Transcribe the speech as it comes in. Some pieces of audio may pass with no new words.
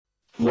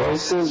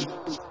Voices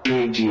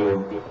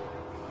Radio.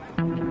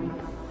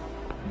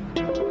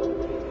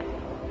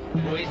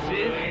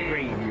 Voices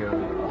Radio.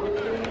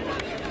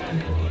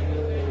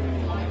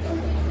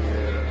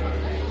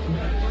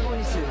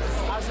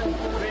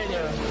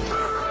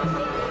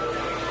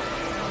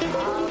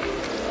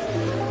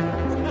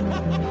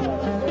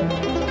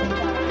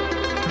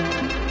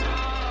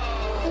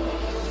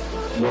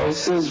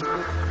 Voices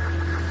Radio.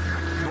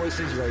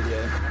 Voices Radio.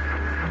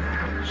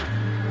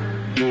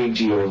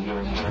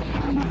 Radio.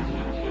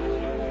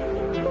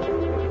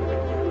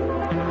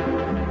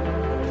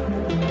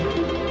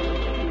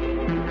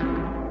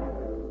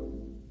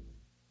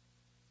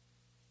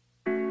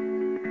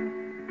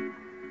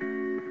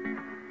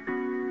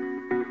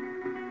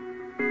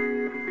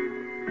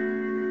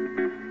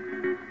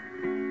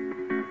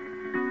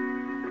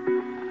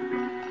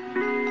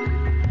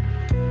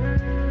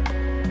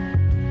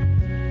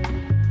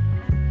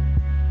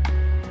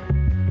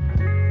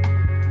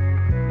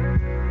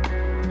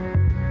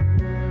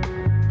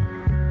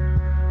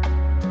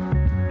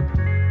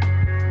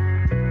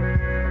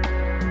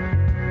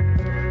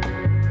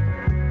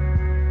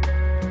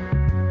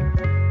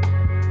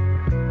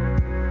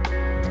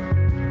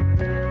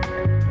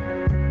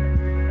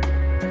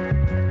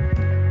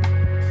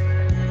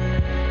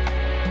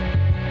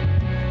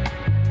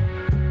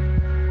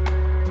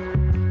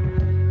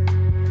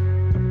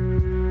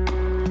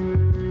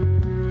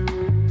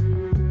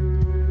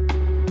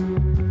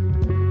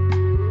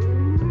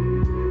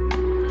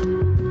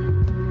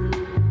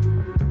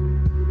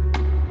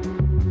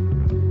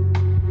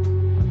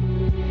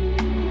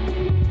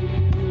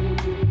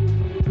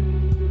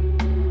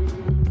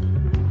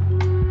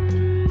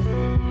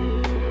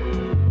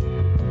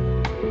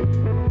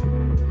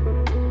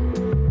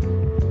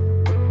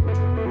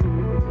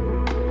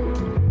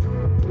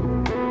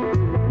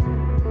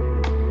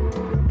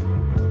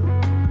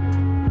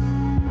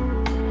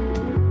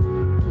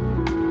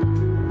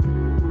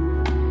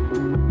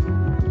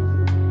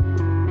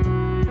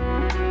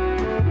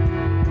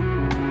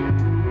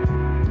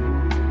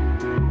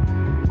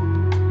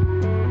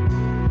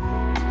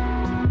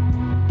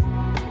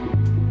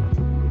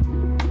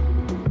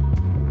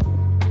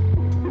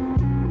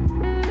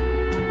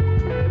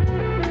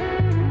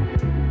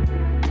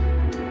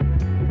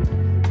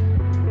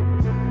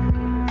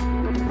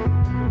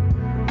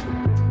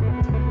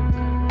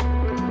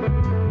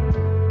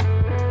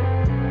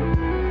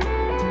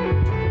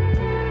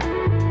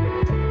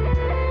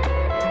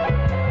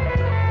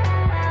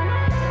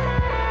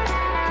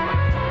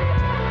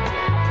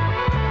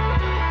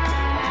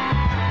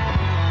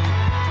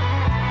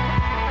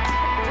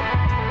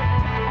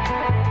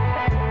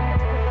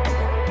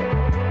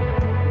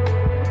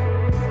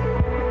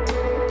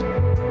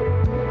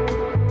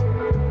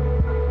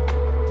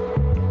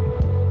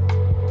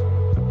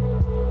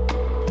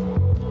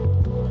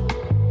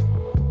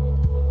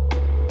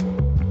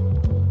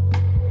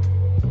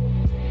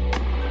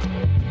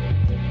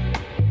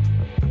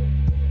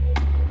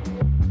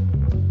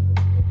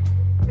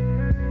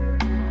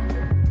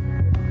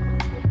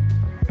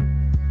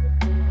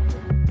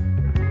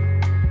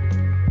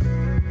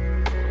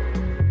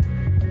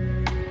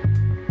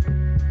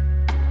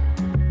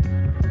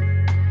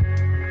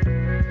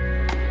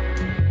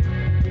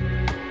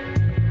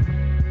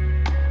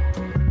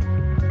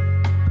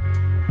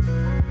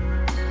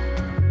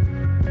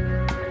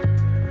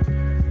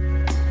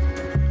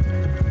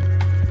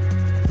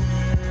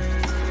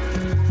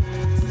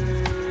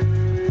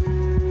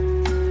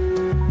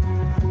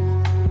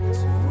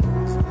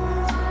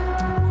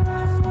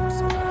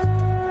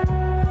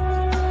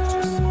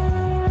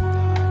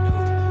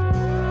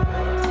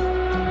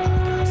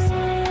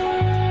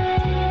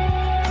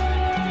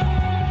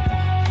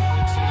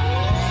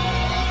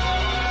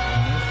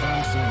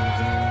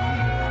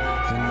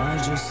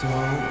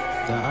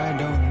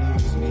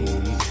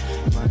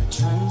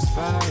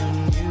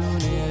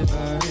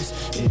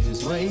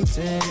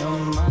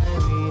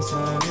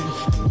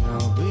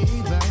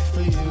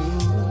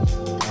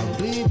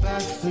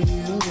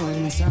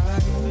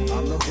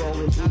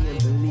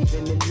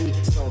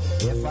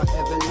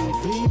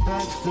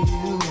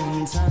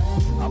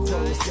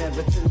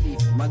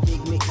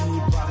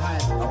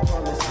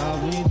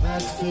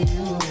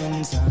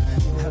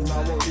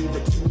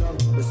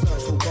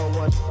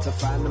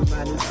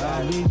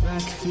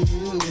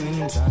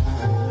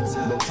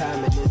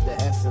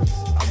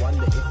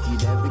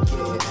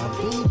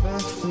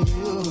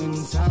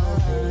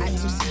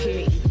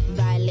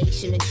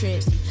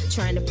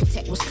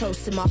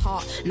 To my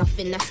heart,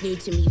 nothing that's new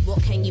to me.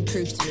 What can you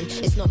prove to me?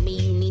 It's not me,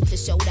 you need to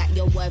show that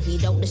you're worthy.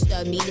 Don't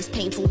disturb me, this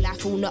painful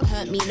life will not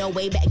hurt me. No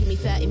way, better give me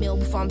 30 mil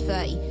before I'm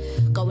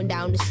 30. Going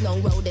down this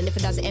long road, and if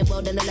it doesn't end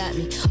well, then alert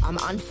me. I'm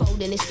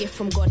unfolding this gift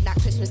from God,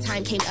 that Christmas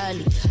time came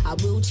early. I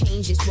will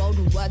change this world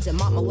with words and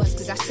mark my words,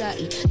 cause that's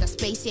 30. That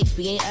space age,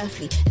 we ain't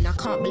earthly. And I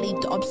can't believe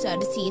the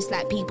absurdity. It's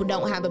like people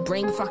don't have a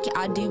brain, but fuck it,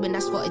 I do, and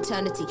that's for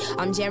eternity.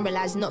 I'm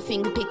generalizing, not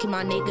finger picking,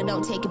 my nigga,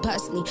 don't take it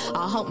personally.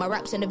 I hope my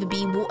raps will never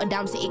be watered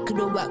down so it could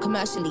all work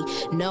commercially.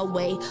 No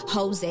way,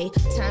 Jose,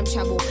 time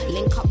travel,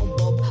 link up with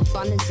Bob,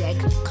 Bun and Zeg,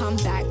 come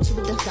back, chill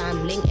with the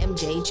fam, link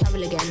MJ,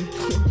 travel again.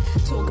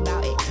 Talk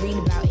about it, read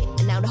about it,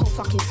 and now the whole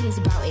fucking scene's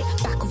about it.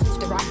 Back and forth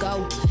there I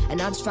go,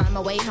 and I just find my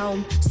way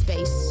home.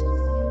 Space.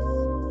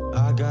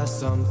 I got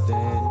something,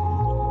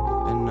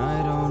 and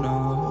I don't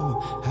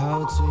know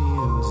how to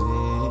use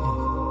it.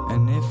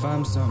 And if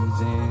I'm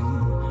something,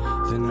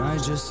 then I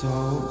just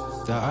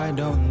hope that I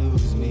don't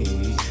lose me.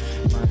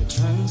 My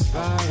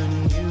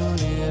transparent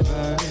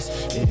universe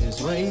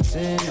is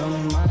waiting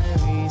on my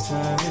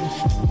return,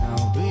 and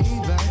I'll be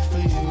back for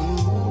you.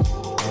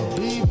 I'll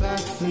be back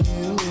for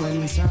you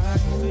in time.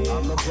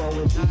 I'm a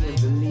growing demon,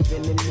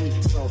 believing in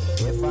me. So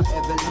if I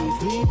ever leave,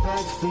 be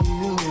back for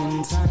you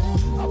in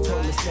time. I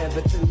promise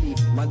never to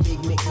leave my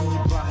dignity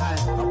behind.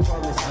 I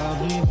promise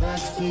I'll be back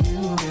for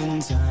you in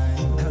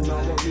time. And I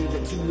won't leave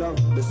it too long.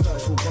 The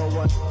search will go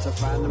on to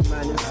find the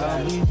man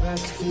inside. I'll be back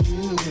for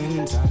you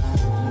in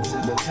time.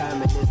 The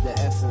timing is the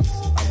essence.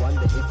 I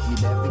wonder if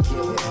you'd ever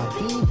get it. I'll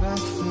be back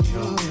for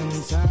you in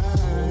time.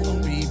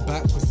 I'll be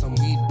back with some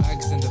weed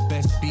bags and the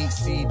best beat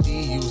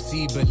CD. You'll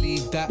see,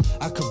 believe that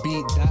I could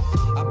beat that.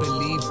 I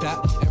believe that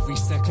every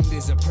second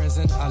is a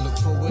present. I look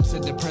forward to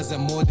the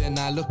present more than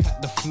I look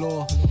at the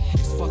floor.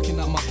 It's fucking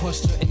up my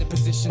posture in a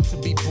position to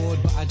be bored,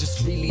 but I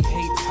just really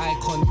hate eye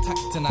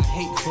contact and I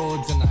hate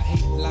frauds and I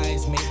hate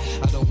lies, mate.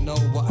 I don't know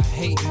what I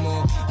hate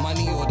more,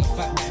 money or the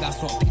fact that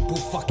that's what people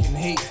fucking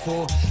hate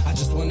for. I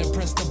just wanna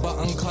press the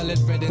button, colored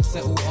red and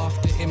settle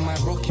after in my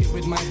rocket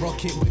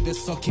with a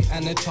socket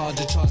and a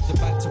charger. Charge the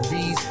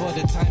batteries for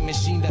the time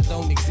machine that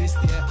don't exist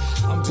yet.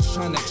 I'm just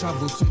trying to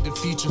travel to the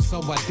future,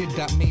 so I did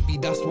that. Maybe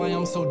that's why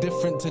I'm so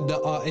different to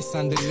the artist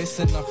and the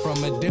listener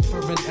from a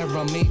different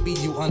era. Maybe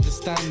you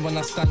understand when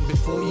I stand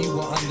before you,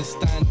 or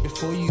understand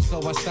before you,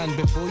 so I stand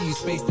before you.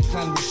 Space the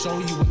clan will show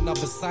you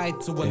another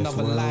side to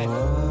another life. If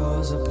we're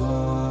worlds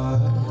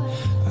apart,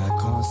 I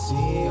can't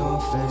see your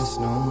face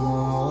no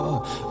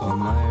more. On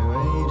my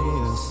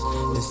radius,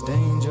 it's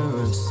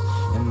dangerous,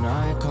 and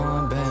I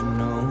can't bend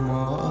no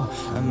more.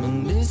 I'm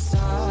in this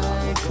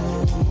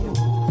cycle,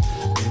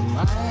 with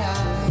my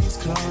eyes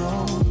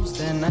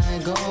closed, and I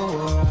go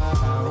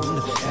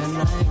around, and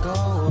I go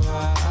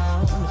around,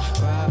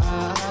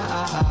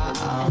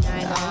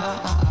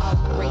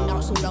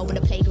 Raindrops all over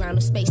the playground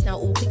of space. Now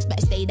all clicks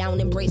better stay down.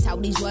 Embrace how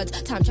these words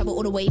time travel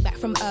all the way back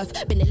from Earth.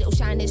 Been a little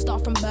shining star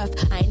from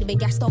birth. I ain't even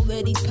gassed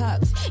over these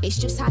perks. It's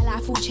just how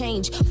life will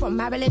change. From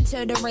Maryland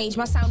to the range,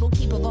 my sound will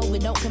keep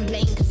evolving. Don't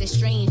complain, cause it's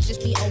strange.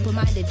 Just be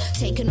open-minded.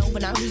 Taking over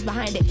now, who's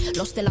behind it?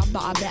 Lost the love,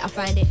 but I better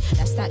find it.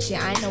 That's that shit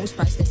I know is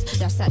priceless.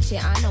 That's that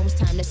shit I know is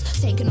timeless.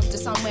 Taking off to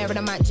somewhere and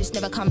I might just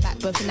never come back.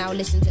 But for now,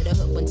 listen to the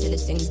hook until it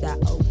sings that.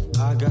 Oh,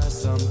 I got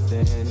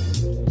something,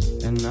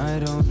 and I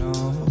don't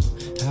know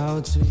how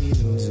to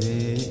use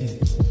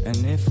it.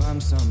 And if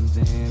I'm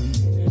something,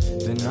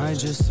 then I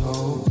just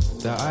hope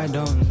that I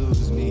don't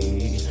lose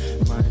me.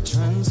 My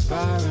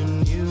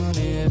transparent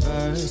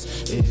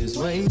universe is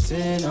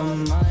waiting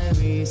on my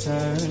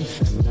return,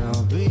 and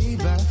I'll be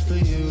back for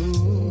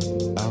you.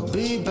 I'll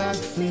be back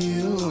for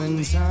you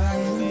in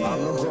time. I'm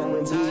a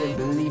growing being,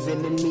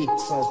 believing in me.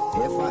 So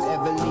if I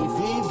ever leave, I'll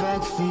be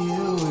back for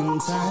you in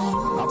time.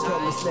 I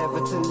promise never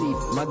to leave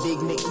my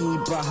dignity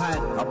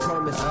behind. I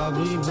promise I'll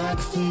be back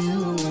for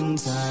you in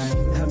time.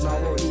 And I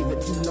won't leave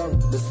it too long.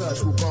 The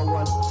search will go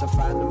on to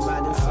find the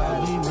man inside.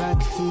 I'll be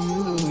back for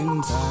you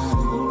in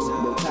time.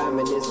 The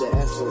timing is the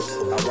essence.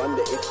 I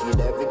wonder if you'd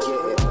ever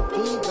get it. I'll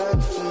be back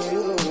for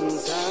you in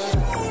time.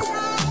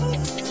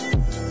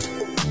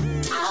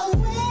 I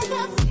wake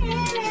up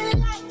feeling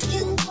like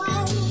you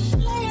won't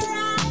play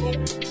right.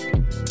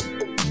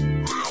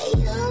 I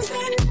use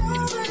and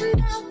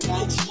overlook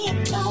that shit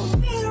don't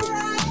feel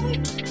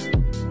right.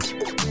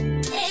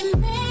 It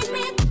made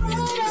me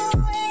put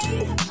away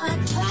my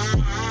pride.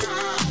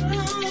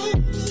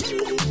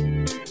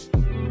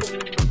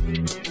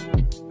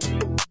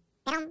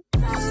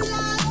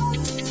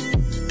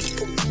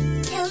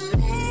 You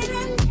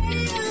made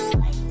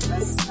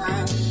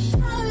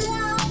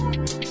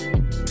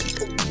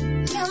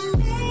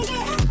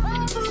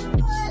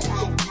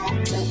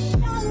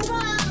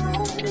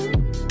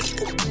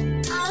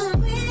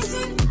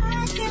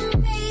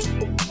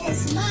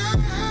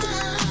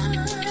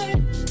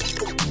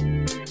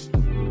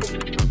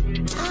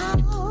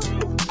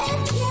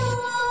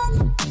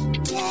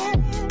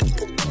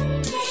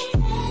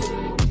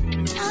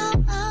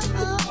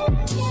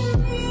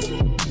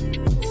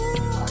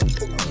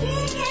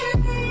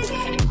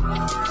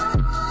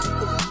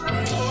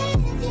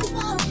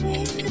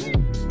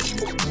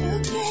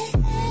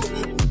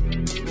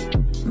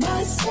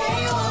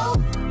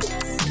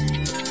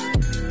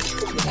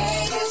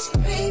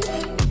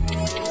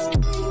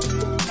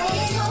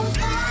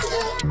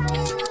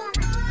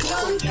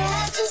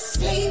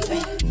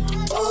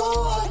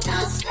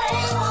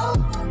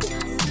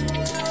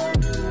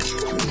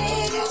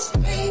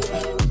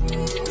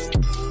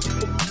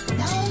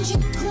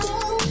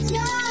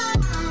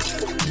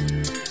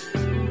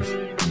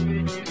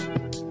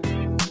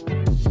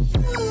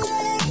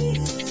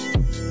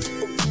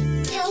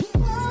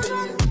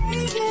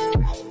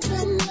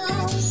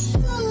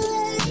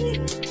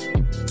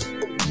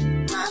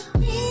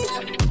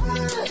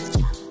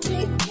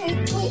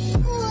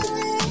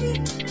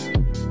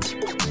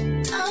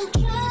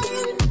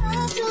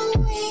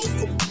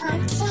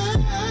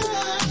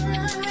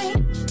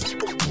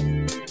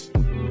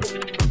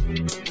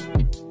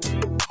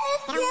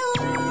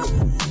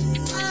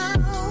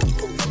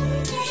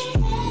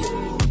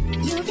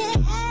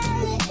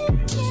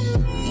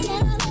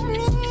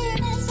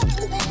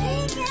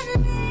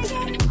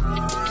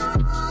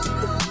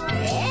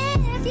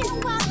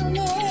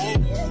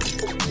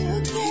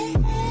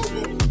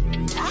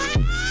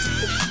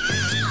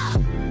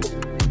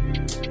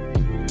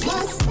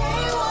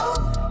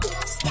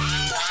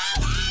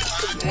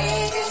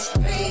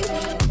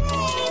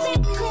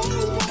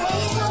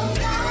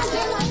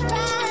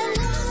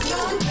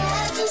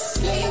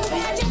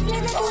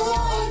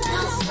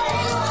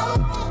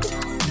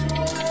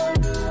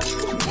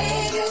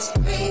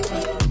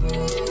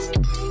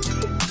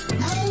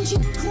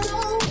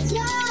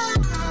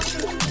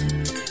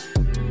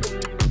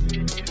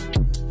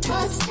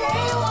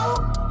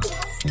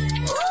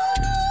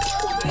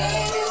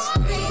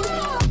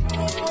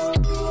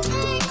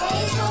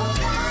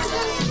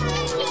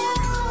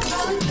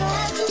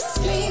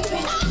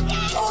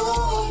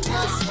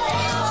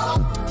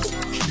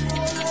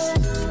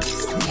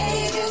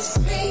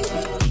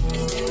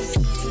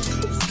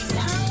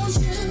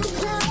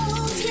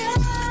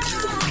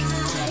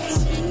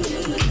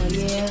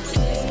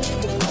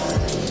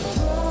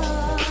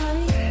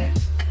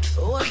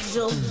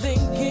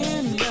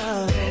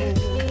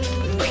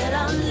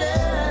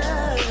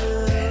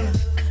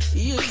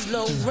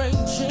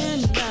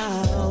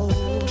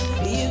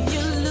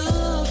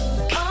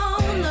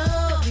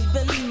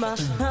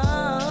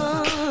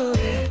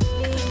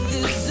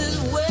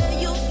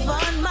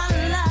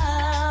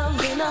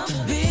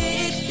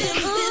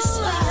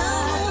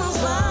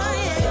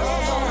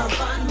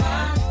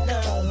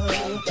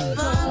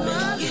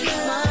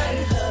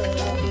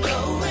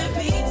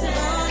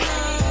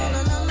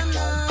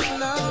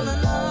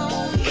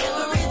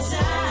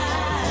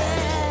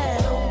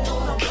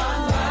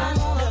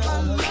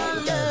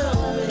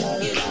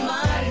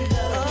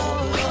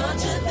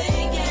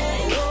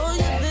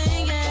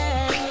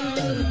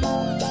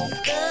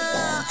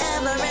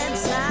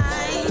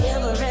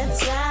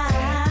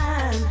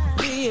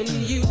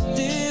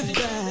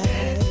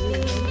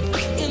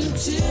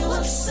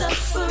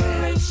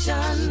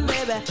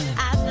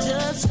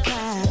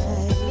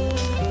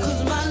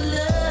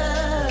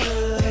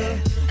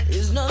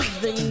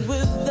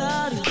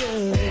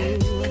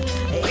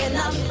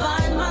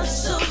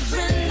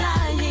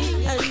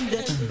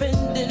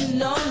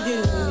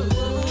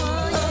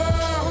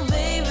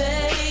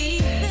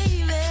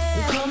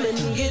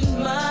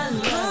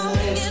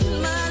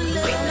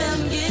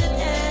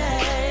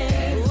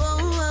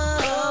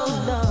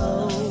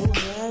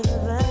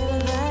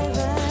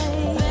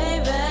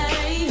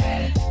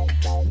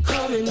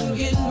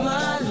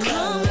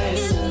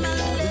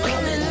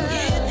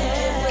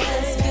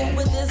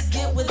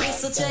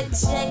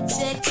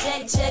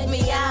Check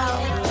me out.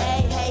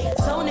 Hey, hey,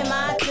 Tony,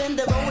 my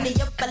tenderoni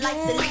up. I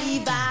like the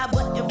Levi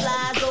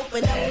butterflies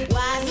open up.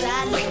 Wide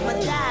side, lick my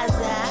thighs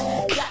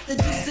out. Got the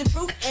juicy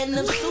fruit and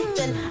the soup,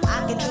 and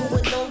I can do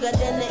it longer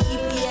than the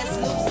EPS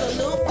loops a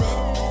looping.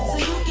 So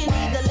you can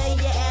either lay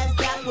your ass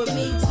back with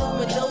me to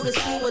a door to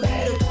see what do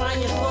the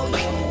crying for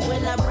you.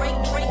 When I break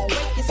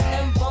your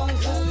slim bones,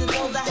 twisted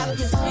those, I have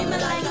you screaming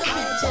like a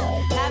bitch and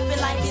happy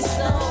like you're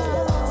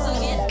snow. So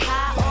get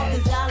high off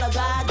this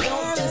alibi,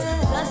 don't just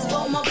cuss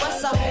for my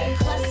bus, I won't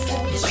cuss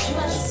if you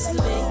trust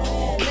me.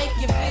 Make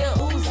you feel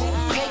oozy,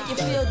 make you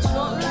feel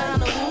drunk,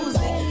 kinda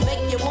woozy,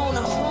 make you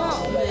wanna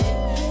haunt me.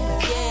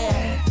 Yeah,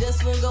 this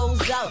one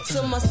goes out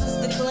to my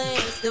sister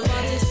Clans,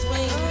 Devontae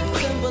Swing,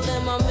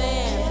 Timberland, my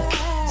man,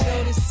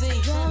 Jody C.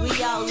 We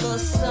out little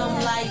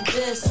something like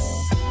this.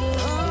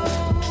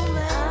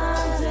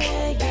 I'm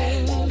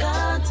taking the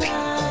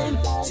time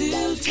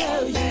to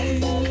tell you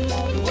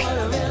what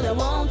I really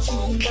want you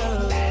to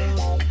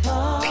know. I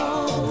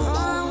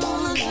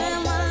wanna share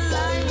my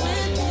life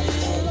with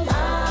you. I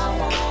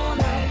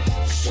wanna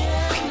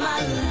share my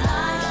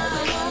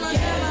life with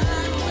you.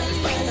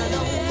 And I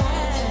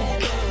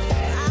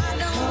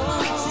don't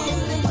want you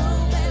to know,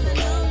 baby,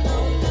 no.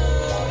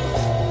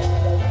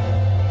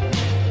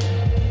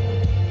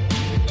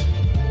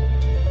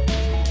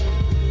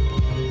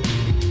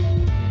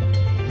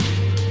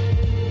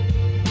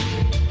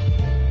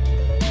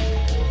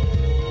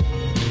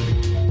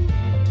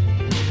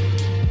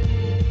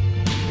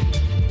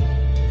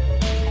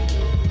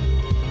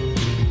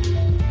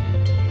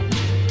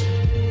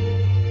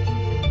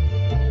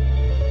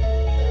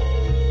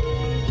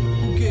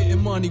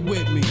 Money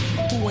with me,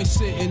 who ain't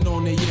sitting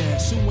on their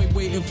ass, who ain't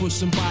waiting for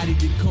somebody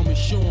to come and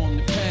show them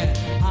the path.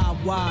 Eye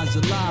wise,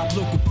 alive,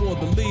 looking for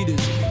the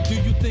leaders. Do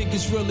you think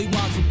it's really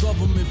wise for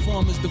government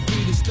farmers to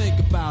feed us? Think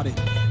about it.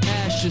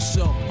 Ask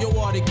yourself, yo,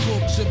 are they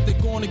crooks? If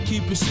they're gonna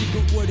keep it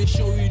secret, will they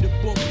show you the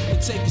book? Then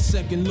take a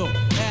second look.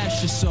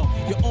 Ask yourself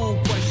your own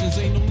questions.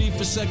 Ain't no need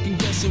for second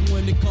guessing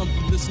when it comes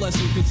to this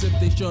lesson. Cause if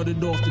they shut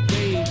it off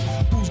today,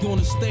 who's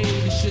gonna stay?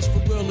 This shit's for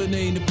real, it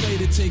ain't a play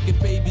to taking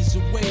babies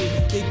away.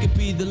 It could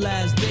be the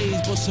last days,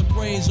 but some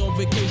brains on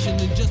vacation.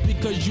 And just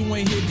because you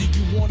ain't here, do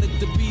you want it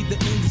to be the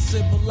end of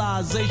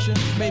civilization?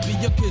 Maybe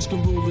your kids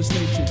can rule this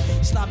nation.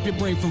 Stop your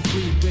brain from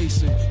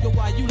freebasing. Yo,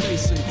 why you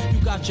lacing? You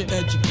got your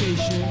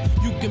education.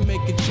 You can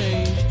make a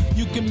change.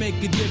 You can make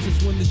a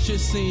difference when the shit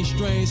seems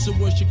strange. So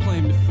what's your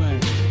claim to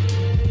fame?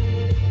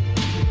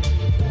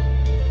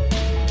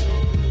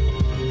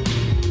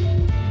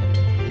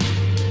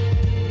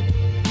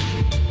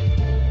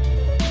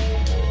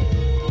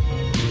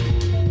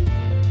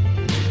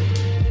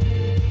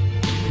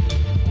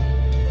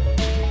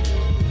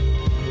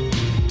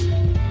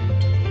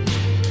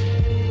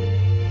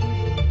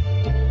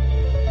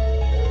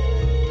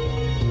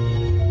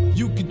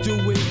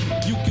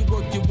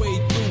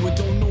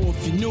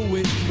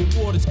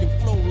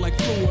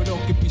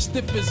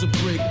 Stiff as a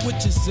brick,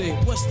 which is it?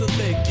 What's the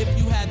lick? If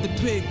you had to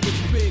pick,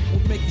 which pick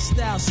would make your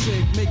style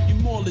sick, make you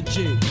more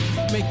legit,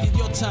 make it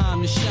your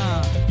time to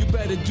shine. You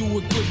better do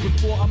it quick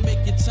before I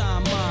make your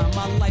time mine.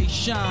 My light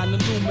shine,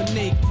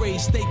 illuminate,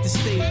 great state to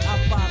state. I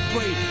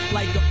vibrate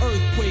like an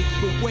earthquake,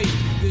 but wait,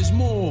 there's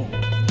more.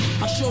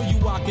 I'll show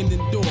you I can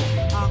endure.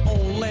 I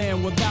own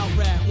land without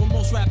rap. When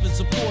most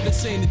rappers are poor,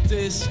 this ain't a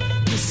diss.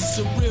 This is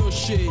some real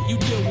shit, you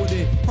deal with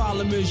it.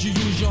 Problem is you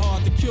use your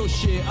heart to kill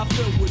shit. I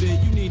feel with it,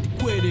 you need to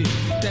quit it.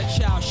 That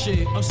child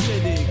shit,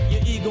 acidic.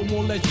 Your ego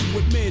won't let you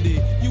admit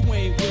it. You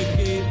ain't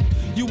wicked.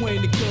 You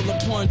ain't a killer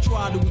pun,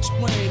 try to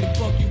explain. And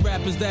fuck you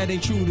rappers that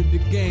ain't true to the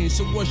game.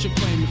 So what's your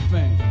claim to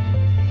fame?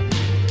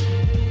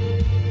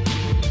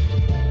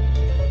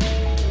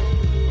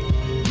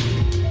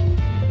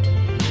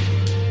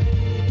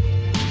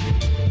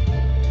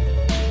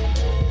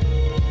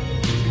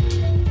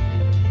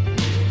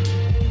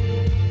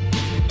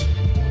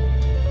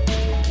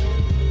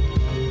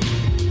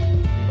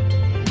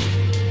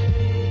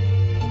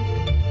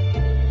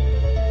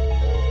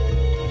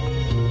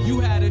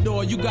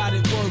 you got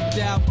it worked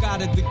out.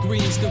 Got a degree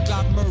and still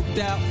got murked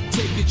out.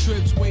 Taking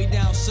trips way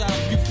down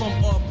south, you from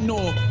up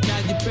north. Now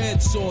your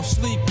bed's soft,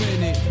 sleep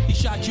in it. He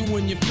shot you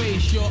in your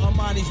face, your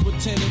Armani's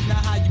lieutenant. Now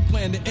how you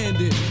plan to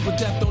end it? But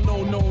death don't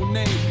know no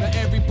name. Now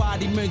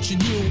everybody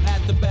mentioned you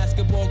at the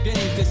basketball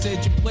games. They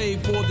said you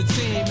played for the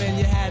team and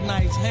you had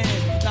nice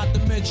hands. Not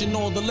to mention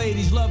all the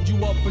ladies loved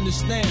you up in the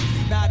stand.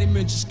 Now they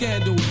mention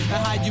scandal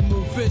and how you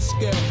move fifth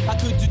scale. How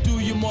could you do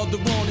your mother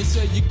wrong and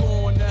say you're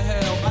going to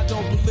hell? I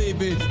don't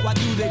believe it. Why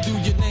do they do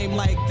your name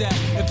like that?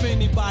 If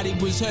anybody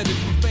was headed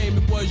for fame,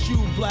 it was you,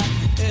 black.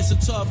 It's a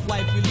tough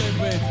life we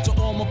live in.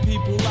 To all my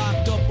people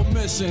locked up or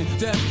missing,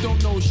 death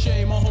don't know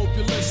shame. I hope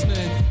you're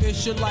listening.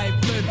 It's your life,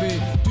 live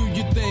it. Do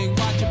your thing,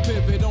 watch your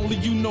pivot. Only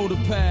you know the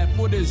path.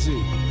 What is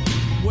it?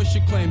 What's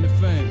your claim to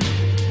fame?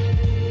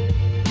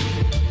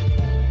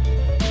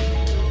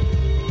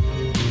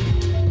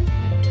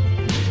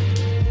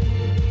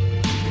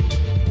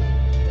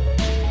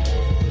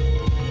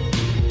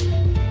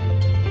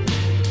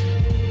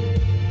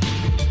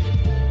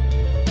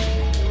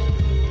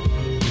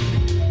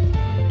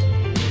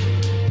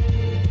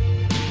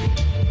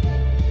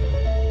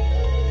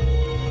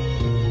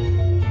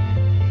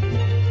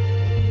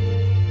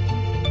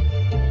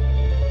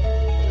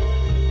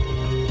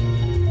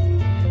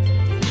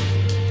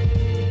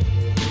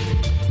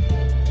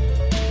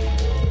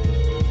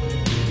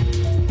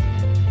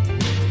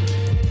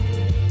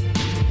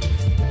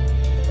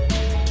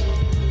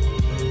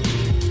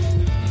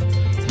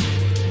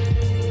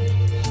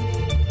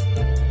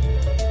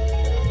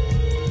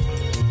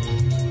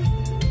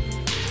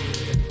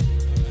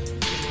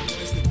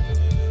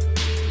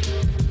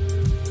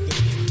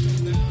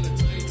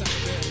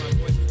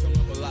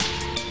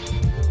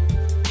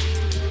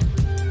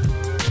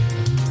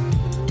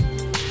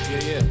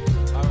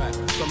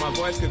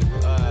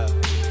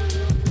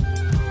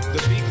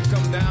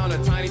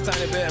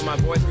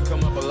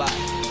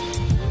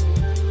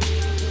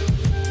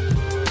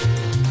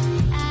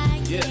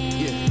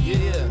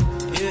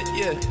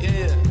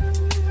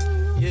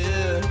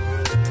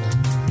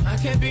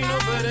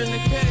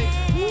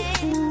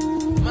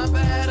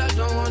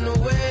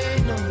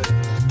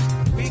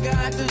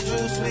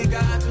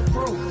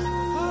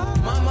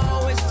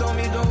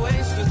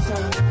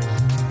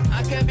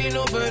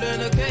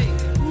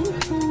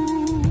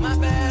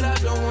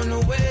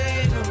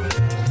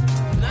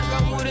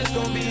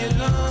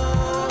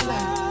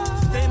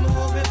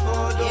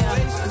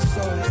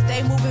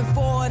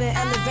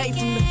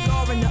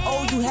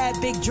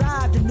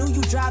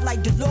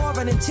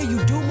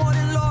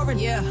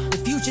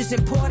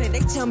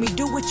 Tell me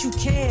do what you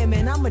can,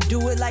 man, I'ma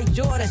do it like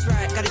Jordan. That's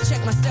right, gotta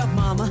check myself,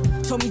 mama.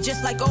 Told me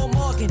just like old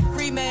Morgan,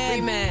 free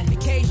man. The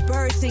Caged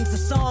Bird sings a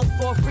song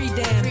for freedom.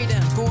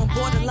 Going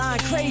borderline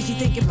crazy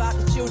thinking about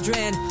the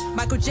children.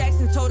 Michael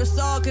Jackson told us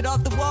all, get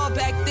off the wall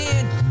back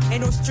then.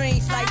 Ain't no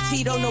strings like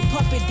Tito, no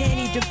puppet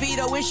Danny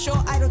DeVito. In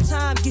short, idle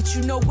time get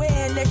you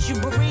nowhere unless you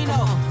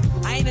Barino.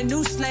 I ain't a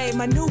new slave,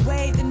 my new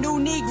wave, the new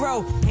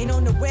Negro. Ain't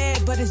on the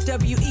web, but it's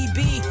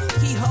W.E.B.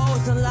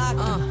 Keyholes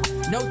unlocked.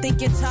 No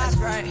thinking top,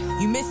 right?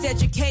 You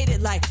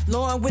miseducated like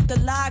Lauren with the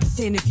locks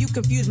in. If you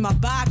confuse my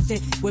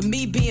boxing with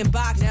me being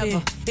boxed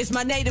in, it's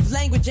my native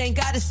language, ain't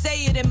gotta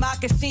say it in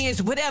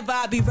moccasins. Whatever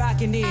I be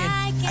rocking in,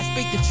 I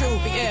speak the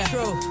truth, yeah.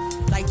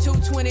 Like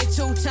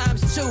 222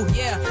 times 2,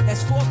 yeah.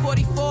 That's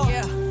 444,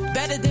 yeah.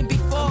 Better than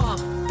before.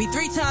 Be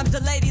 3 times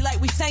the lady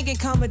like we sang in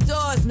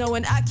Commodores,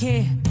 knowing I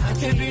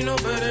can't be no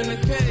better than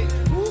the cake.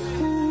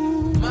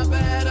 My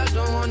bad, I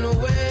don't want to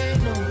wait,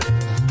 no.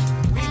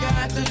 We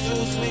got the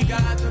juice, we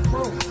got the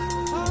proof.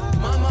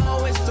 Mama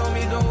always told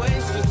me don't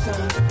waste your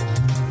time.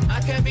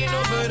 I can't be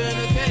no bird in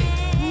the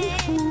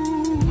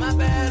cake. My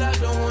bad, I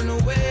don't wanna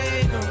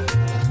wait, no.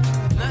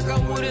 Knock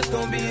on wood, it's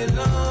gonna be a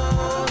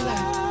long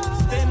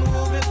life. Stay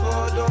moving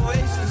forward, don't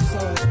waste your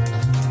soul.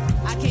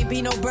 I can't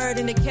be no bird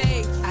in the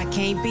cage. I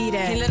can't be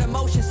that. Can't let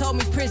emotions hold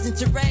me prison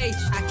to rage.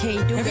 I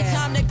can't do Every that. Every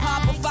time they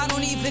pop up, I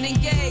don't even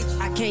engage.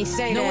 I can't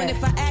say Knowing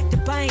that. Knowing if I act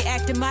up, I ain't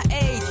acting my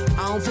age.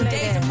 I don't Some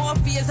days that. Are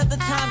Morpheus, other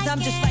times I'm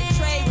just like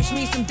Trey. Which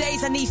means some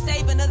days I need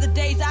saving, other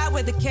days I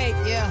wear the cape.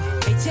 Yeah.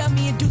 They tell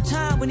me in due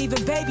time when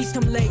even babies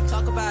come late.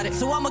 Talk about it.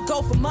 So I'ma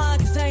go for mine,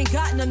 cause I ain't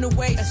got none to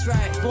waste. That's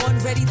right. Born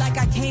ready like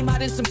I came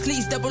out in some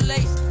cleats, double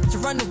lace. To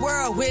run the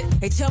world with.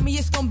 They tell me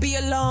it's gonna be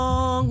a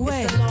long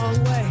way. It's a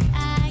long way.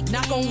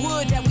 Knock on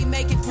wood that we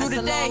make it through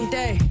the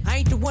day. I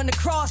ain't the one to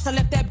cross, I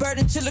left that bird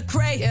until the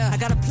crate. Yeah. I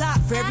got a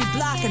plot for every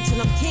block until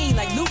I'm king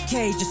like Luke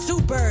Cage, a Sue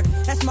Bird.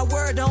 That's my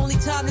word, the only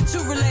time the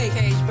two relate.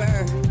 Cage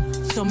Bird.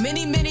 So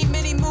many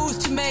moves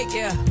to make,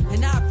 yeah.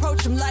 And I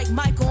approach them like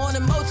Michael on a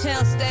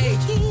Motown stage.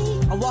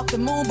 I walk the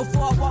moon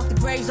before I walk the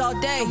graves all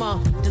day. Come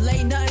on,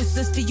 delay nothing,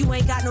 sister, you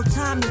ain't got no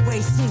time to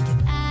waste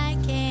singing. I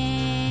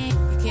can't.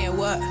 You can't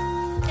what?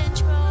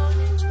 Control.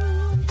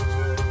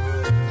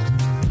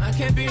 I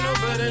can't be no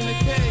better than the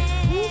cake.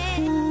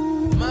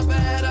 My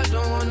bad, I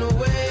don't wanna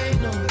wait,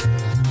 no.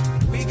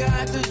 We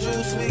got the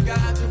juice, we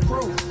got the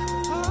proof.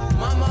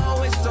 Mama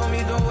always told me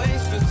don't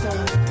waste your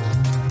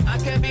time. I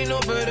can't be no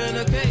better than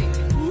the cake.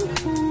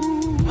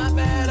 My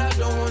bad, I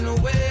don't wanna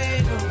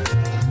wait,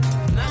 no.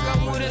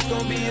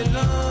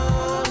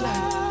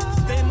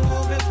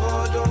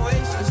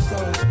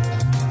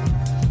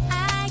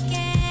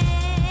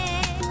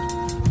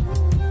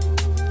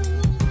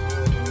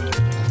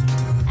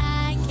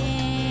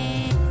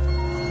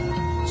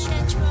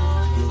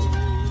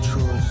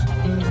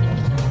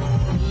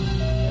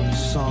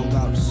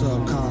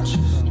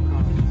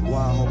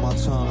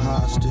 tongue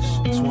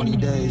hostage. 20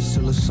 days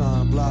till the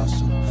sun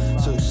blossom.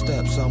 Took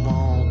steps on my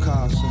own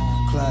casa.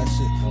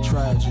 Classic,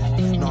 tragic.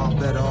 No, I'm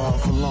better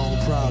off alone,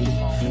 probably.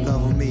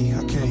 Loving me,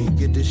 I can't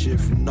get this shit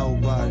from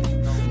nobody.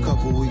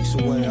 Couple weeks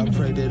away, I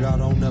pray that I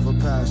don't ever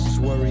pass this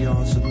worry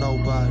on to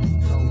nobody.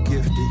 I'm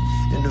gifted,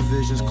 and the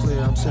vision's clear,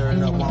 I'm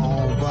tearing up my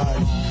own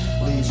body.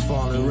 Leaves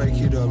falling,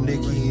 rake it up,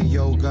 Nicki and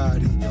Yo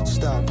Gotti.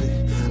 Stop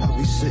it, I'll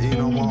be sitting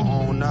on my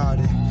own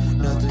nodding.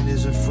 Nothing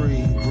isn't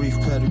free, brief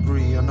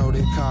pedigree, I know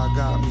that car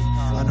got me.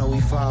 I know we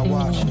fire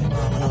watching,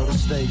 I know the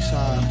stakes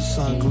high.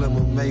 Sun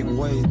glimmer, make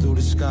way through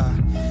the sky.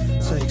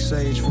 Take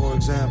Sage for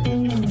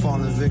example,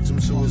 falling victim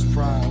to his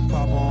pride.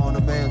 Papa on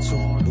the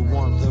mantle, the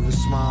warmth of his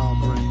smile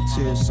bring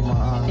tears to my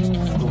eyes.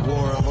 The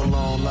war of a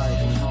long life,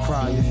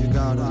 cry if you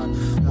got it.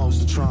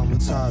 Most of the trauma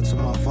tied to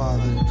my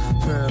father.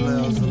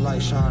 Parallels, the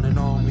light shining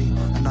on me,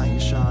 a knight in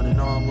shining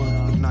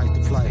armor. Ignite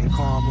the flight and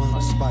karma,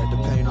 despite the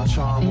pain I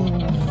charm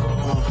her.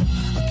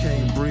 I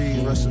can't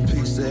breathe, rest in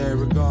peace to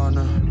Eric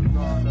Garner.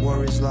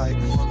 Worries like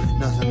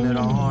nothing that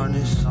I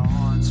harness.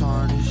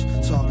 Tarnish,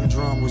 talking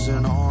drum was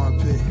in the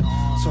armpit.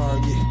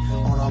 Target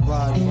on our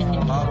body.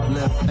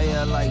 Uplift,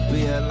 A alike,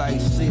 B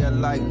alike, C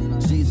alike.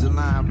 G's a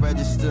line,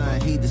 register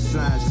and heed the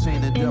signs.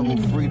 Chain the devil,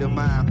 free the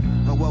mind.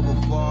 However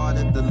far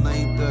that the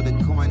length of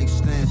the coin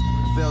extends,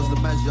 fails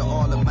to measure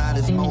all that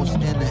matters most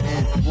in the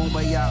end. One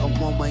way out and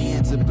one way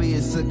in, to be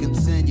is to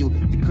continue.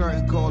 The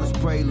curtain call is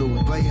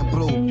prelude, bay and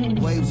blue,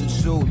 waves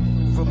of truth.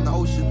 From the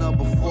ocean of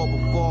before,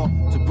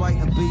 to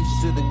Brighton Beach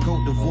to the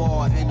Côte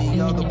d'Ivoire,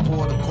 any other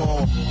port of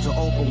call, to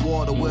open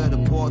water where the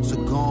ports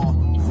are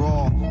gone.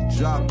 Raw,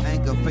 drop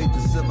anchor, faith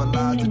to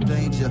civilize the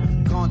danger.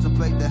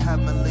 Contemplate the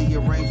heavenly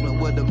arrangement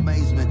with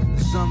amazement.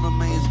 The sun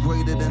remains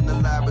greater than the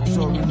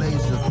laboratory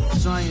laser.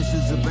 Science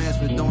is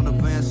advancement, don't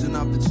advance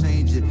enough to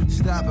change it.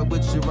 Stop it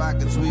with your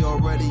rockets, we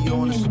already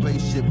on a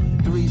spaceship.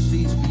 3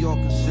 C's for your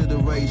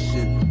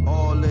consideration.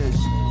 All this,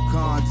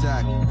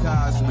 contact,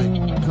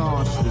 cosmic,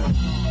 constant.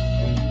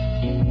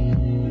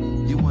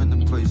 You in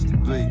the place to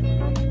be.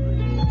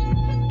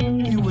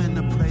 You in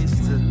the place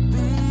to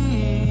be.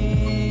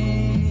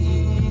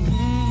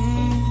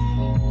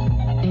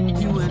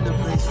 You in the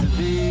place to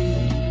be.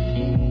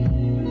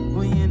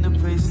 We in the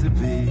place to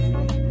be.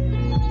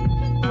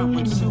 I'm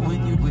with you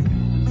and you with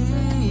me.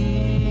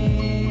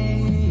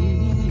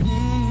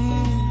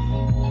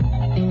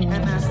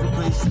 And that's the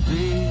place to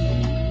be.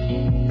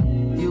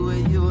 You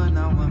and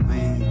I'm with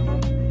me.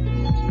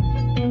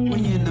 We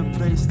in the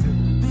place to be.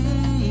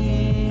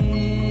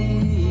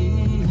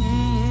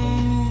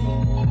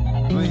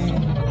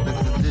 The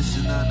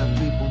condition of the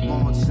people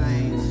won't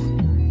change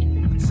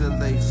until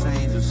they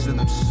change within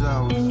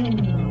themselves.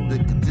 The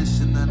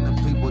condition of the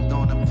people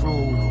don't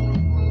improve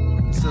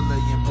until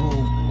they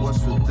improve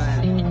what's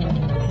within.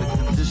 The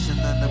condition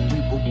of the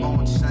people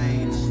won't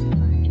change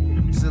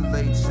until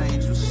they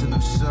change within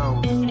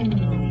themselves.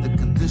 The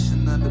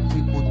condition of the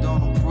people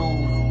don't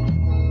improve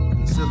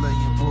until they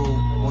improve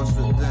what's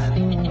within.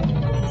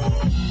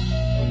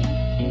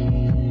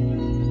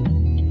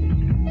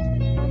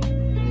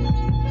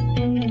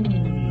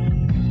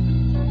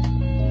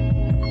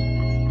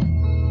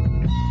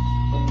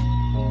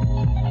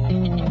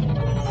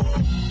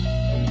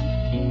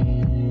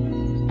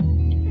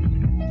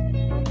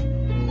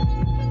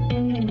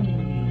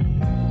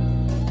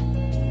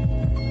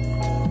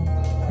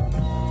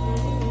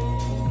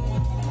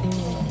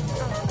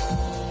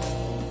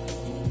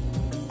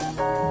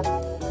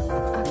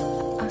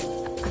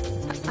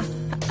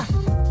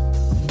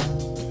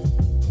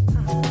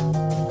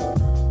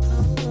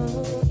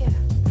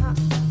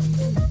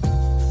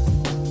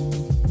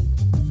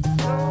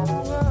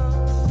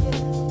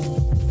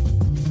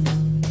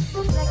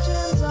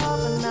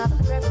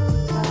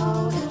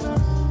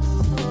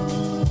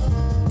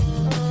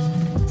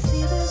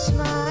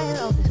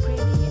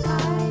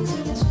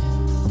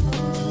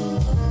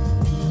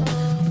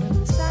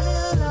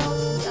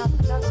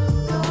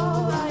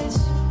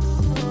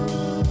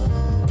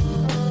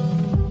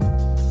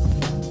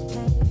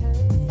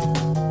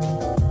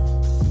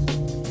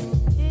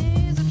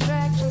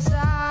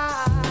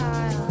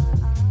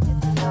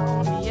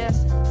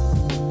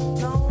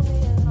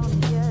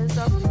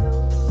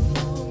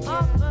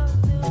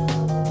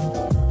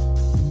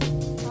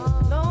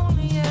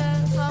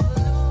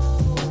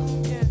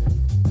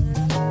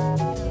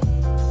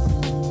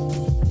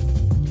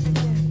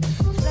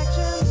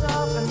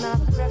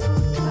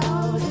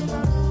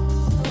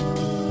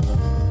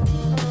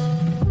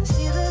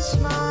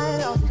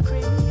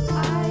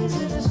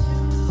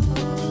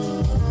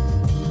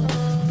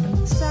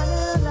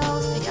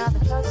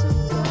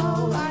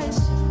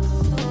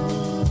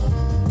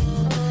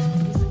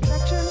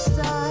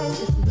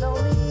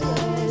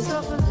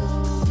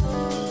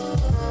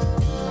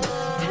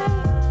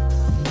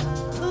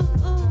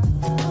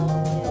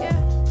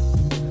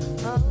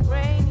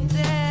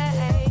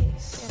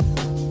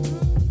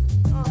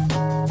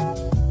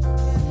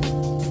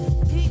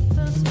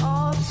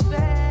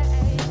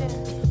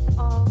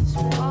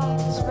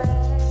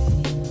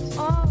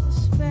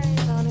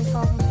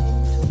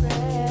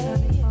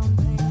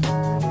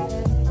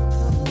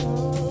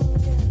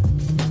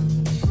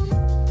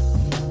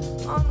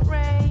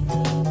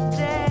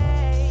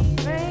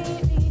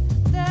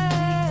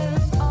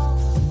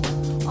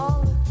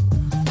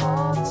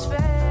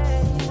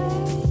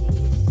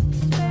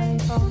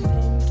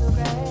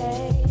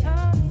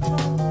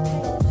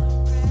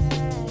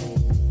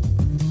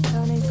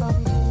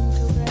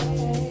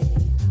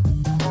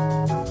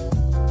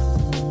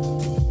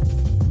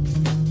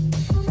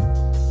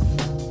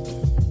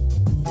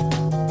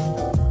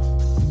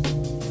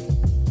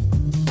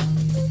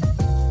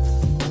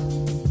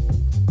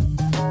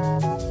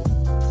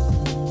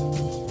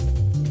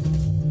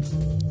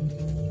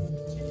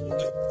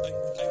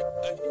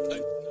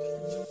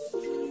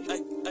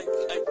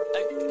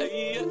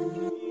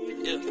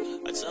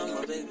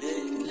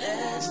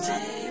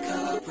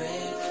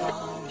 break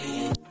from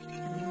me.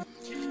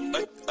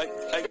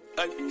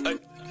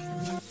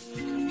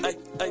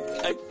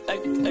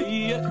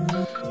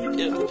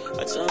 Yeah.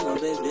 I told my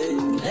baby,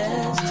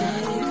 let's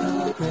take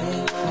a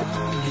break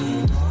from me.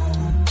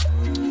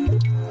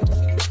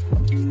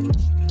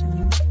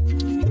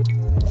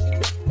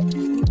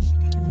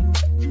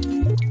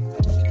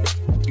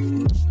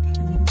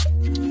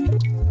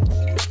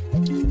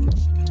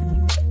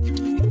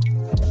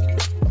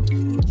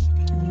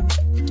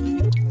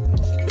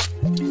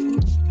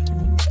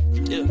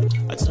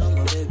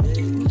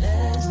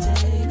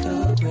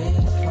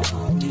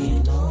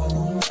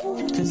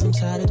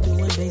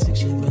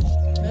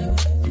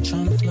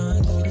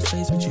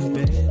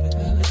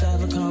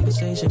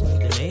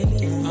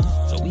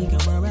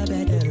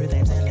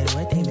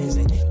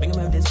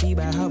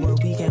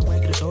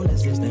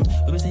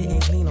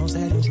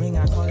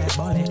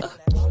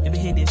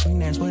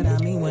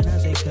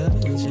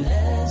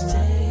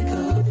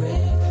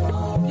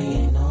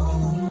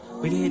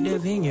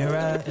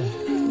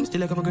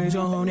 Still a couple grades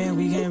on and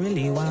we can't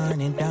really wine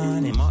and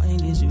dine. And Martin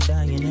gets you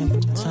dying every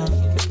time.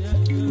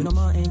 You know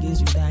Martin gets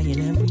you dying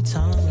every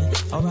time. And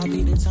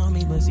R.I.P. to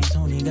Tommy, but see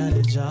Tony got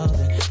a job.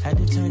 And had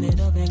to turn it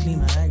up and clean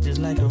my act just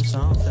like I'm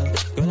soft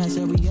up. Girl, I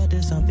said we up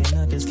to something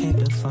others can't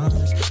define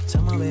us.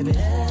 Tell my baby,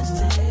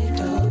 let's take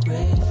a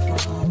break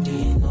from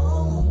me.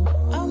 No,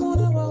 I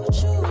wanna roll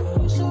with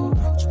you. You so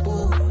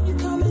approachable. You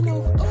coming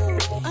over.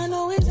 Oh, I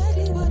know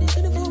exactly what it's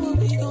in for, what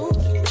we gon'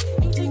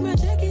 do. You take my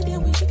jacket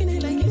and we kicking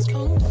it like it's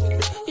cold.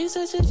 You're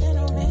such a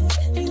gentleman,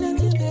 ain't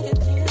nothing better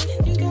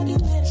than you got the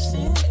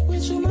medicine.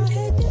 With you, my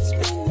head is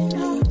spinning.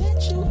 I'll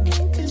let you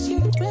in, cause you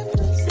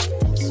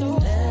represent it. So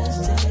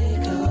let's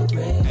take a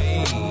break.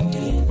 Hey,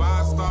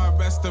 5-star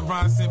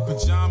restaurants in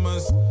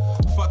pajamas.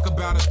 Fuck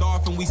about a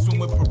dolphin, we swim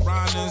with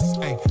piranhas.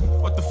 Hey,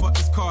 what the fuck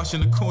is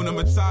caution? Hakuna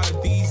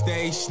Matata these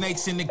days.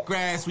 Snakes in the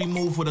grass, we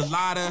move with a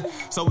lotta.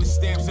 So it's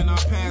stamps in our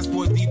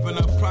passports, deep in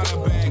a Prada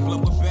bag.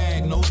 Look a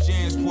bag, no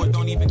Jansport,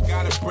 don't even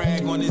gotta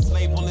brag. On this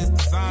label, it's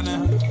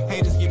designer.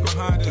 Haters get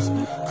behind us.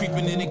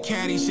 Creeping in the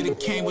caddy, should've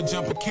came with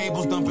jumping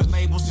cables. Dumping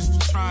labels just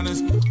for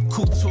triners.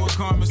 Couture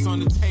garments on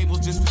the tables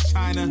just for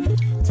China.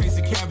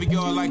 Tasting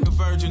caviar like a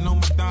virgin, no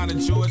Madonna.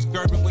 George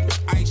Gervin with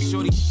the ice,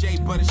 shorty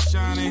shape, but it's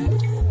shining.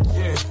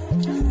 Yeah.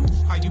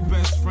 How you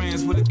best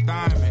friends with a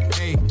diamond?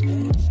 Hey,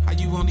 how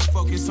you only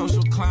focus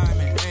social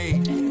climate? Hey,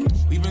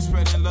 we been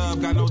spreading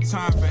love, got no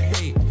time for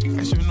hate.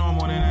 That's your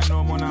normal, and that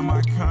normal, not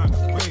my kind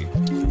of way.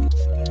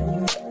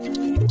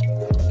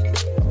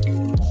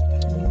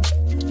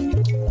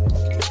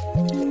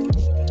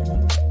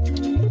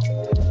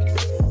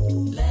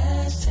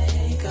 Let's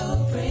take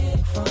a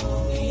break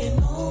from me, you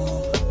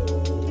know.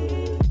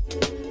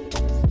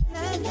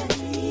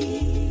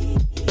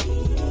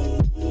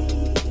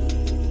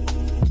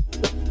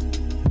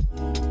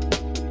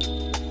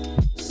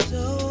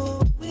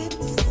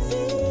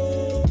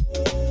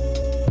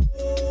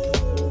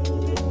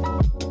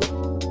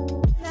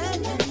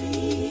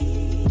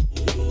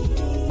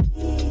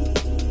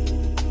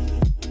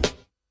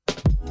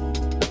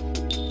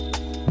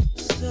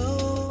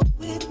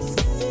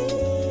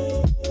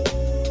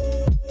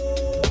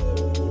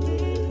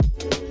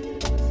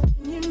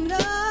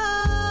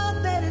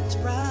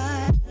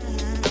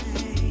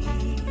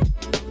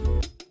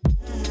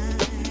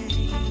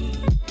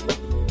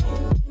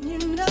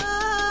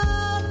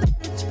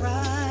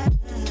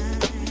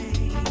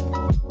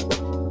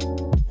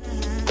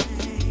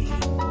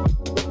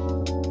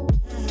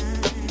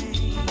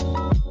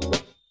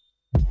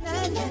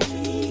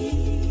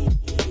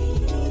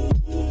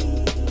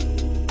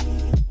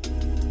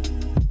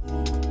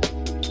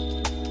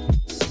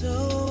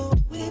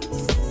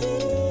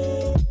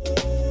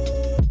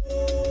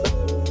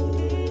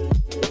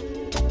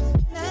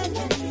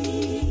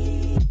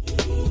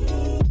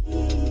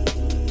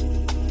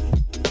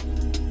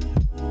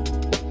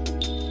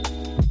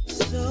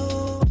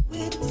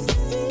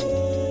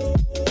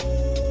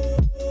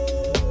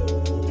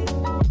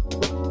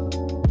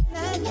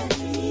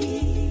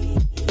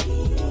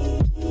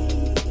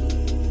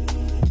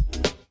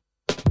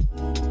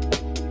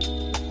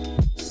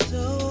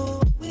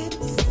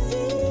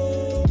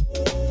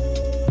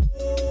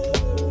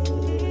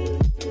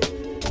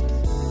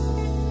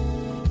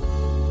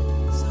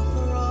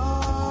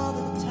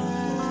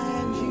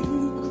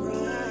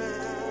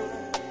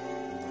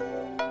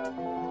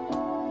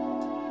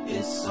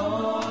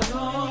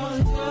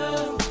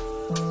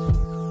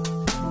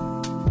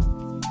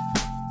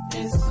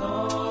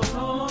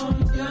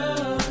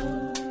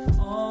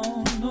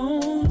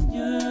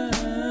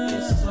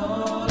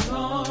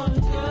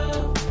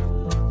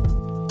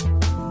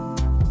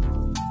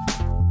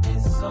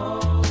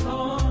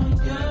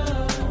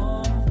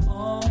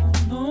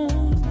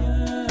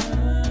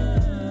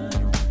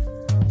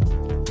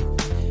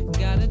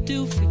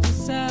 do for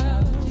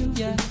yourself.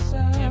 Yeah,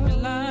 can't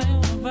rely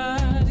on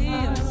nobody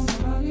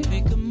else.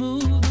 Make a move.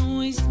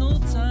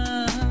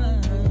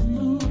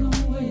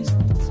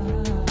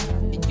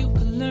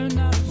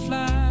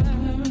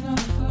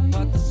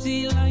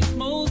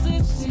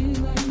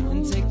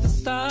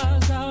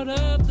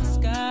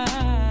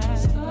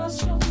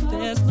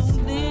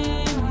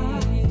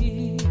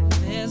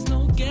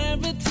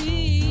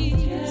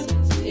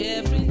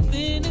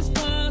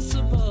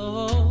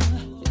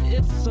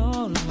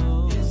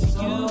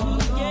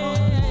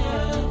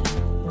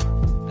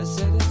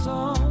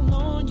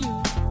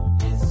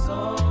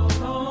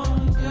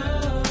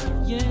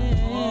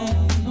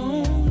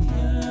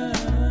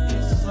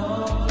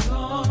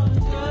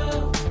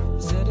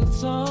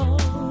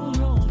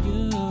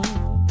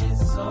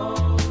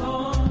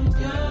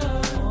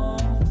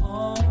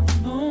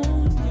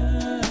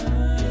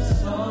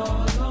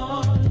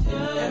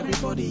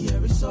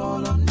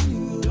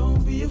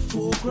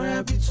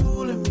 every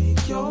tool and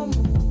make your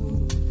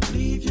move.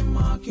 Leave your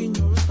mark and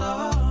you're a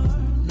star.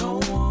 No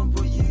one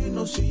but you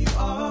knows who you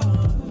are.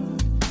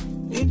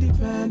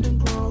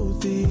 Independent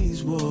growth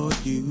is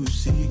what you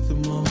seek the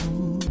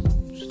most.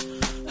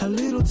 A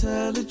little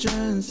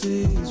intelligence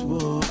is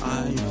what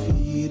I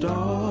feed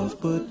off.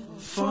 But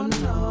for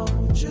now,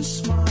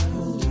 just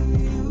smile. Do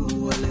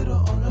you a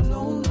little on the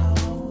low now?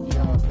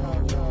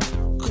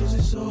 Cause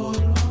it's all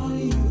on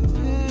you.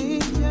 Hey,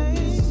 yeah,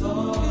 it's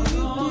all on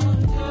you.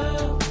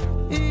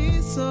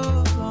 It's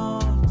all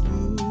on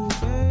you,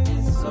 baby.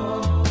 It's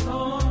all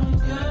on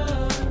you.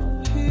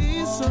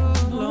 It's all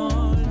on you. It's all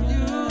on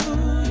you.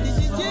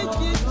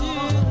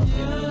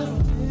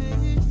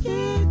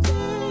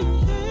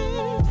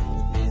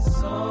 It's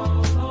all on you. It's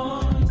all on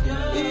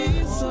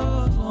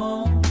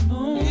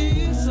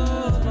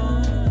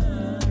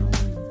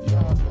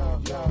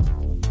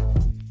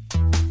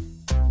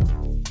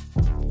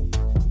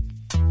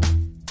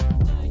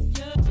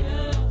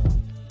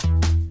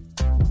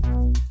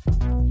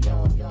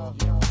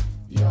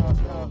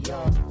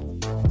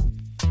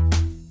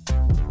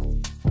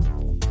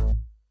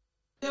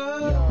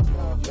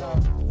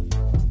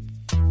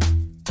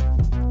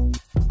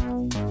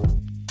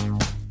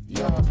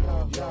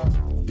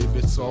If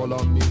it's all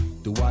on me,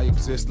 do I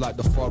exist like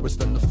the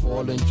forest and the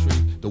fallen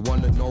tree? The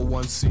one that no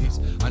one sees,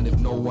 and if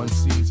no one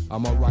sees,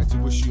 I'm alright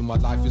to assume my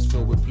life is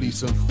filled with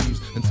police and thieves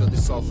until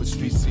this Salford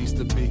street cease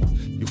to be.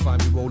 You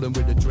find me rolling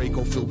with a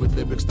Draco filled with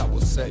lyrics that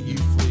will set you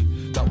free.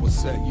 That will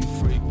set you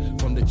free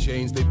from the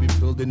chains they've been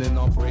building in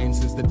our brains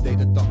since the day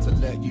the doctor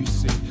let you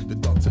see. The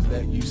doctor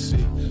let you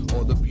see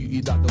all the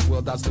beauty that the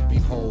world has to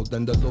behold,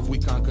 and the love we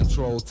can't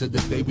control till the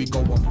day we go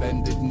on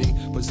bended knee.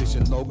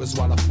 Position logos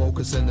while I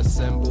focus and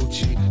assemble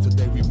G till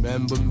they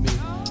remember me.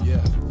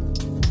 Yeah,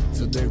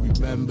 till they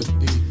remember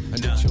thee.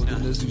 And the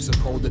children of Zeus are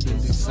colder than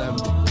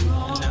December.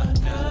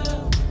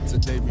 Till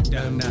they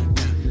remember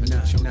me. And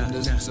the children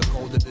of Zeus are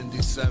colder than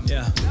December.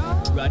 Yeah,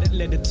 write a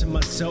letter to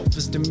myself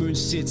as the moon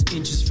sits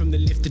inches from the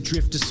lift, the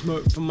drift of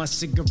smoke from my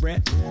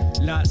cigarette.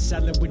 Light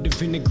salad with the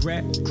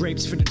vinaigrette,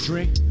 grapes for the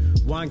drink.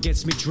 Wine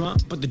gets me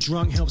drunk, but the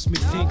drunk helps me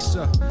think.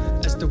 So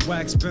as the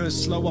wax burns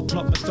slow, I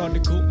plot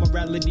methodical.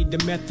 Morality, the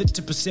method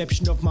to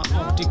perception of my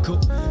optical.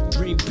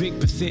 Dream big,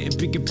 but think a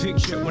bigger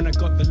picture when I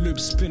got the loop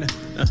spinner.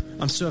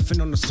 I'm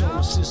surfing on the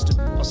solar system.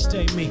 I'll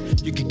stay me,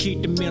 you can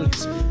keep the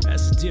millions.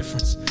 That's the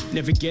difference.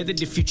 Never get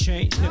it if you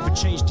change, never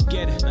change to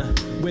get it.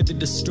 Weather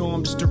the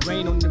storm, just the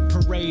rain on the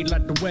parade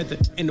like the weather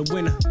in the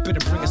winter.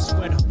 Better bring a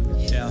sweater.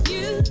 Yeah.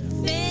 You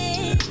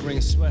think Bring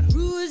a sweater.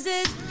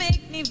 bruises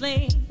make me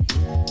blink.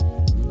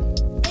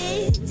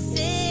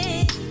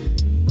 Insane,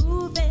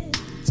 moving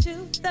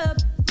to the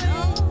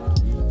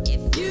brink.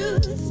 If you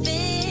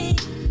think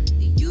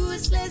the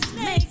useless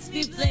makes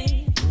me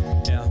blink.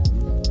 Yeah.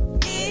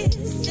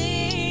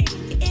 Insane.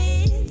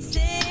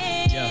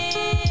 Yeah,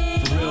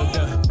 for real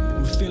though,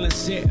 I'm feeling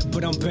sick,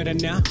 but I'm better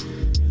now.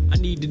 I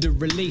needed a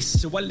release,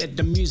 so I let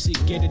the music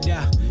get it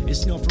out.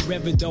 It's not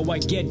forever though, I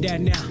get that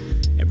now.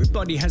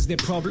 Everybody has their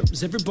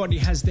problems, everybody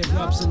has their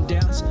ups and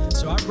downs.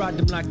 So I ride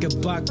them like a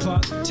bike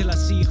park till I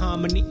see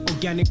harmony.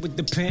 Organic with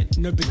the pen,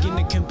 no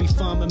beginner can be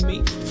farming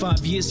me.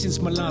 5 years since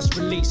my last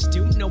release,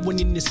 still no one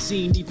in the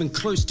scene even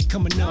close to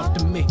coming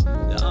after me.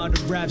 The art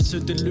of rap so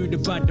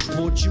diluted by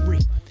debauchery.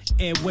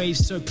 Airwaves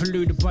so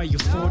polluted by your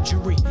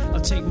forgery. I'll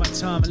take my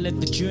time and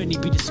let the journey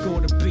be the score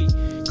to beat.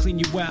 Clean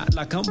you out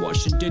like I'm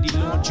washing dirty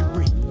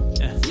laundry.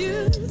 Yeah.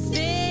 You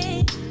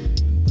think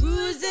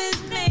bruises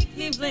make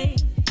me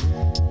blink.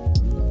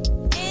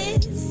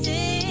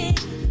 Insane,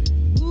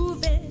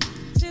 moving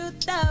to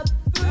the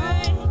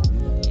brain.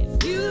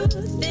 If you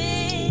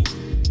think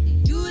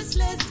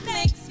useless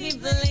makes me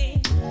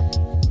blink.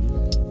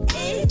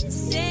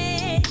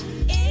 Insane.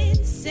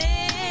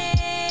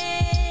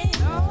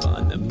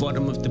 Find the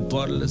bottom of the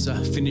bottle as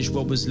I finish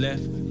what was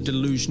left.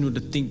 Delusional to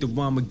think the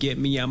rhyme would get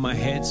me out my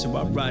head, so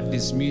I write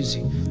this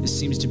music. It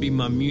seems to be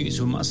my muse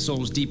when my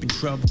soul's deep in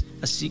trouble.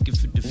 I seek it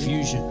for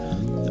diffusion.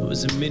 There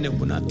was a minute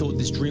when I thought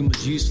this dream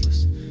was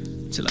useless,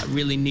 till I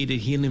really needed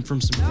healing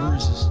from some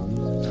bruises.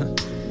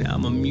 Now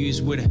I'm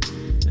amused with it.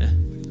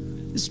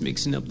 Just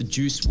mixing up the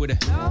juice with it.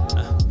 Come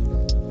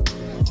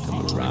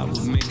and ride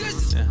with me. Come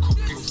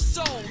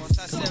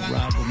and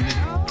ride with me.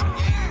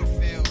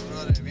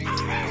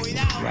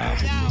 Ride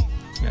with me.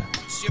 Yeah.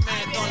 It's your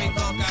man Tony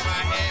Talk, got my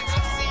hands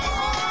up. I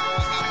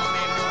got my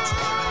man Lucho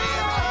over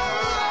there.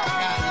 I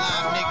got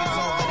live niggas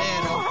over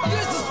there, though.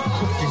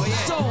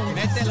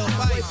 Mételo,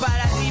 Voy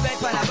para arriba y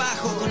para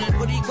abajo con el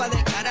boricua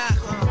del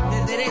carajo. De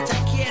derecha a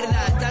izquierda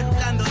está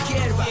nublando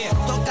hierba.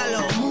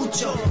 Tócalo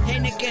mucho,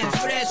 Heineken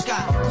fresca.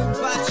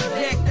 Curvas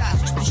rectas,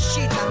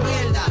 chita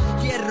mierda.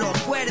 Hierro,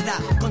 cuerda,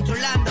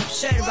 controlando,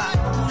 observa.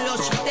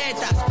 Culos y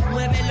tetas,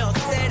 muévelo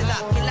cerda.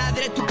 Que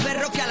ladre tu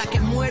perro que a la que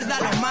muerda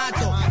lo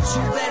mato.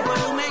 Sube el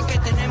volumen que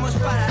tenemos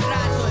para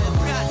rato. El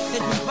Brad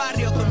es mi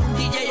barrio con un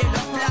DJ en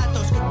los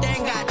platos. Que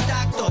tenga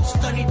tacto,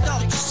 Tony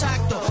Talk,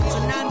 exacto.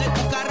 Sonando en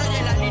tu carro y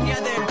en la línea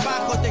del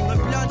bajo. Tengo el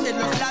blunt en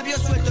los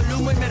labios, suelto el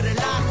humo y me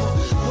relajo.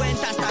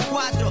 Cuenta hasta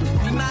 4,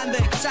 rimando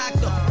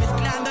exacto.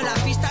 Mezclando la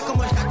pista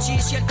como el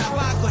hachís y el tabaco.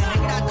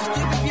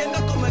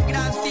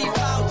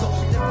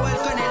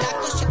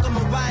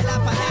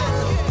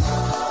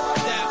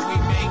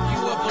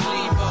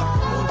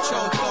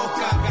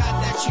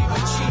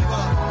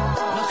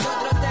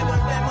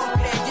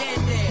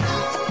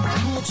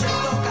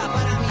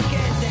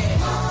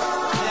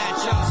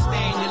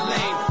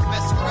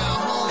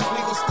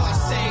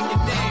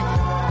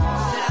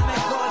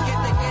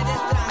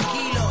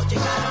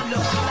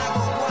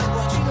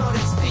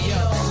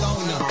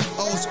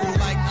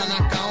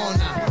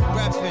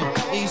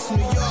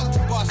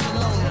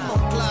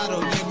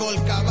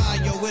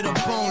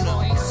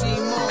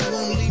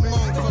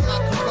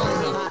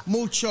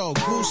 mucho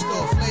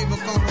gusto, flavor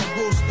con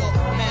robusto.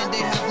 Man, they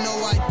have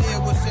no idea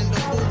what's in the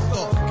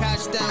busto.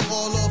 Catch them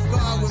all off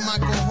guard with my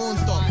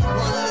conjunto.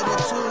 1 little,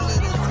 2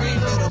 little, 3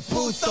 little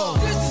puto.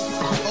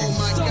 Oh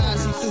my God,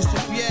 si tú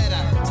supiera.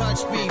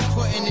 Touch me,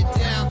 putting it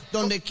down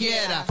donde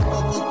quiera.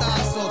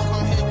 Ocultazo,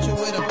 come hit you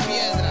with a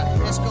piedra.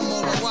 Es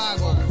como lo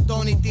hago,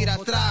 Tony tira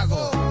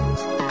trago.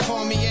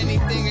 Call me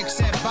anything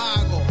except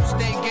vago.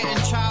 Stay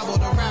getting travel,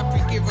 the rap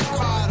Ricky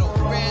Ricardo.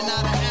 Ran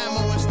out of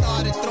ammo and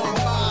started throwing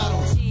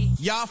bottles.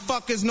 Y'all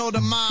fuckers know the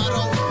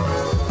motto.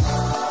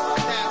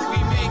 That we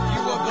make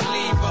you a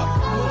believer.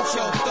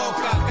 Mucho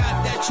toca, got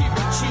that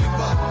chiba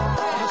chiba.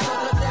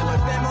 Nosotros te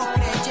volvemos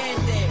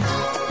creyente.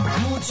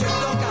 Mucho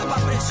toca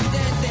pa'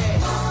 presidente.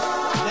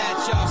 That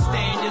y'all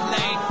stay in your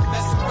lane.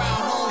 Mess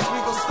around, homes, we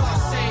gon' start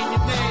saying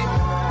your name.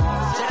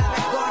 Será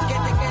mejor que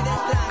te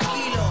quedes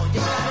tranquilo.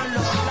 Llegaron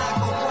los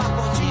flacos,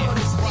 guapos, chicos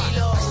de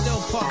estilo. I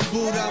still puff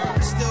Buddha,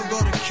 still go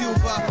to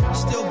Cuba,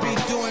 still be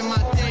doing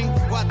my thing,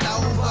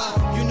 Guatauba.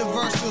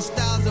 Universal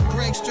styles that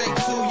break straight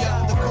to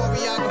ya. The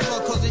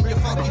choreographer causing your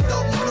funky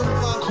dope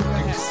maneuver.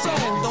 So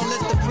don't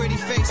let the pretty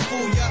face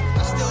fool ya.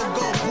 I still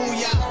go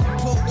booyah,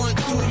 put one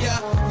through ya.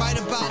 Right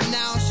about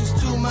now, it's just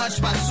too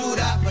much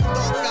basura. But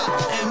toca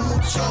and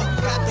mucho,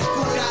 got the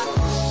cura.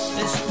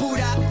 Es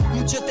pura,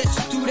 mucho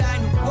textura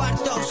en un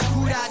cuarto a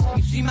oscuras.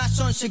 Mis rimas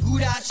son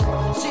seguras,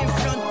 sin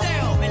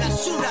fronteo, me la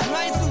suda, no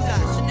hay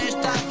dudas. En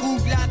esta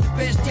jungla de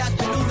bestias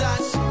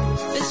peludas,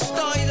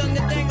 estoy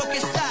donde tengo que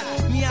estar.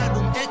 Mi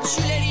álbum es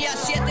chulería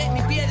 7,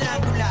 mi piedra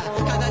angular.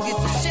 Cada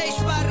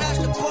 16 barras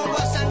lo pongo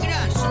a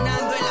sangrar.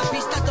 Sonando en la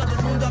pista, todo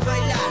el mundo a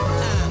bailar.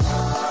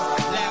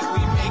 That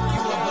we make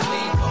you a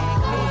believer.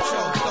 Mucho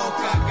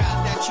toca, got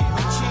that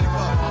chiba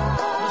chiba.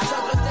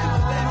 Nosotros te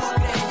volvemos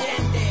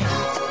creyente.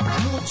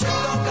 Mucho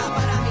toca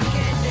para mi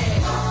gente.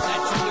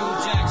 Let your new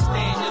jack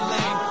stay in your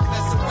lane.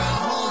 Mess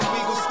around, homes, we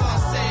gon' start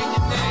saying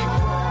your name.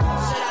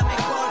 Será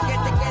mejor que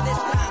te quedes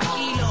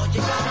tranquilo.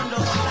 Llegaron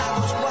los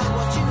flacos,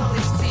 guapos, chinos de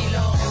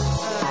estilo.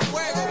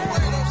 Fuego,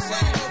 fuego,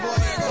 fuego,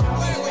 fuego,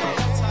 fuego.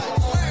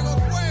 Fuego,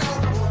 fuego.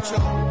 Mucho.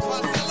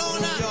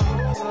 Barcelona.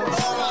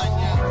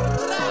 España.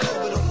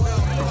 Over the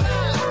world.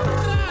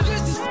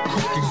 This is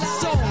fucking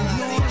soul, you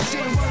know what I'm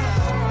saying?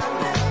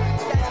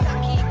 Está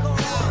aquí con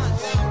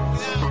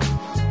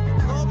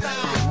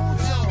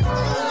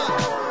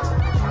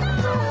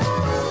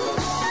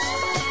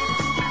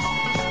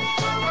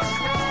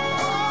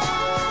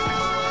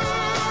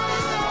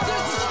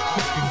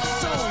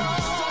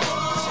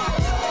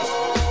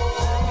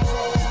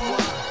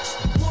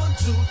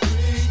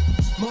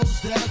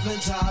Most definitely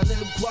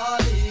talent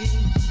quality.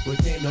 We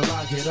came to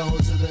rock it on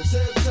to the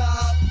tip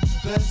top.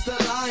 Best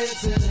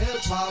alliance in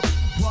hip hop.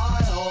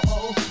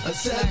 Y-O-O. I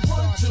said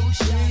 1, 2,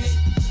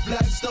 3.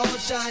 Black star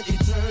shine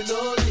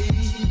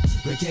eternally.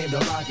 We came to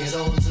rock it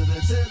on to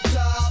the tip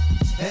top.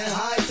 And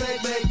high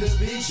tech make the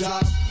beat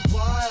drop.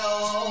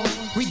 Y-O.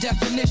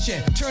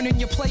 Redefinition, turning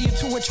your play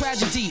into a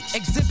tragedy.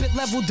 Exhibit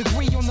level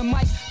degree on the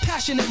mic,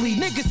 passionately.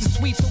 Niggas is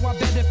sweet, so I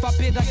bet if I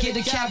bid, I get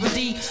a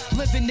cavity.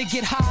 Living to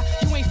get high,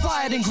 you ain't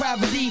flyer than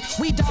gravity.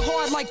 We die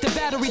hard like the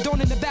battery,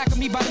 thrown in the back of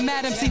me by the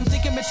mad MC who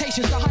think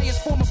imitation's the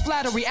highest form of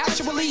flattery.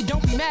 Actually,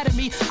 don't be mad at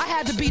me, I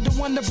had to be the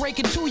one to break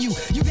it to you.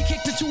 You be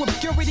kicked into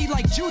obscurity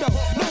like judo,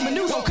 no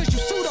menudo, cause you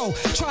pseudo.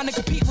 Trying to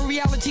compete with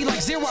reality like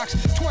Xerox.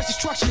 Towards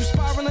destruction, you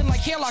spiraling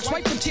like hair locks.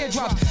 Wipe them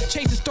teardrops,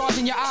 chasing stars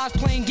in your eyes,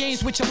 playing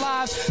games with your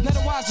lives.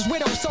 Otherwise, as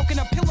widows, soaking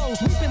up pillows,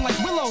 weeping like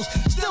willows.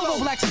 Still, though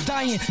blacks are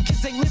dying,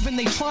 kids ain't living,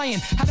 they trying.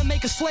 How to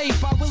Make a Slave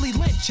by Willie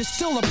Lynch is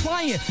still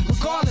applying.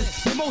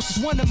 Regardless, Mimosa's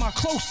one of my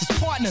closest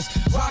partners.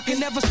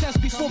 Rockin' ever since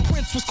before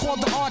Prince was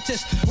called the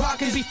artist.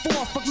 Rockin'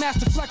 before Fuck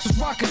Master Flex was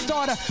rockin'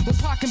 starter. When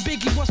Pac and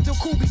Biggie was still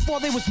cool before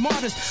they was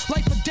martyrs.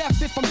 Life or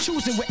death if I'm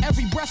choosing, with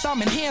every breath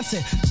I'm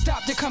enhancing.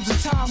 Stop, there comes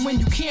a time when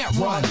you can't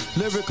run.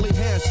 Lyrically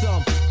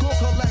handsome, go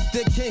collect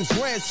the king's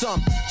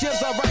ransom.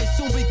 Gems I write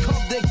soon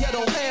become the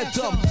ghetto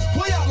anthem.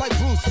 Way out like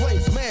Bruce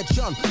Wayne's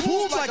mansion,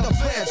 move like a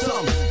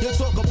phantom. You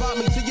talk about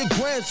me to your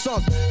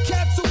grandsons.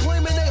 Cats who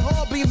claiming they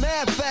hobby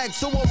mad facts,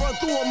 so I run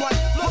through them like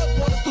flood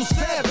water through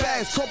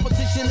sandbags.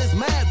 Competition is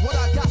mad, what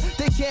I got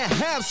they can't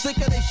have. Sick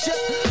of they shit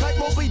like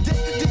Moby Dick,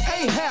 the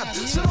Ahab.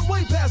 So I'm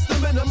way past the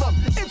minimum.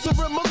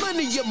 Interim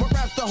millennium, my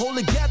raps the whole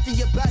gap to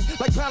your back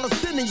like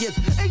Palestinians.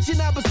 Ancient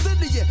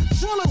Abyssinian,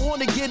 Charlotte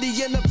Horner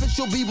Gideon,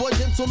 official b-boy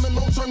gentleman,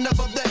 no turn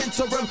above the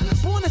interim.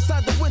 Born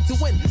inside the winter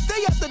wind,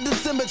 day after the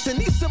Simonton.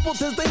 These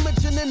simpletons they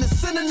mention in the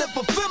synonym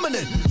for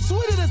feminine.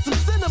 Sweeter than some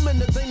cinnamon,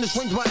 the thing that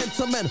shrinks my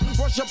intimate.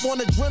 Rush up on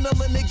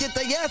adrenaline, they get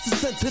their asses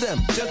sent to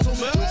them.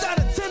 Gentlemen, you got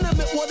a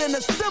tenement, what an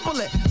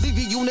assembly. Leave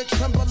your unit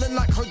trembling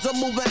like herds of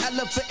moving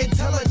elephant.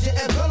 Intelligent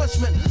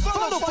embellishment,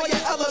 follow for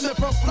your element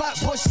from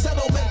Flatbush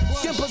settlement.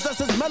 Skin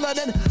possesses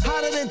melanin,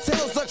 hotter than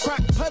tails of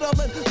crack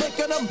peddling,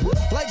 making them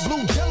like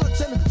blue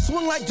gelatin.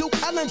 Swing like Duke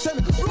Ellington,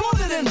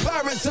 rooted in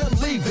Barrington.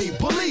 Levy,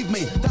 believe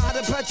me, the hot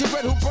Apache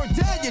Red who burned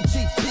down your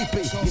chief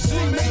teepee. You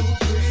see me?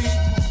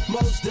 2, 3,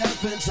 most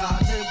definite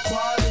talent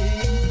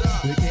quality.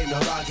 We came to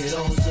rock it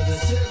on to the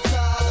tip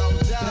top.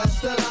 That's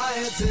the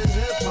Lions in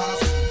hip hop.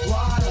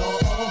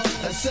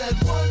 Y-O-O. I said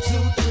 1,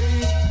 2,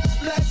 3.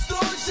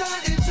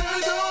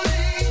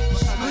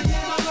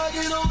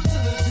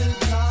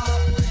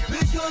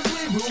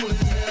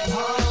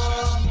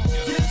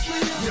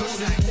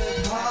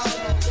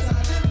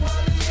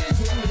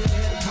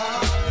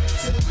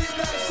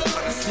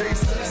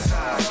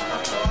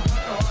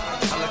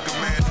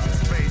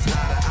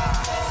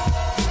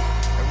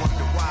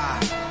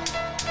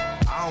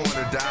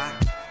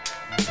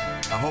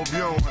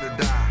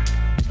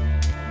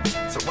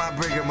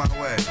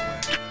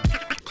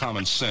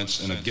 common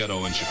sense in a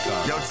ghetto in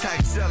Chicago. Yo,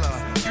 Taxilla,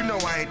 you know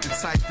I ain't the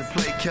type to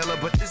play killer,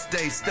 but this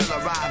day still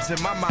arrives in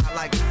my mind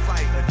like a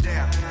fight. A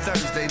damn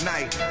Thursday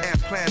night,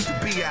 and plans to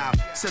be out.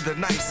 Said the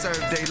night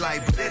served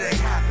daylight, but it ain't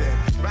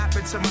happen.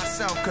 Rapping to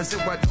myself, cause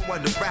it wasn't no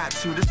one to rap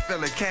to. This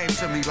feeling came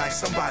to me like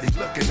somebody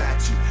looking at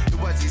you. It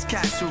was these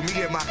cats who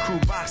me and my crew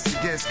boxed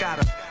against.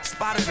 Got a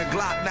spot in the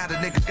Glock, now the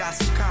nigga got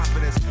some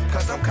confidence.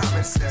 Cause I'm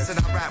common sense and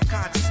I rap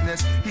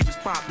consciousness. He was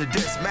prompt to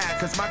diss, mad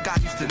cause my guy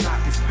used to knock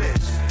his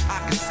bitch. I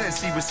could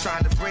sense he was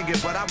trying to bring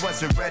it, but I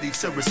wasn't ready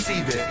to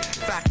receive it.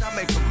 In fact, I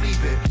make him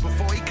leave it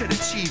before he could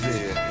achieve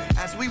it.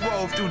 As we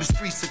rolled through the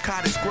streets of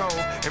Cottage Grove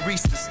and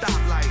reached the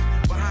stoplight,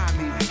 behind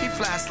me, he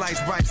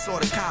flashlights bright,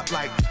 sorta cop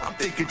like. I'm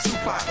thinking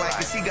Tupac like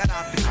as he got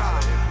out the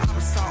car. I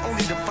was taught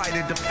only to fight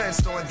in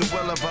defense or in the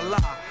will of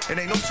Allah. It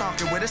ain't no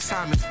talking when it's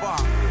time is far.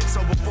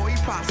 So before he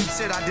popped some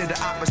shit, I did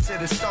the opposite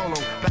and stole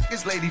him. Back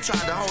his lady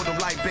tried to hold him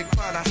like Big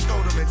Pun. I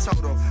stole him and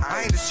told him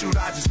I ain't a shooter,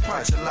 I just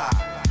punch a lot.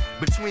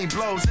 Between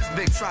blows, this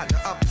big tried to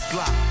up his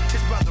block.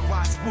 His brother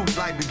watched Swoop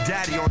like Big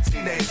Daddy on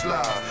Teenage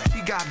Love.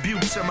 He got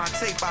butts in my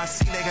tape, I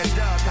see nigga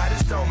Doug got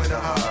his dome in the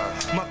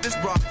hug. Muff this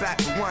brought back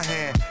with one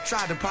hand.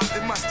 Tried to pop,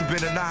 it must have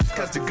been a knife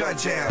cause the gun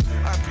jam.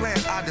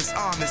 Unplanned, I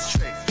disarm this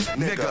trick.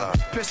 Nigga,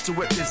 pistol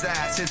whipped his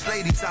ass. His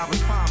ladies, I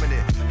was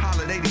prominent.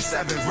 Holland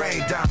 87,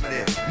 rain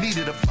dominant.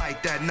 Needed a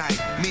fight that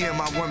night. Me and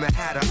my woman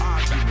had an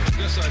argument. I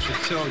guess I should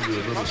tell you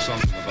a little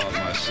something about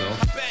myself.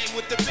 I bang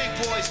with the big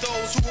boys,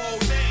 those who hold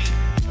name.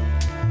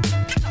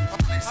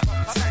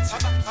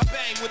 I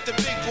bang with the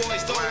big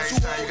boys, those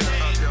who hold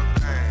name.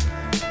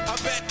 I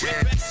bang,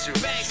 scared to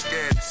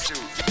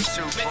shoot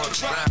for the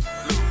rap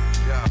loop.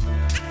 Yo,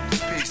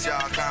 peace,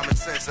 y'all, common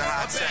sense and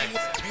high tech.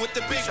 With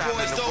the big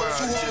boys, those who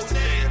hold just a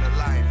day in the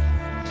life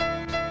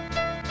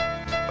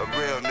of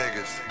real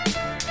niggas.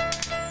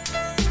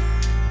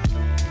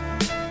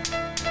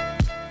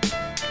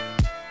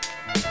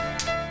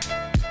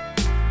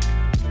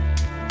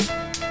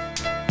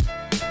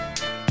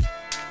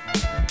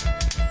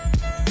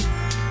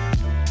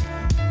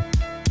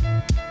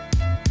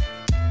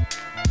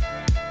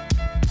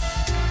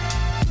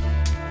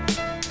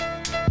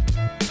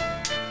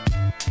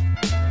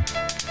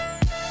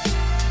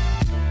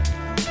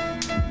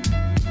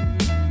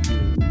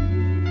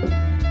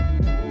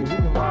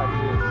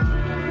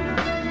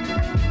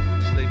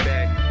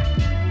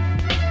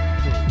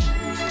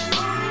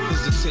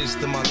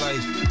 Of my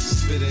life,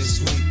 spit and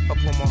sweet. I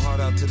pour my heart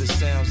out to the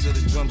sounds of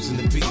the drums and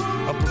the beat.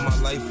 I put my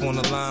life on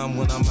the line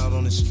when I'm out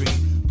on the street.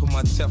 Put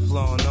my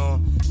Teflon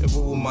on and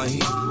roll with my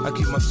heat. I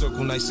keep my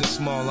circle nice and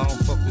small. I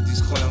don't fuck with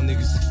these clown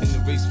niggas. In the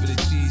race for the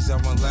cheese, I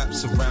run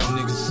laps around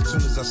niggas. As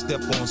soon as I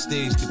step on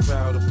stage, the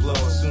crowd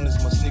applauds. As soon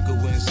as my sneaker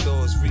win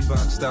stores,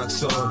 Reebok stock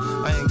soar.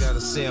 I ain't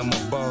gotta say I'm a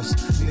boss.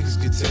 Niggas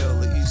can tell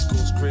the East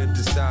Coast crib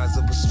the size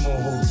of a small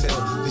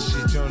hotel. This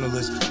shit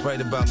journalists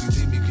write about me,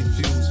 leave me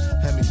confused.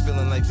 Had me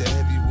feeling like the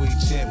heavyweight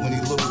champ when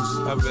he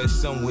lose. I read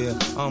somewhere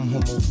I'm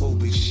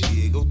homophobic.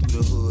 Shit, go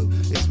through the hood.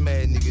 It's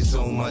mad niggas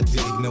on my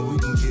dick. Now we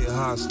can get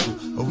hostile,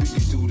 or we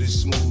can do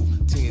this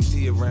smooth.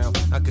 TNT around,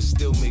 I can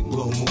still make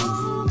blow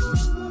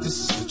move.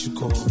 This is what you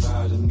call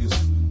riding music.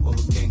 All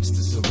the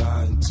gangsters are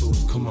riding to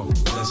it. Come on,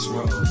 let's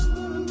roll.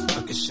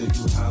 I can show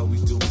you how we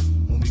do it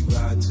when we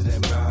ride to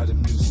that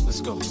riding music.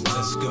 Let's go,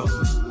 let's go.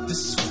 This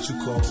is what you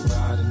call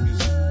riding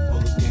music. All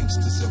the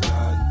gangsters are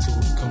riding to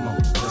it. Come on,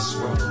 let's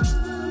roll.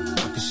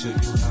 I can show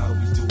you how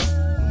we do it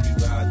when we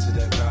ride to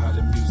that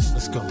riding music.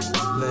 Let's go.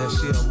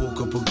 Last year I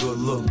woke up a good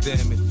look,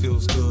 damn it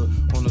feels good.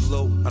 On the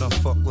low, I done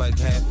fuck like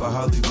half of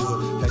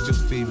Hollywood. Had your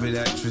favorite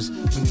actress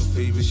in your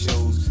favorite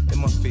shows. In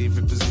my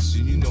favorite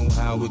position, you know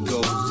how it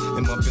goes.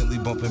 In my Bentley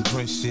bumping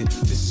Prince shit,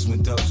 this is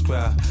when doves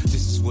cry.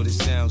 This is what it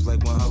sounds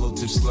like when hollow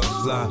tip slugs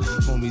fly.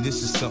 Homie,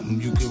 this is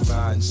something you can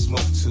ride and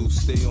smoke to.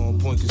 Stay on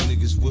point cause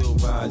niggas will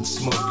ride and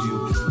smoke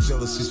you.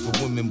 Jealous is for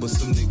women, but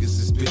some niggas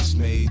is bitch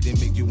made. They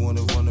make you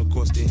wanna run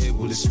across their head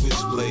with a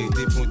switchblade.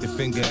 They point the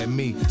finger at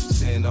me,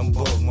 saying I'm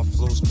bugged. My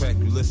flow's crack,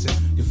 you listen,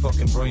 your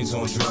fucking brain's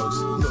on drugs.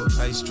 Look,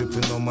 ice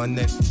dripping on my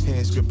neck,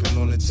 hands gripping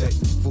on the tech.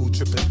 Food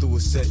tripping through a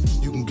set,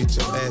 you can get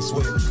your ass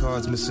wet.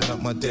 Cards missing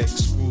up my deck,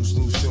 screws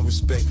loose, your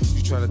respect.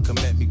 You try to come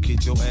at me,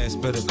 kid, your ass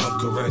better come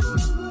correct.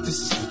 This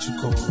is what you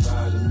call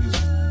riding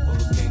music. All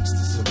the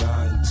gangsters are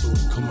riding to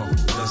it. Come on,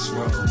 let's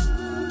roll.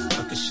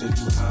 I can show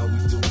you how we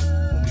do it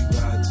when we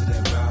ride to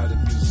that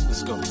riding music.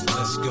 Let's go,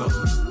 let's go.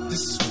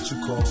 This is what you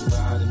call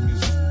riding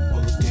music.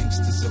 All the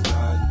gangsters are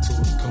riding to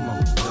it. Come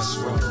on, let's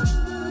roll.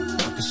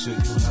 I can show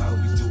you how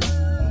we do it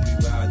when we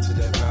ride to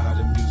that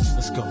riding music.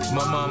 Let's go.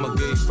 My mama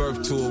gave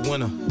birth to a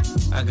winner.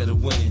 I gotta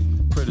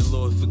win. Pray the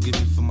Lord forgive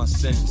me for my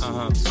sins.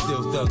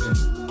 Still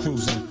thuggin',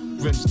 cruising,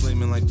 rims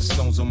gleaming like the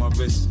stones on my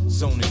wrist.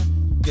 Zoning.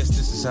 Guess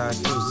this is how it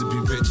feels to be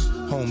rich,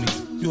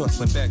 homie. You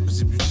hustling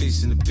backwards if you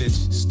chasing a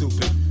bitch.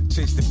 Stupid.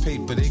 Chase the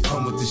paper, they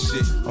come with the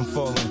shit. I'm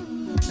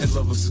falling. and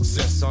love of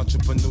success.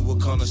 Entrepreneur,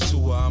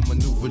 connoisseur, I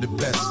maneuver the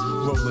best.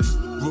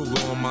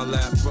 Ruger on my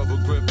lap, rubber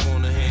grip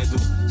on the handle.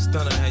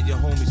 Stunner had your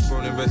homies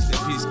burning rest in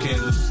peace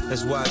candles.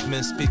 As wise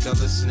men speak, I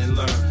listen and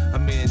learn. A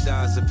man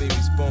dies, a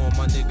baby's born,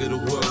 my nigga, the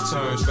world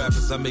turns.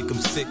 Rappers, I make them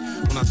sick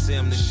when I say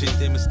I'm the shit.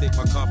 They mistake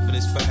my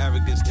confidence for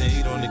arrogance, they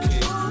hate on the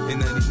kid. In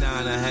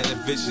 99, I had a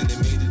vision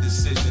and made a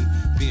decision.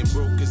 Being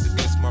broke is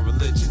against my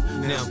religion.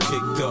 Now I'm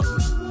kicked up.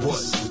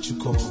 What's what you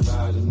call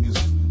riding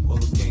music? All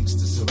the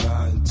gangsters are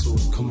riding to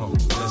it. Come on,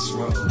 let's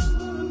roll.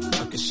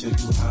 I can show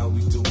you how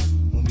we do it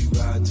when we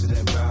ride to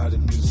that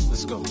riding music.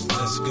 Let's go,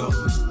 let's go.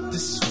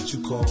 This is what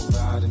you call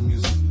riding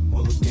music.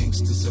 All the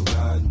gangsters are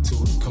riding to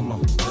it. Come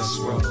on, let's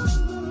roll.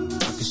 I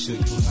can show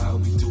you how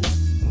we do it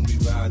when we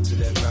ride to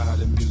that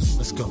riding music.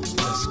 Let's go,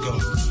 let's go.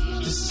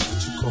 This is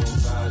what you call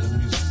riding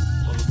music.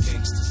 All the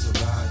gangsters are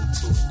riding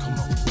to it. Come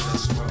on,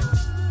 let's roll.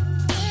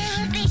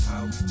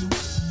 How we do it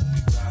when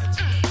we ride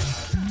to that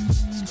riding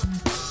music. Let's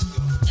go, let's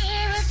go.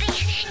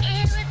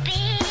 It would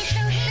be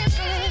so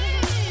simple.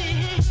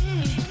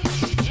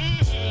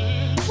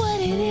 What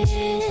it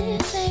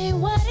is ain't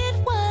what it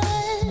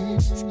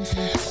was.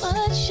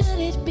 What should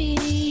it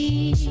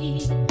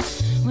be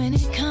when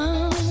it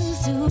comes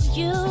to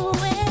you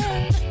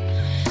and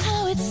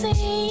how it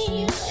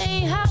seems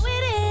ain't how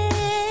it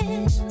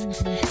is.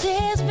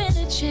 There's been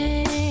a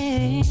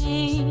change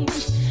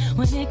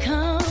when it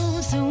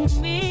comes to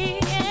me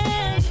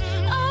and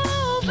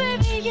oh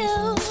baby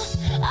you,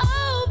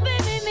 oh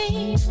baby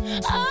me,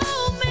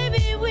 oh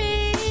maybe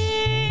we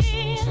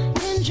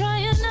can try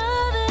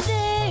another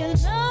day,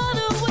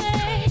 another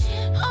way.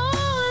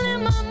 All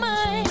in my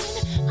mind,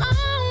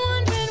 I'm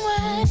wondering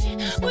why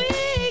we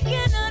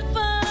cannot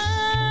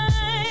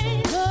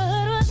find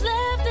what was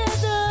left at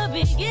the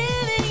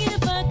beginning.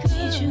 If I could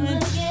meet you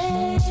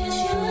again, it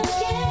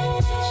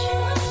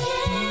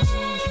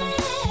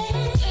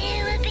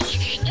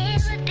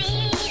would be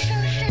so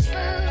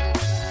simple.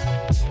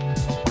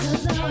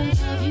 'Cause I would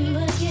love you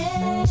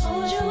again,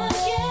 hold you again.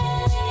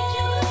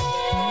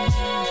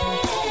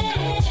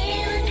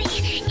 It would be,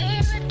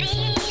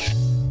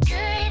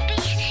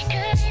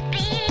 could it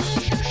be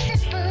so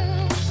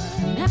simple?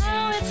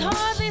 Now it's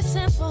hardly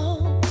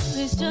simple,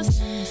 it's just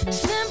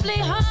simply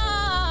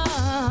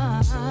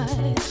hard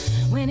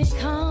when it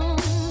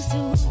comes to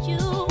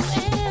you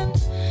and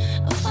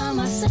I find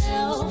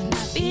myself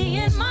not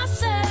being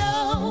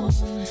myself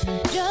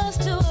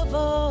just to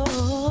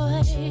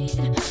avoid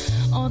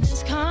all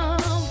this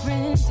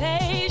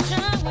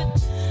confrontation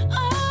with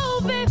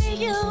oh baby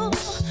you,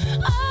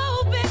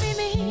 oh baby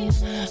me,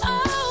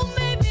 oh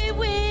maybe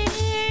we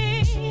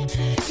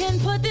can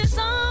put this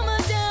armor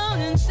down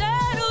and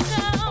settle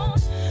down.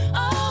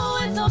 Oh,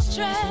 it's off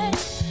track,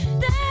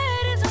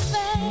 that is a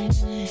fact.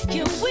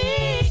 Can we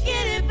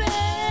get it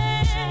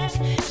back?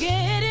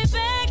 Get it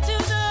back to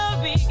the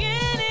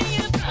beginning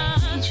if I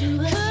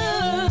could.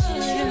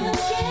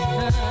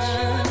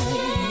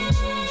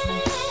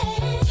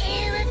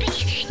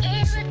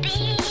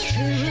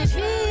 It would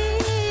be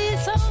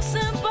so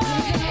simple. I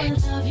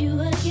would love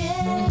you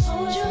again,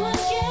 hold you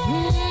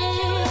again.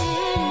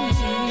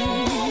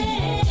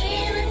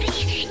 It would be,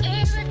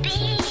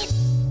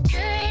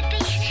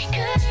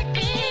 could it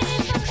be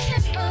so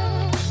simple?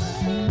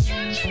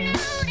 Don't you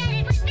know that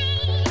it would be?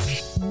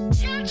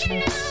 Don't you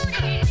know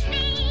that it would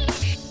be?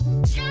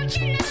 Don't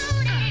you know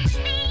that it would be?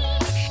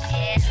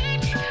 It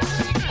would be.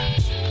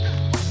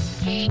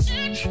 Need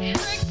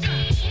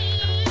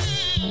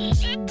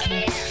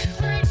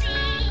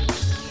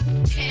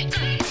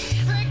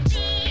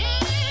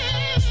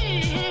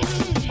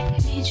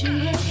you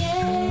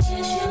again,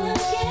 need you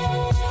again,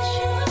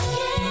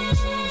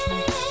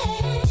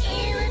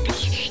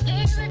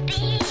 It would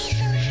be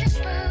so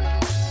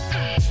simple.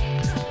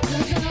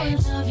 'Cause I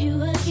would love you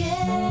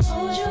again,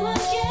 hold you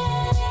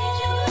again.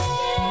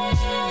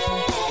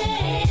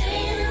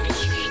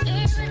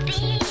 It would be, could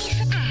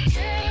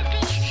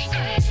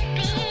it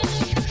be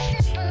so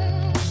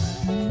simple?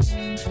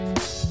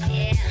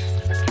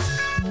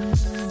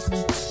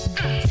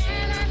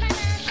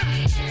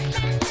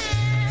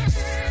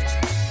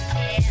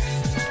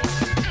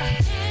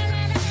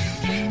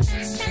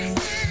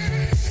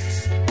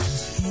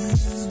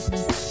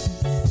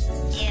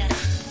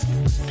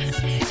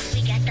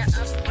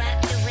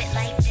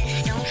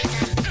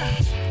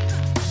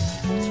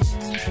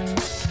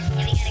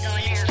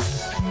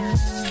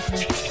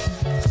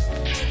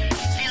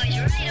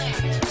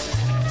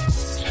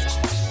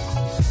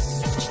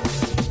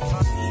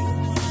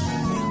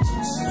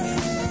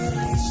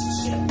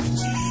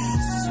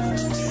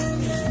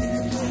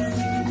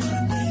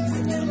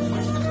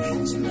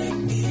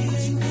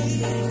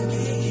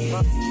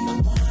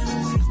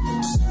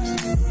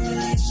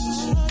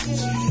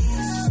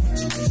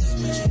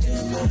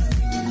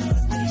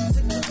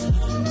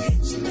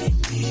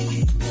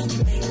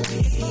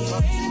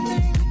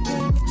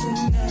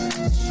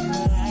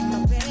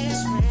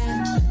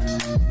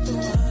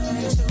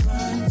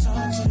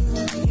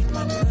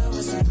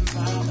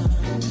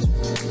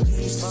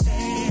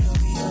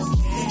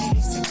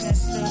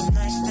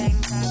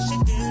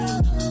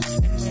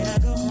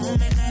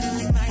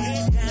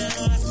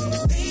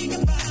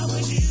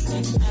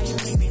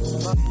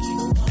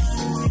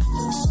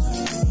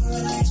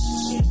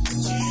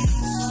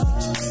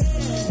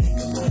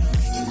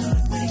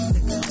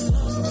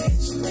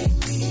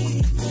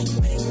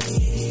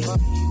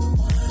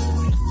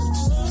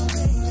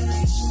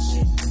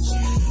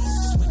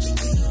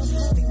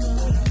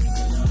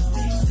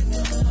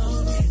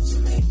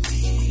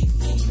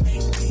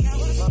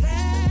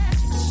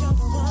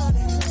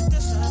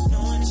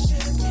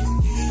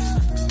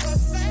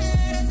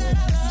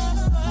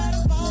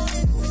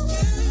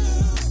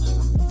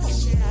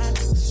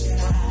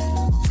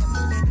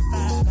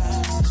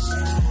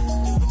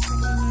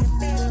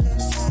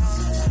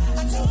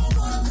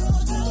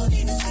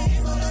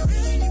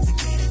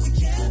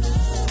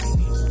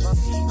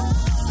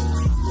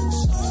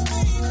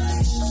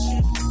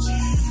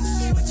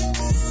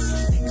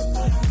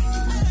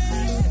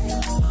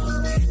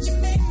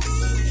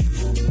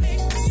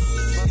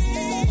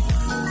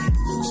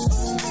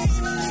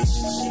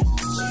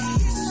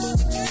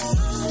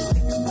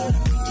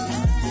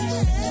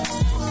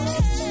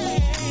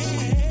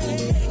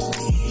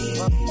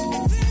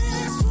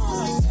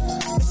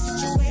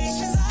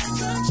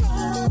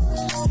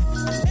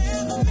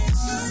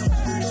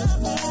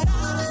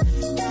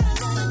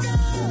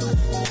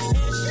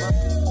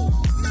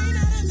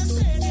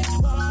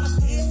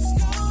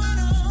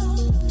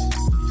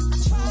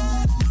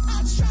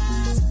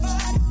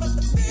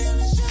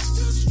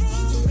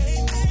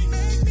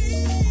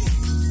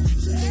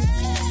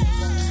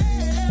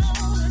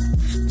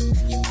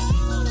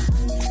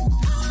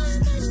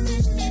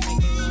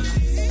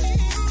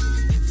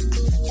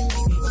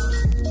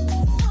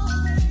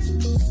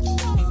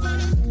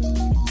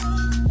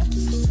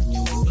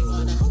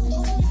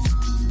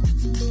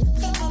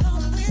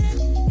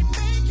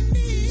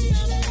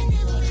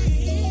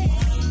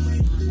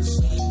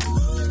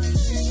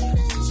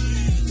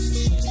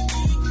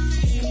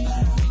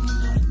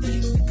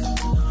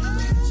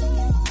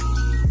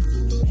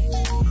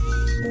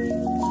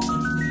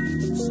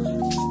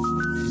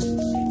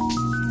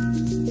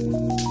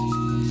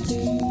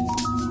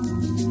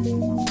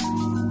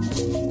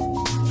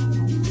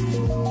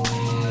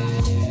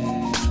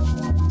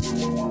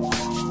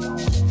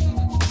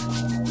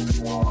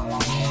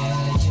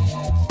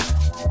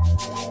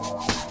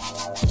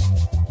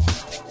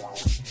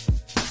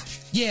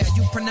 Yeah,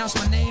 you pronounce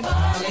my name,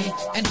 Ali.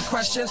 Any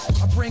questions?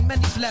 I bring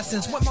many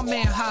blessings with my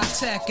man High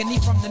Tech, and he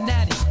from the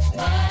Natty.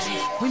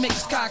 We make the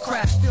sky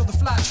crack, feel the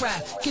fly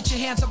trap. Get your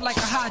hands up like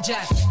a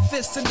hijack,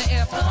 fists in the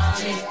air for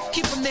Ali.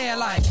 Keep them there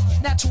like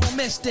natural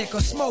mystic,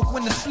 or smoke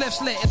when the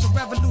spliff's lit. It's a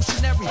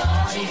revolutionary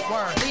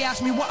word. They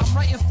ask me what I'm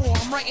writing for.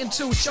 I'm writing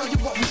to show you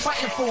what we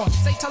fighting for.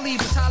 Say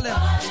Talib or Talib.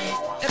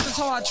 If it's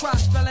hard, try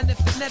spelling it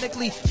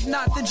phonetically. If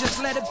not, then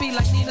just let it be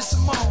like Nina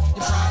Simone.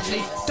 You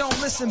probably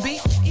don't listen, B.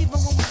 Even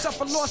when we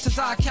suffer losses,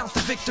 I count the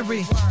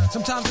victory.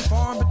 Sometimes it's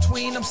far in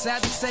between. I'm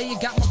sad to say you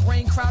got my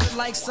brain crowded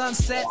like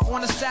sunset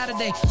on a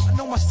Saturday. I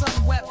know my son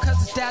wept cause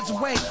his dad's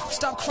away.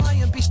 Stop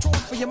crying, be strong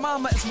for your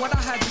mama is what I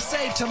had to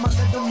say to my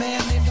little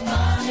man named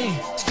Imani.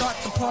 Start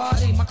the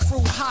party, my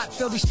crew hot.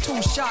 Feel these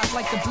two shots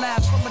like the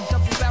blast from a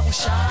double barrel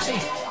shotty.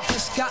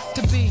 It's got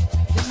to be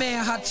your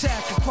man High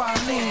Tech and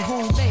Kweli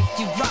who make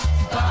you rock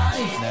the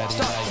body.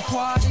 Start the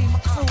party, my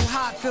crew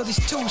hot. Feel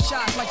these two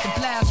shots like the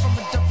blast from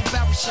a double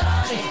barrel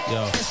shotty.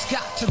 It's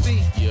got to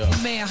be your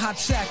man High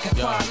Tech and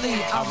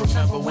Kweli. I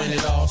remember when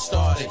it all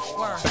started.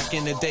 Back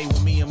in the day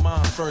when me and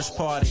mom first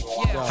party.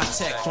 High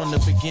Tech from the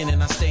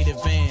beginning, I stayed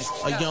advanced.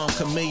 A young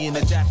chameleon,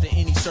 adapt to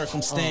any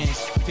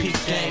circumstance. Peak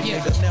game,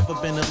 nigga, never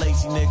been a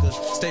lazy nigga.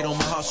 Stayed on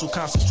my hustle,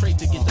 concentrate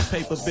to get the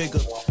paper bigger.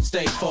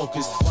 Stay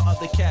focused, while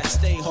other cats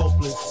stay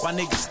hopeless. While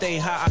niggas stay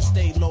high, I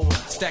stay lower.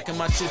 Stacking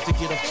my chips to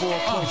get a full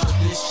closure.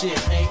 This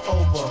shit ain't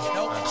over.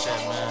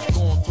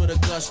 Going for the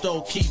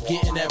gusto, keep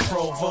getting that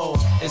Provo.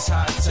 It's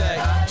High Tech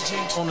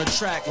on the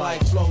track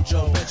like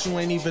Flojo. Bet you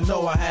ain't even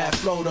know I had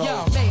flow though.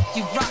 Yo, make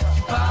you rock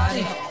your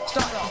body.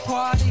 Start the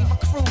party, my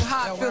crew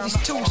hot. Feel these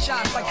two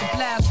shots like a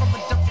blast from a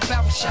double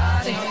barrel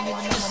shotty.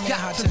 It's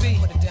got to be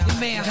your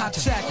man High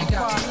Tech and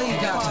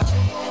Kweli. Got to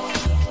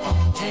keep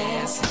on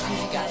dancing.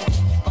 You gotta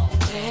keep on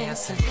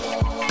dancing.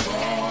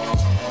 Yeah.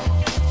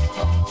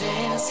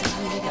 Dancing,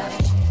 you gotta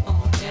keep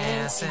on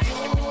dancing.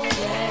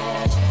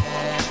 Yeah.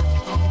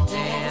 Keep on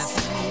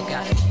dancing, you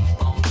gotta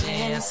keep on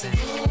dancing.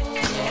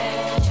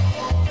 Yeah.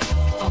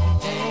 Keep on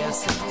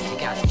dancing, you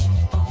gotta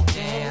keep on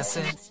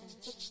dancing.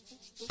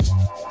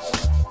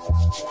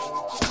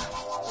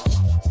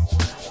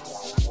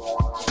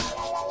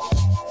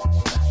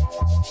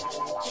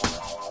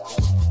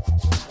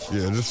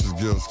 Yeah, this is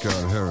Gil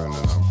Scott-Heron,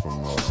 and I'm from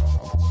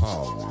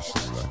Harlem,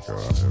 like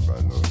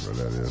everybody knows where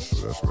that is, so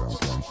that's where I'm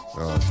from.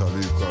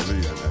 Talib Kweli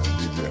and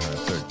DJ High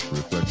Tech,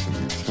 Reflection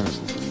Eternal,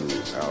 the new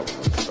album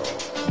installed.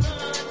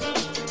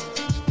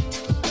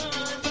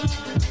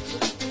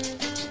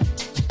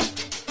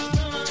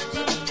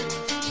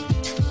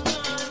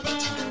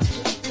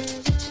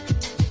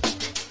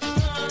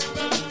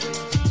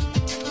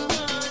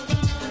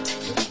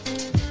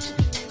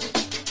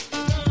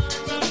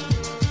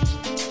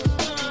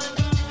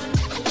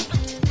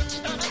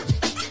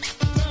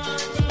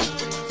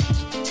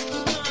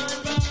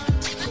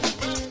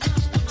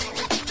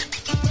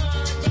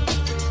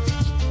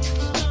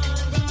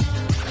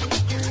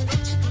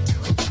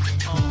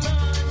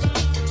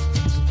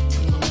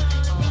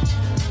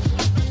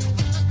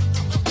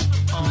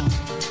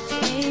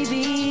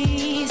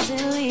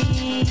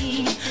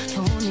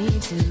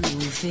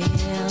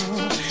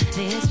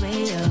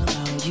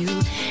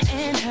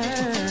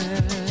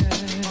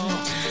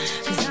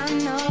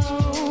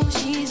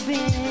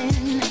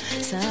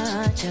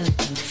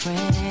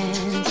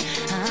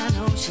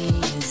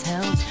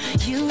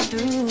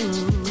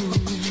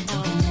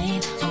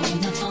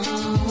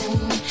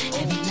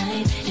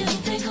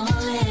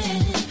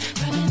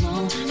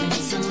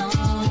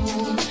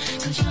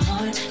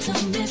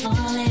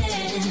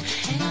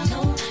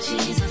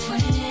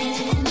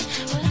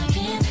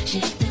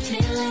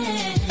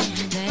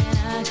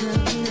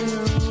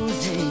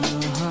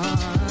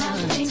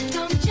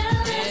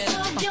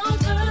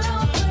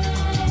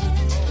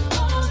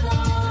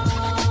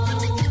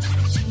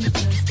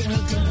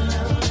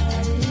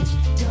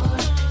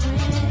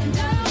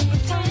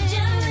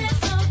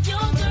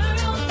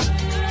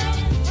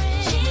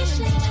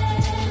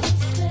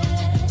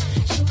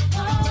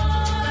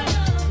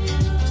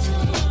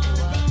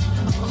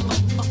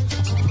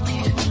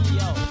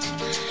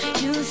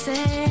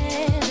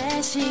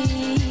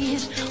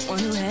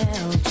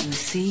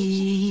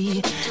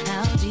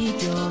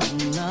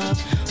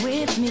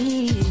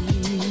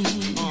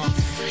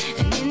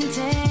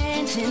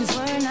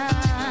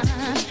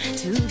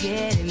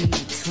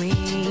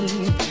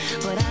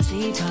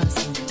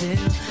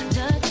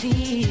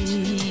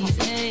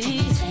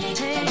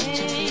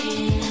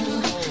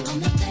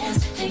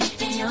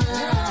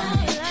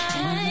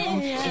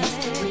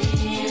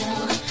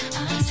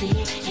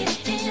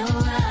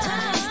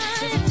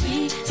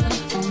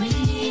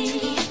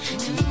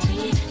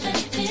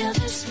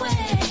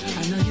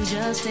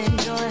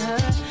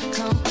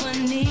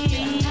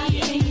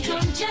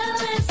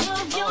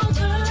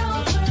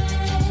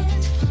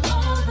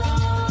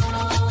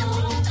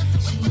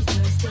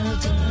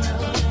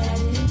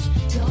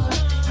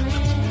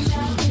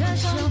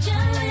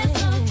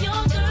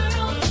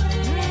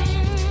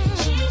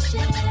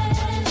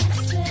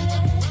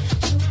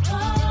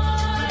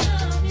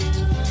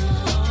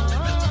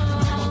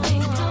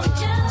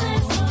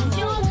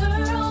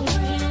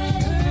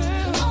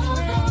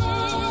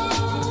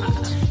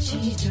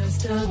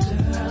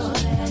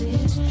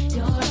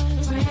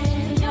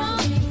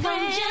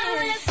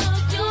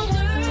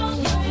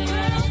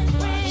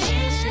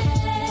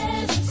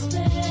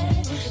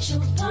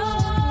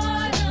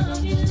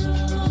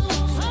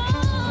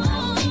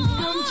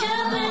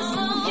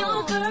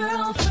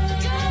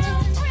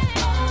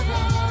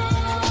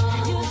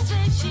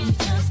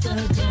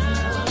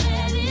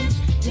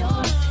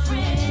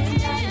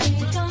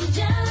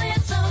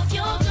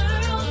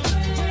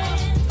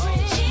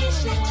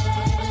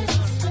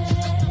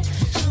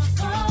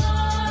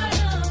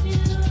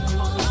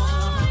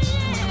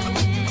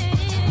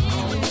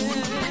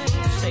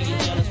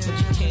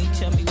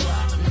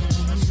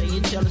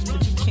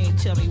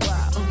 tell me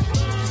why.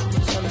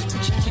 You're jealous,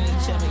 but you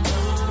can't tell me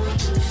why.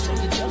 You say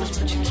you're jealous,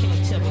 but you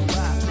can't tell me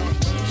why.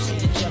 You say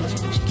you're jealous,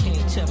 but you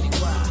can't tell me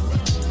why.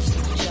 You say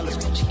you're jealous,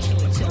 but you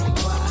can't tell me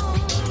why.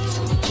 You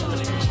say you're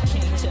jealous, but you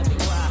can't tell me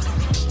why.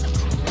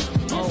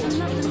 Oh,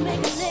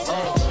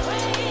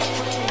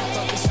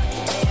 Focus on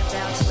your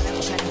whereabouts, what I'm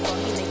trying to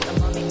formulate the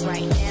moment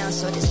right now.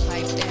 So just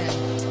pipe down.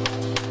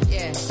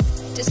 Yeah,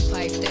 just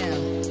pipe down.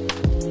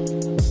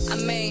 I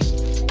mean,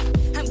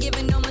 I'm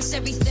giving almost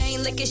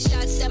everything. Liquor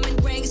shots,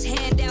 diamond rings,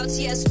 handouts,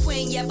 yes,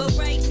 queen. Yeah, but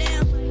right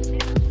now,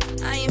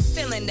 I ain't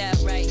feeling that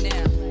right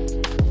now.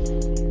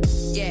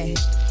 Yeah,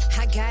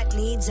 I got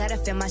needs that I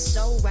feel my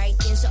soul right.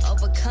 Things to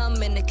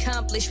overcome and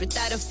accomplish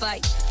without a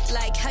fight.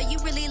 Like how you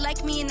really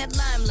like me in that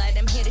limelight.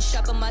 I'm here to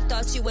sharpen my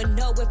thoughts. You would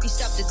know if you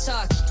stop to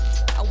talk.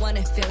 I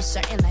wanna feel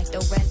certain like the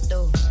rent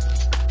do.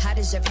 I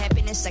deserve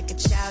happiness like a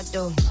child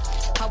do.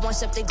 I want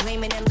something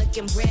gleaming and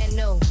looking brand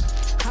new.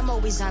 I'm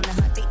always on the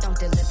hunt, they don't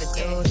deliver,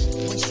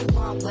 dude. What you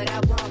want, what I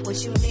want,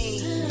 what you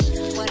need.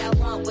 What I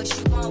want, what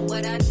you want,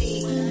 what I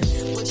need.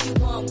 What you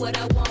want, what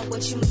I want,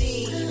 what you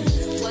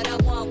need. What I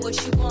want, what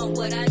you want,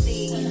 what I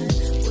need.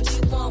 What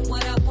you want,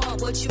 what I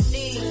want, what you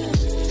need.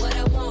 What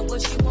I want,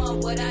 what you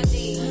want, what I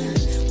need.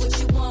 What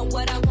you want,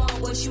 what I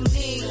want, what you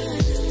need.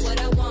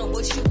 What I want,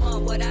 what you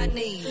want, what I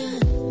need.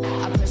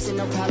 A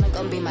personal problem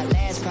gonna be my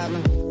last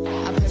problem.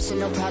 A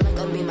personal problem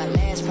gonna be my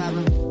last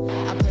problem.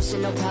 A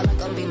personal problem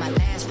gonna be my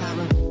last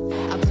problem.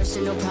 A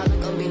personal problem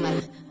gonna be my.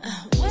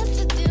 What's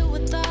the deal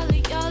with all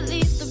of y'all?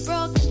 Leave the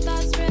broken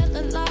thoughts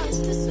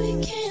realized this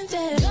weekend.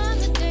 Gone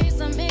the days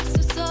I mix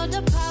with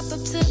soda, pop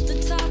up to the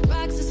top.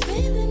 Rocks is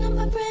feeling on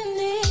my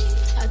brandy.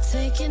 I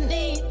take it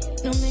neat,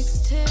 no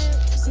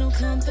mixtapes, no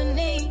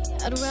company.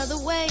 I'd rather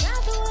wait.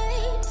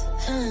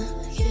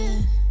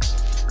 Yeah.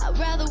 I'd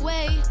rather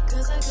wait,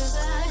 cause I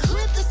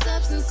quit the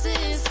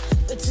substances.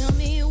 But tell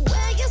me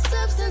where your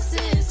substance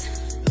is.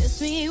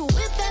 Miss me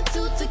with that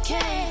tooth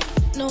decay.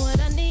 Know what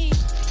I need,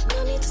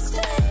 no need to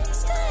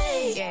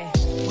stay. Yeah,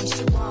 what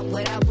you want,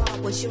 what I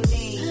want, what you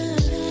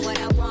need. What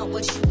I want,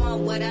 what you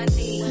want, what I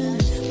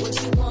need.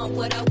 What you want,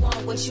 what I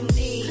want, what you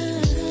need.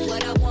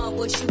 What I want,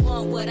 what you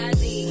want, what I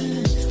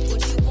need.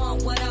 What you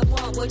want, what I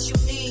want, what you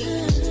need.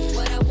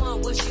 What I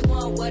want, what you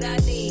want, what I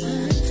need.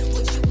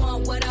 What you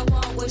want, what I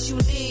want, what you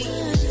need.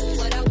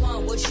 What I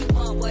want, what you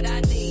want, what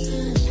I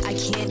need. I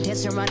can't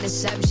dance around the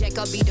subject,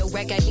 I'll be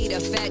direct. I need a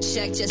fat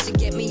check just to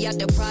get me out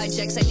the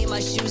projects. I need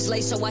my shoes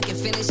laced so I can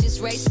finish this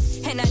race.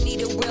 And I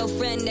need a real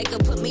friend that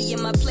could put me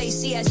in my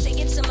place. Yeah, say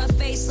it to my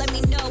face, let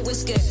me know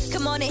what's good.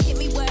 Come on and hit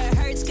me where it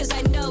hurts, cause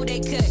I know they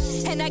could.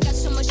 And I got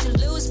so much to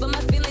lose, but my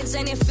feelings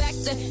ain't a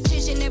factor.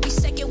 Changing every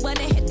second when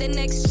I hit the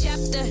next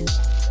chapter.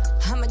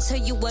 I'ma tell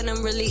you what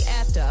I'm really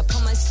after. I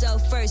put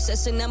myself first,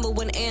 that's the number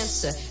one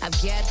answer. I've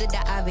gathered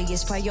the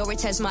obvious,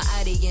 prioritize my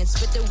audience.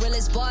 With the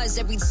realest bars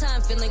every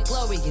time, feeling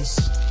glorious.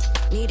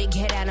 Need to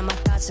get out of my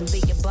thoughts and be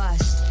a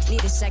boss. Need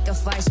to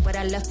sacrifice what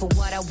I left for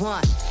what I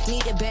want.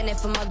 Need to benefit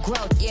from my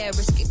growth, yeah,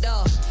 risk it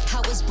all.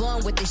 I was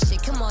born with this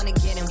shit, come on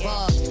and get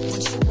involved.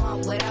 What you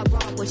want, what I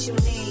want, what you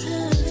need.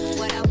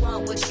 What I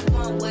want, what you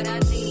want, what I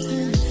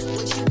need.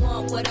 What you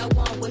want, what I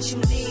want, what you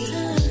need.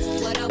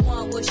 What I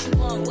want, what you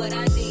want, what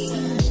I need.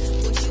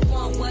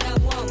 What I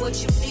want, what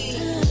you need.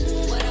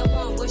 What I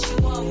want, what you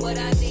want, what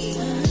I need.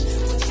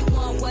 What you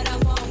want, what I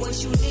want,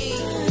 what you need.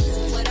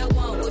 What I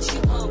want, what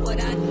you want, what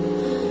I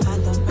need. I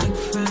don't make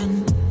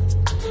friends.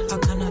 I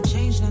cannot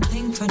change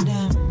nothing for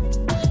them.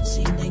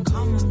 See, they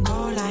come and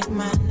go like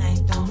man. I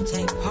don't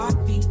take part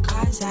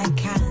because I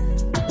can.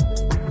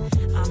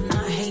 I'm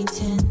not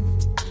hating.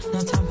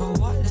 No time for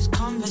what, let's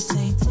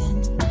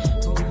conversating.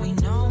 But we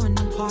know when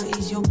the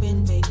parties you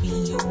win, baby,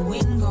 you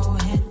win. Go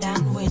ahead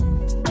and win.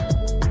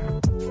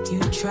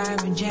 Try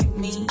reject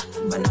me,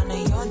 but none of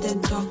your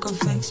dead talk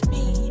affects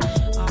me.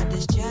 All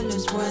this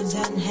jealous words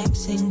and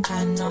hexing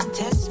cannot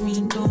test me,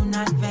 do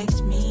not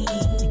vex me.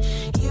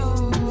 You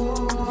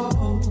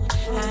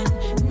and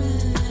me,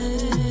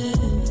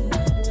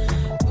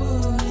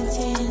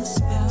 putting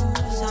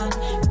spells on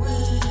me.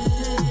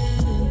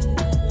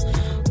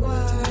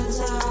 Words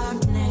of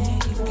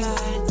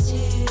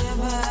negativity,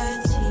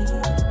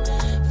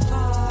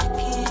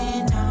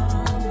 fucking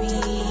on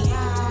reality.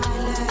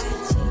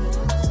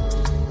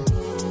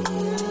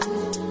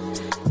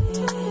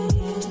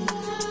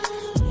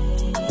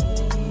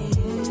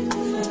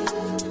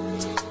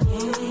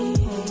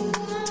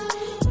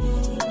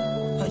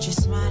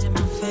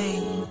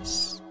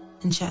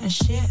 Chatting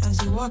shit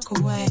as you walk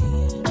away.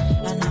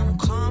 And I'm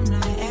calm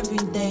like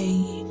every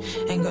day.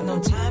 Ain't got no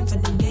time for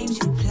the games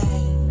you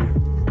play.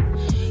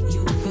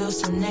 You feel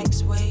some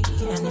next way.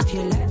 And if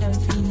you let them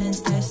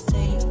feelings that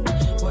stay,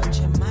 watch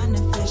you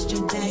manifest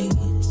your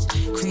days.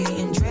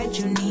 Creating dread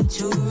you need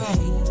to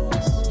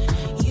raise.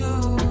 You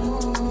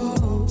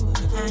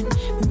and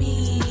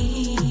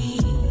me,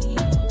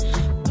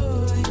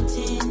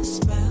 putting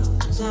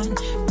spells on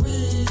me.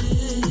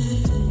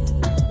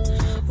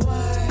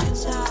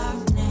 Words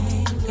of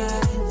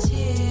negativity,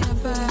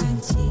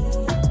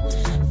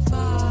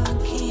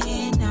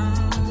 fucking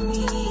our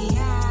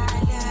reality.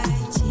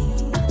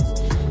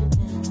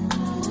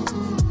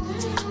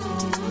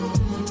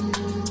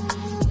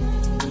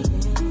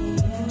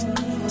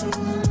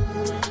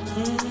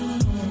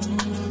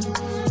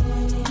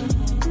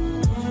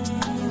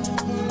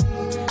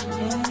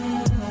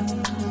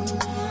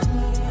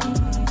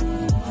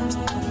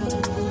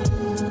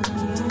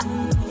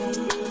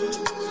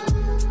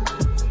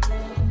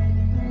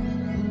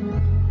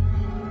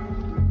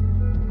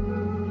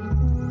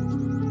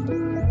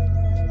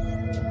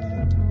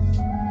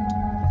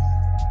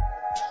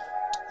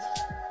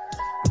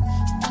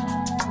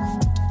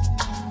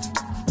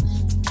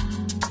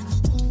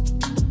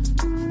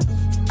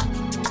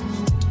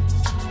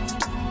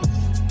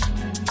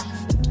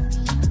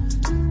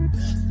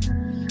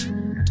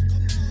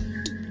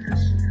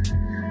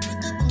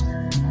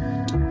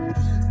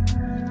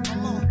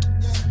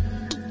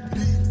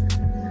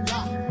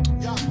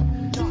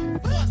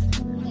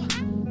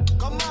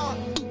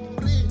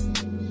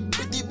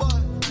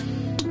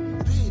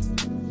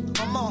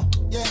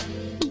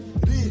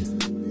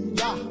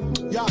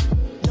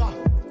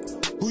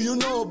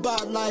 know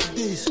bad like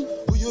this?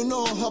 Who you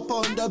know hop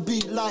on the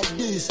beat like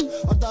this?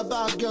 Other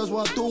bad girls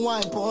want to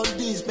wine on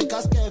this. Make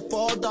us get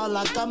fall down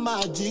like a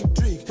magic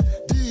trick.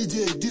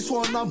 DJ, this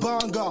one a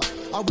banger.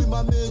 And with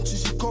my mate,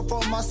 she come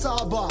from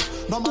Masaba.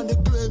 Now man they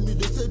claim me,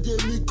 they say they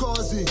me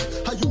cousin.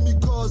 How you me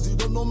cousin?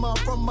 Don't know man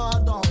from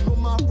Madam. No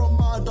man from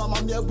Madam,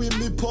 I'm here with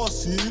me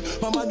posse.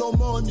 Mama no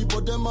money,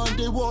 but them man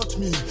they watch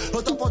me.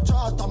 Not up for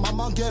charter, my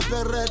man get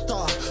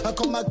beretta. I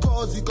call my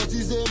cousin, cause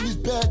his name is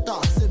better.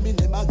 Say me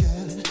name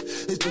again.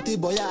 It's pretty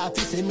boy, I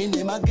feel say me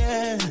name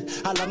again.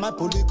 I like my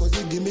police cause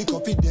he give me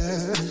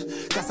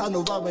confidence.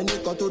 Casanova when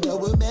it come to the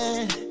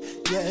women.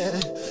 Yeah,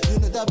 you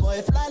know the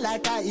boy fly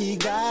like a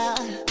eagle.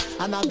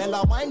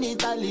 Annabella wine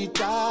it a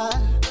little.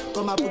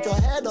 Come and put your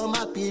head on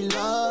my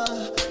pillow,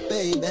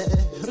 baby.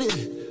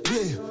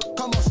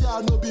 Come on, say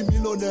I no be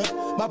millionaire.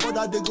 My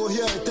brother they go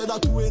here, tell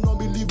that you ain't no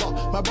believer.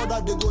 My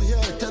brother they go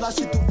here, tell that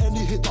shit to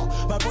any hater.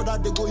 My brother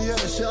they go here,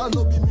 say I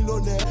no be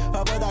millionaire.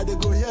 My brother they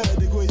go here,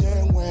 when they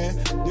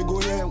go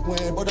here,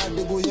 when brother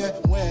they go here,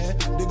 when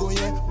they go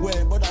here,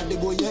 when brother they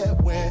go here,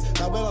 when.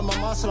 Now when my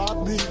mama slap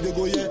me, they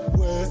go here,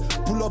 when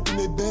pull up in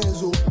the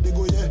benzo, they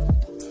go here.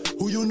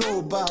 Who you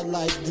know bad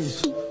like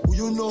this? Who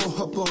you know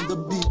up on the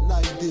beat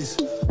like this?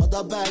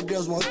 Other bad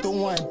girls want to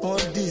wine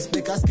on this.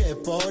 Make us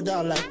get fall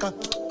down like a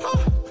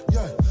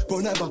yeah.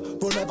 But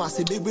never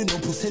say me we no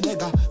pussy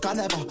nigga. Can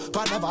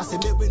never say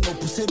me we no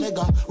pussy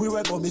nigga. We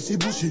work on Missy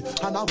Bushy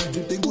and now we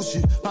drifting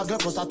Gucci. My girl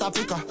from South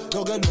Africa,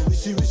 your girl no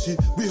wishy.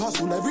 We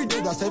hustle every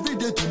day, that's every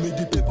day to make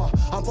the paper.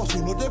 And plus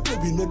we know they play,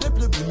 we no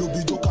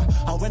be joker.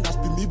 And when I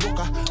spin me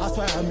boca, that's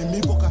why I'm in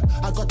me boca.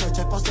 I got a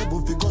check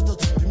possible figures to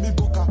spin me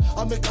boca.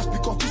 I make us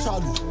speak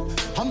officially.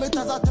 How many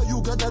times I tell you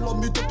girl they love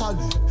me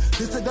totally.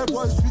 They say that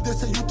boy is sweet, they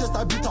say you taste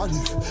like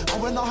bitterly. And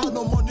when I had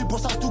no money,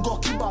 boss I to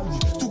go Kimberly,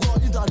 to go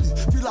Italy.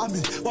 Feel like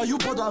me, why you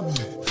bother me?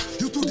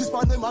 You took this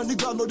my name and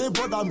nigga know they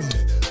bother me.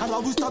 And I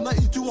wish time I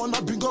eat you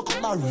wanna bring a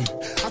cutlery.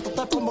 I thought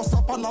that from my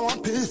up and now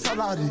I'm paying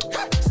salary.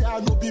 Say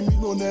I no be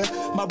millionaire.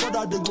 My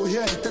brother they go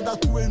here, tell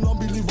that you ain't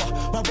non-believer.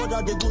 My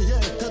brother they go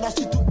here, tell that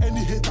shit to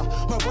any hater.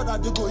 My brother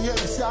they go here,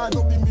 say I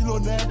no be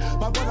millionaire.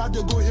 My brother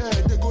they go here,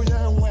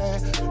 where?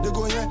 They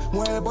go here,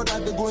 where? Brother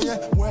they go here,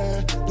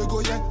 where? They go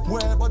here,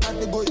 where? Brother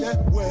they go here,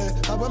 where?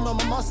 And when my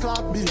mama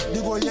slap me, they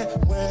go here,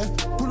 where?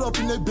 Pull up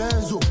in the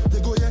benzo,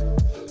 they go here.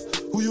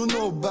 Who you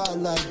know bad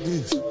like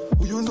this?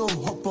 Who you know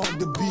hop on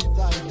the beat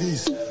like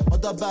this?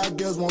 Other bad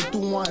girls want to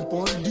wine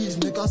on this.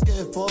 Make us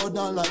get fall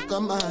down like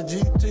a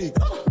magic trick.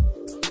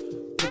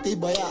 Pretty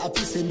boy, I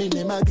feel say me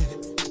name again.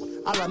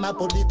 I like my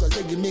police cause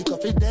they give me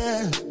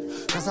confidence.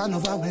 Cause I know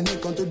when they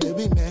come to the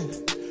women.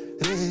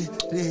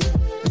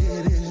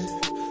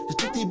 It's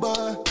pretty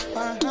boy,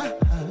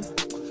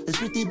 it's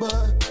pretty boy.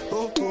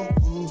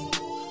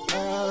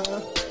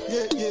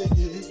 Yeah.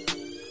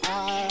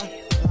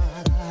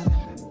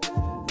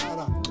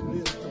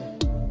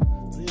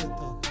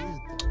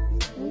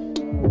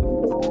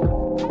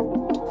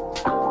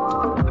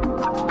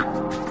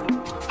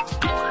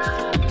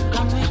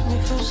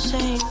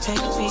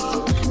 Baby,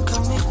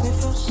 come make me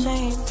feel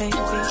sane,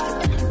 baby.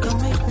 Come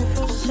make me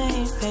feel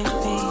sane,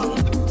 baby.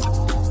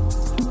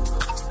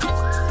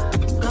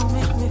 Come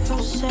make me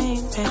feel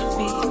sane,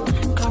 baby.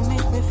 Come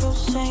make me feel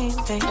sane,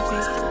 baby.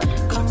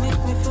 Come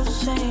make me feel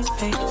sane,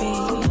 baby.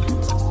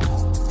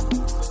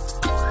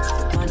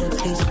 Mother,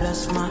 please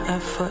bless my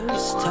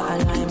efforts to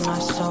align my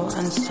soul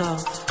and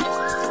self.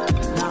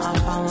 Now I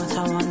found what I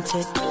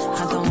wanted.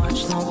 I don't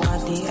watch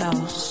nobody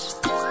else.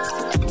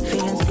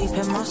 Feelings deep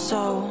in my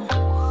soul.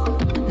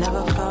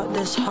 Never felt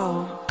this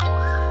whole.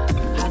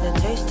 Had a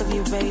taste of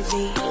you,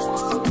 baby.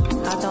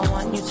 I don't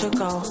want you to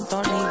go.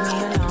 Don't leave me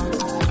alone.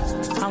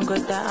 I'm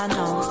good that I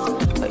know.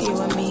 But you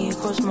and me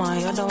equals more.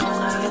 You're the one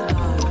I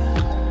adore.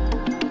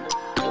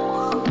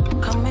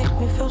 Come make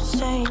me feel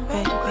sane,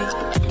 baby.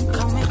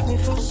 Come make me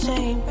feel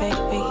sane,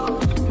 baby.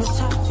 Miss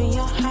having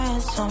your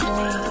hands on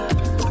me.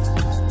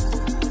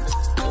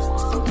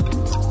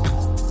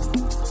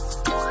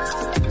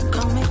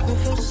 Come make me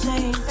feel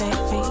sane,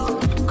 baby.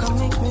 Come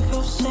make me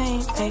feel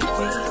sane,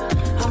 baby.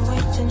 I'm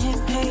waiting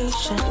here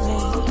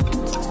patiently.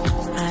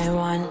 I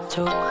want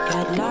to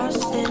get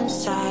lost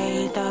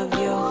inside of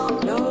you.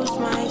 Lose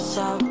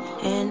myself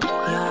in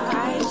your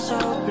eyes so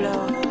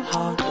blue.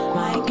 Hold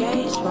my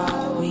gaze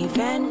while we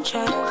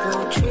venture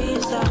through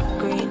trees of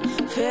green,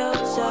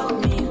 fields of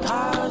me,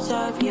 parts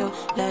of you.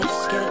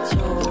 Let's get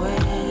to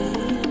it.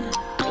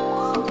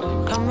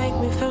 Come make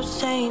me feel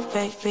sane,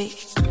 baby.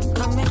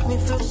 Come make me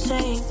feel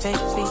sane,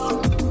 baby.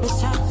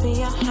 Miss having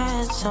your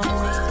hands on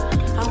me.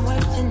 I'm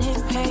waiting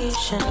here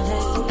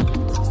patiently.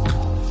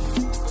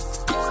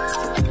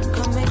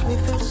 Come make me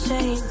feel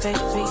sane,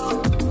 baby.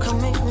 Come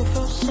make me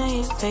feel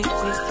sane,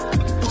 baby.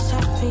 Miss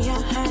having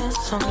your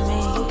hands on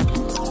me.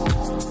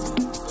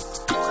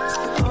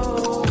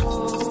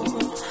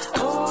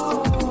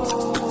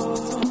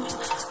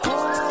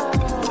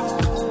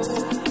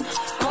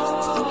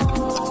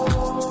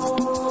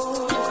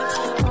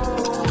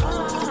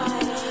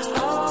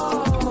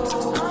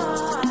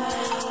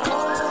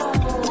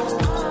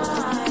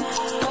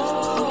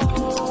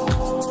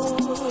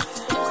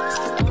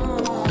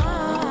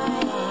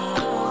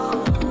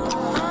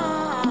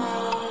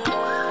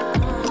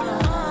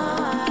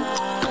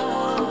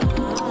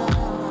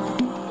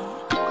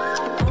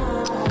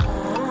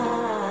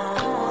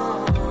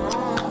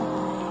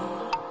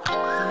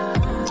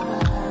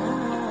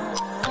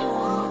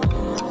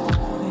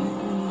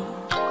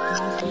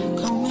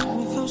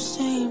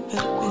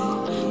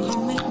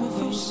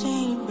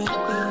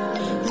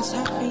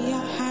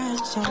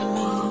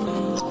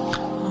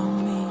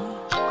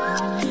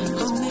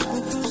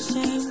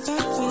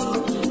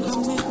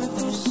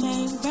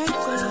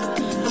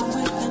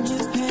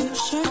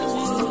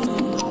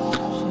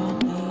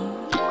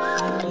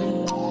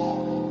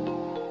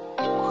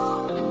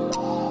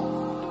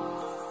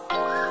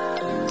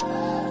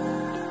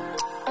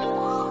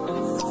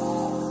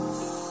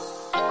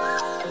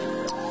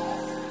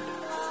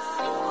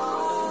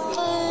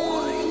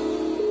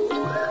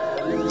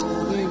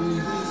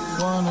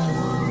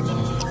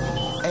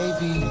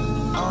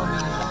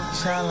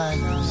 shine like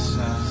the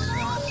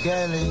sun.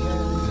 Galley,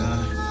 gun,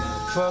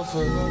 fuck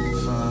for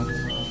fun.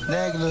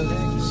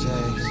 Negligence,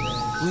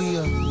 we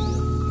up.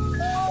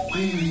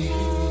 We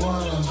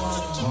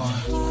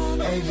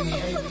one-on-one. AV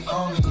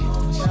on me,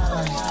 shine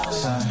like the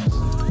sun.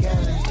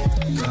 Galley,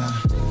 gun,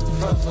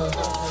 fuck for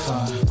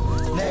fun.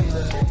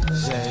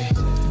 Negligence,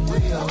 we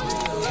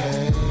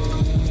okay.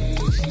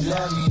 She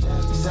love me,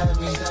 side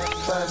me,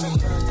 fuck me,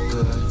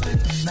 good.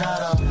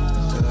 Not all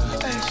good.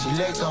 She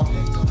licked on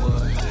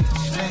wood.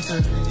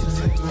 Splinter,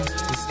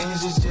 this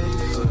engine J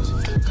first.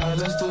 Call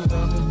us through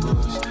the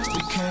bush.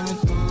 We came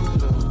through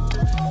the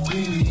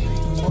we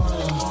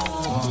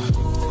one-on-one.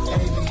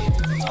 AV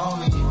on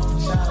me,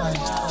 shine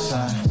like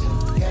sun.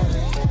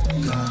 Galley,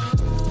 gun,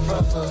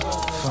 fuck for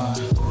fun.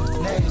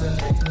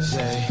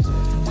 Negligence,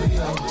 we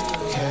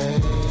okay.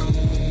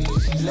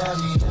 She love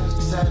me,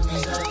 side me,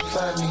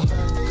 fuck me,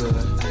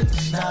 good.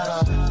 Not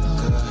all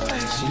good.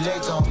 She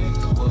licked on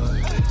wood.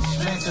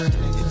 Splinter,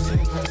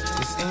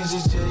 this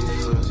engine J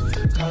first.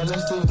 Call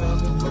us through the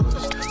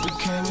bush. We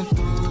came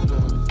through the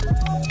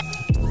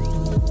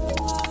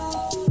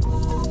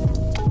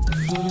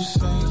flew the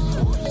same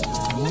course.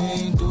 We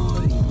ain't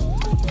doing no.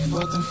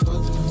 Fucked.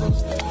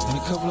 And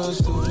a couple of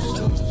stupid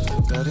stores.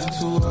 Got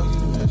into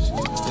arguments.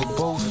 They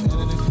both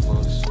ended in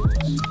force.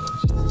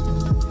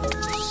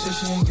 Said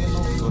she ain't get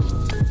no fuck.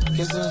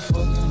 Guess it's a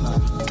fucking lie.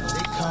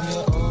 They call me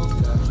an old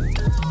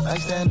guy. I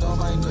stand on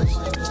my nuts.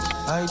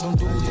 I don't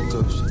do your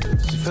ghost.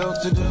 She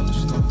felt it in the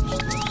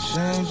stars. She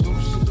ain't do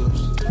she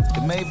does.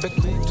 They made back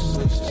quick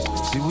decisions.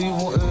 See, we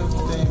want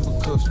everything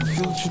because the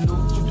future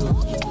looks good.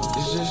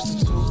 It's just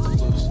the two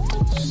of us.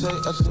 She say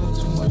I do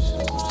too much,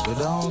 but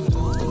I don't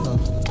do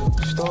enough.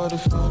 Started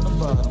from the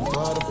bottom,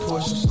 bought a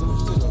Porsche,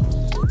 souped it up.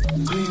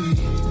 We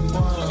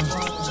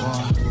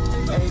one-on-one.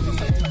 AV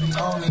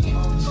on me,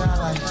 shine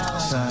like the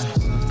sun.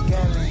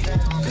 Galley,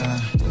 gun,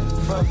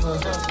 fuck for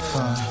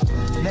fun.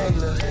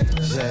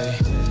 Negligence,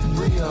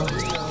 we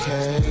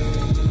okay.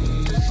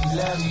 She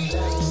love me,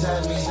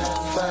 side me,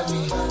 fuck me,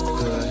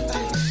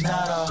 good.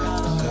 Not all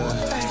good.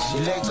 She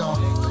licked on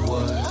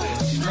wood.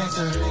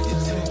 Splinter,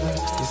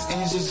 this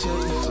engine J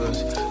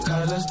first.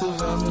 Call us through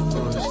the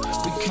bush.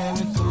 We came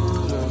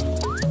through the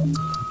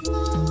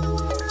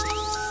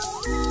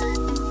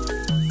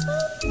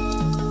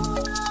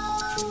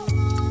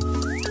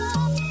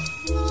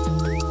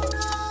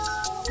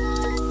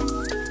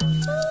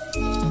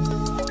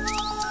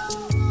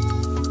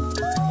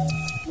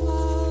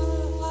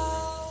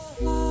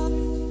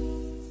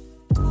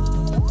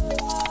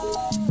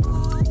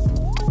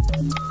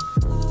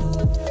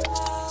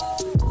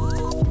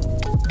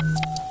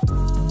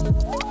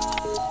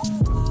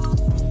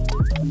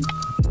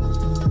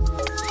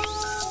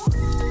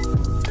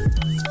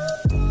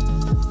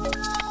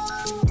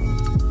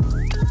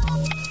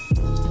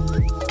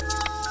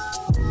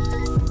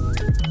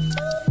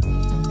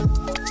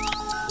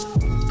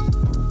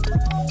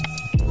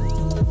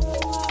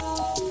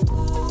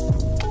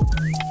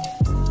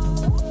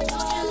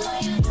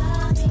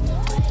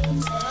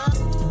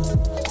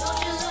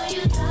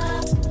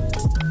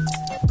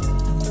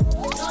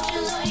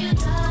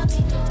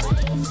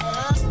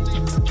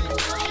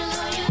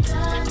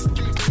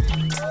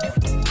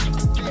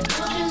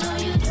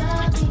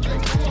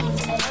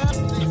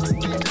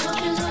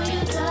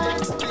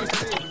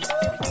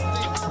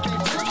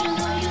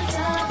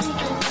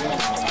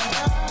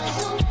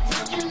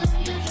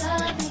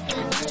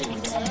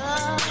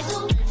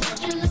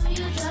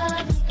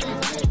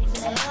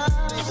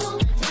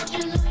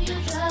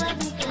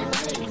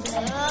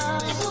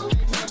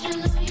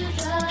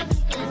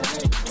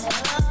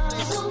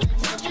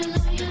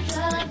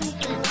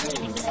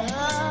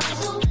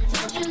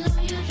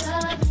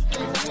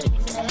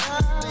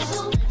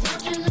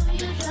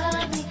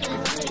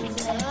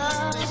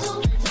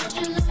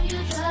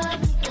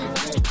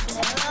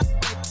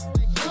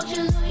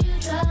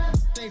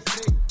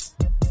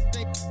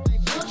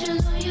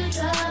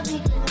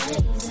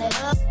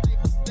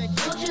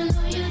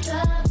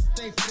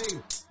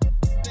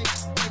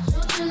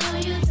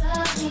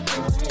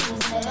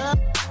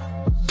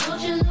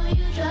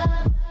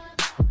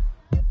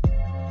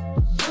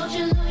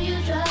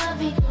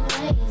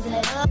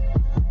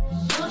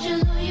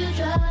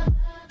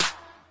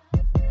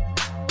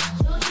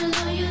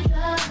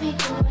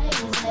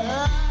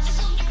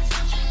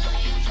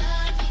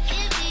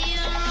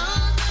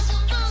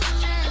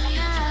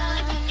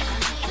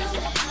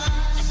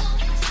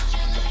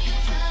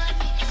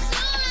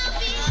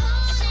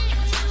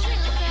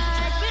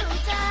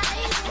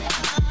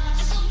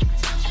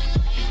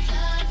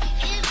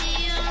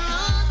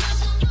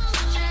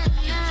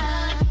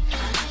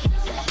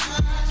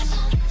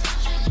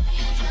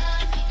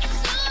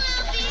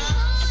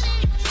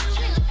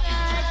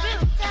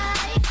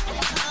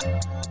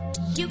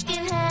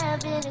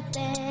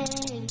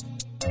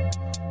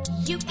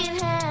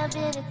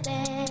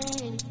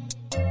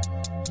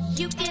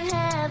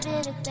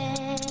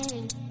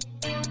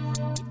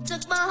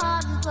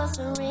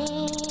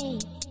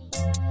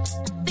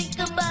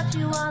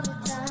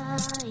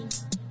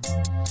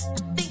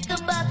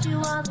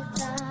all the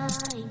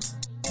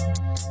time.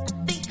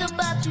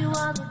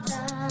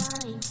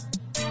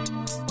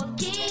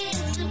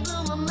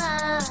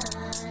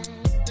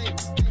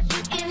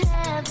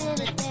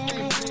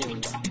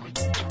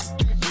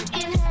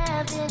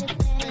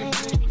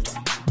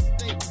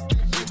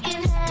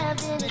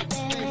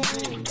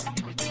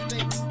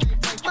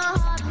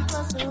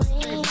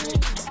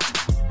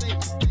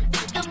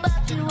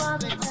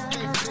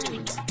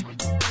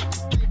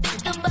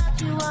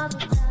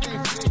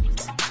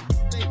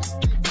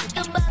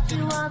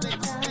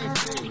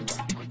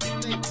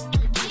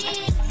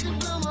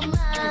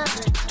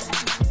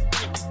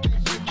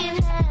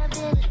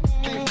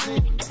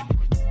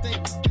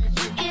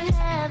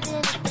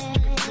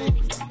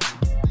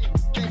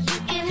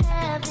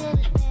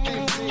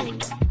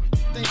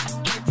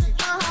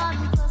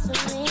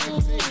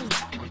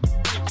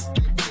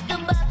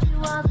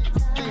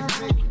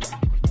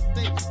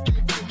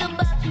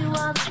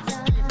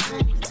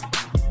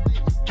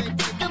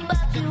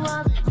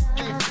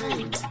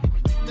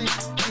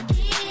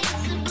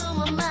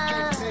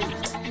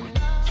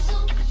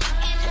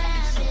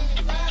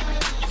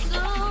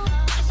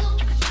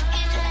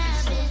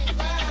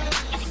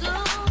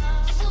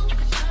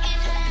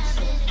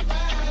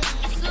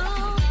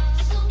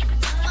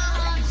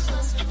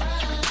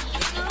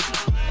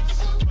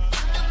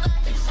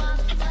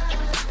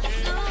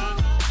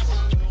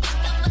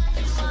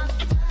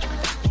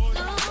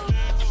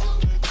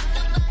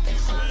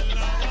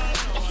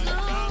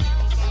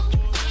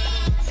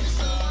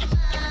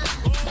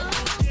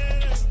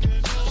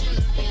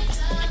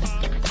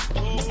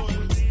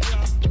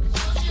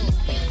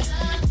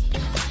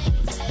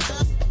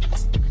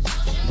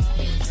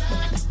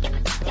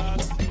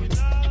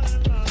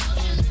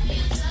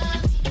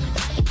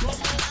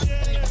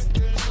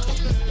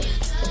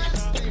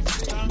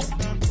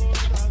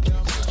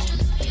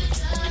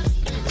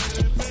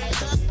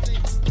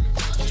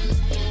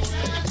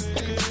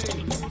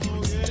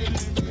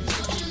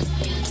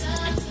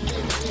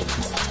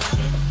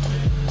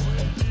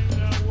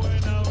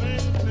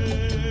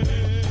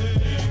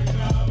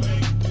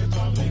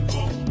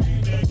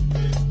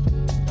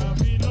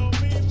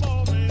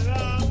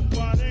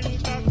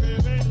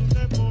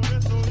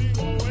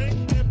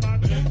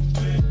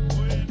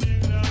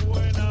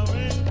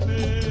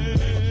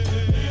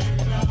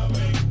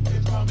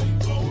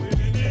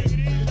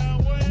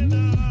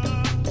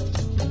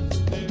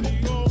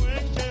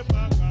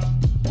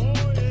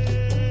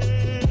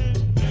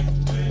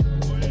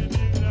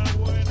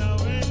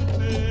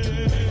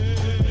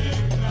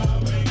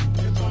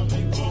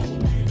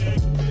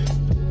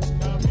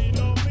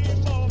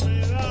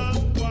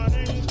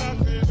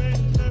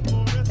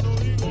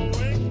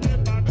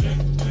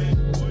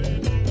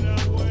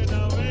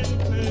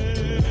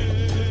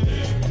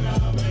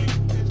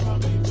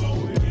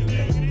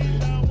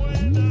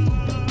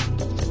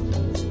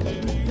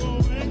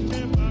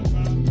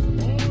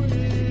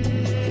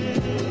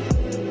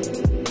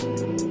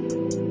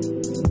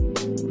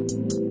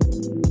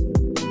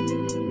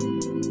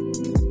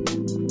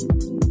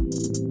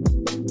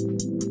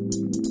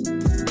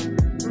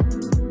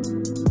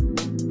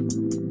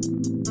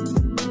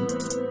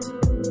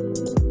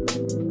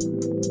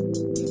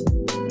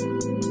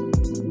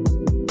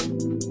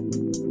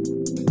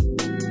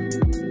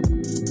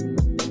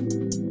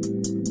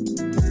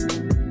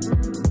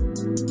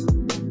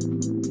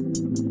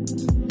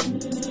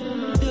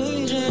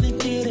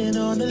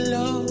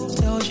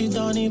 you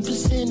don't need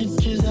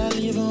percentages, I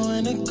leave it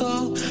when I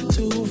go.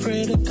 Too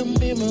afraid of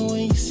commitment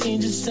when you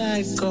seem just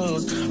psycho.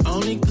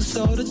 Only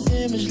console the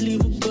damage,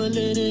 leave a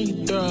bullet in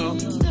your throat.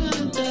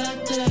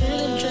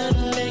 Still try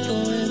to make a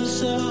win,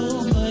 so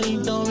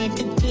money don't make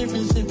a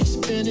difference if you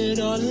spend it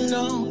all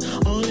alone.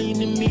 Only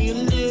need me a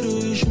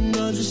little, you should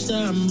know just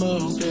how I'm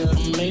bold.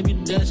 Or maybe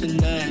that's a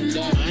lie,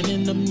 I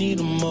end up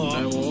needing more.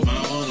 My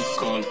only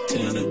call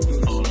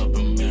attendant, hold up a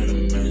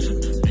mirror measure,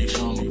 make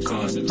sure I'm a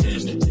car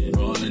attendant.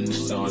 Rolling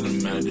this all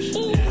that matters,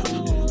 yeah,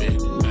 big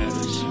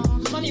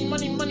matters. Money,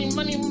 money, money,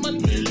 money, money.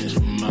 Millions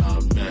from my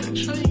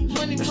badge,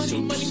 that's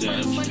super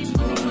savage.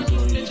 All I do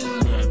is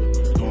grab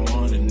it, don't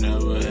want it,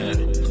 never had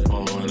it.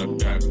 All I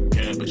got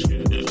cabbage,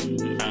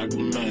 yeah, I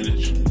can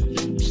manage.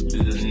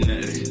 Still a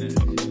natty,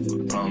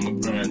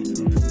 pomegranate,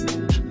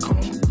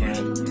 call me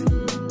granny.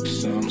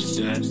 Some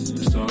sad,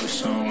 it's all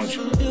so much.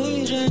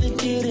 You trying to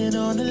get it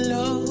on the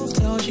low.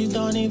 Told you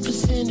don't need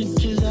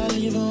percentages, I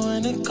leave it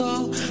when I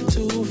go.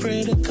 Too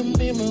afraid of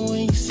commitment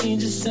when you seem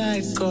just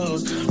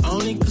psychos.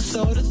 Only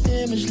console the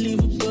damage, leave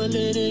a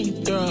bullet in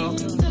your throat.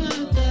 Still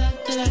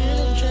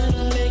trying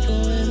to make a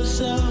win,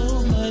 so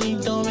money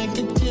don't make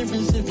a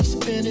difference if you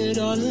spend it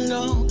all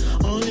alone.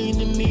 Only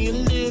need me a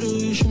little,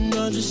 you should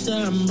know just how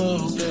I'm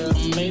bold. Or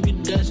maybe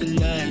that's a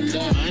lie,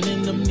 I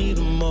end up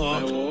needing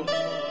more.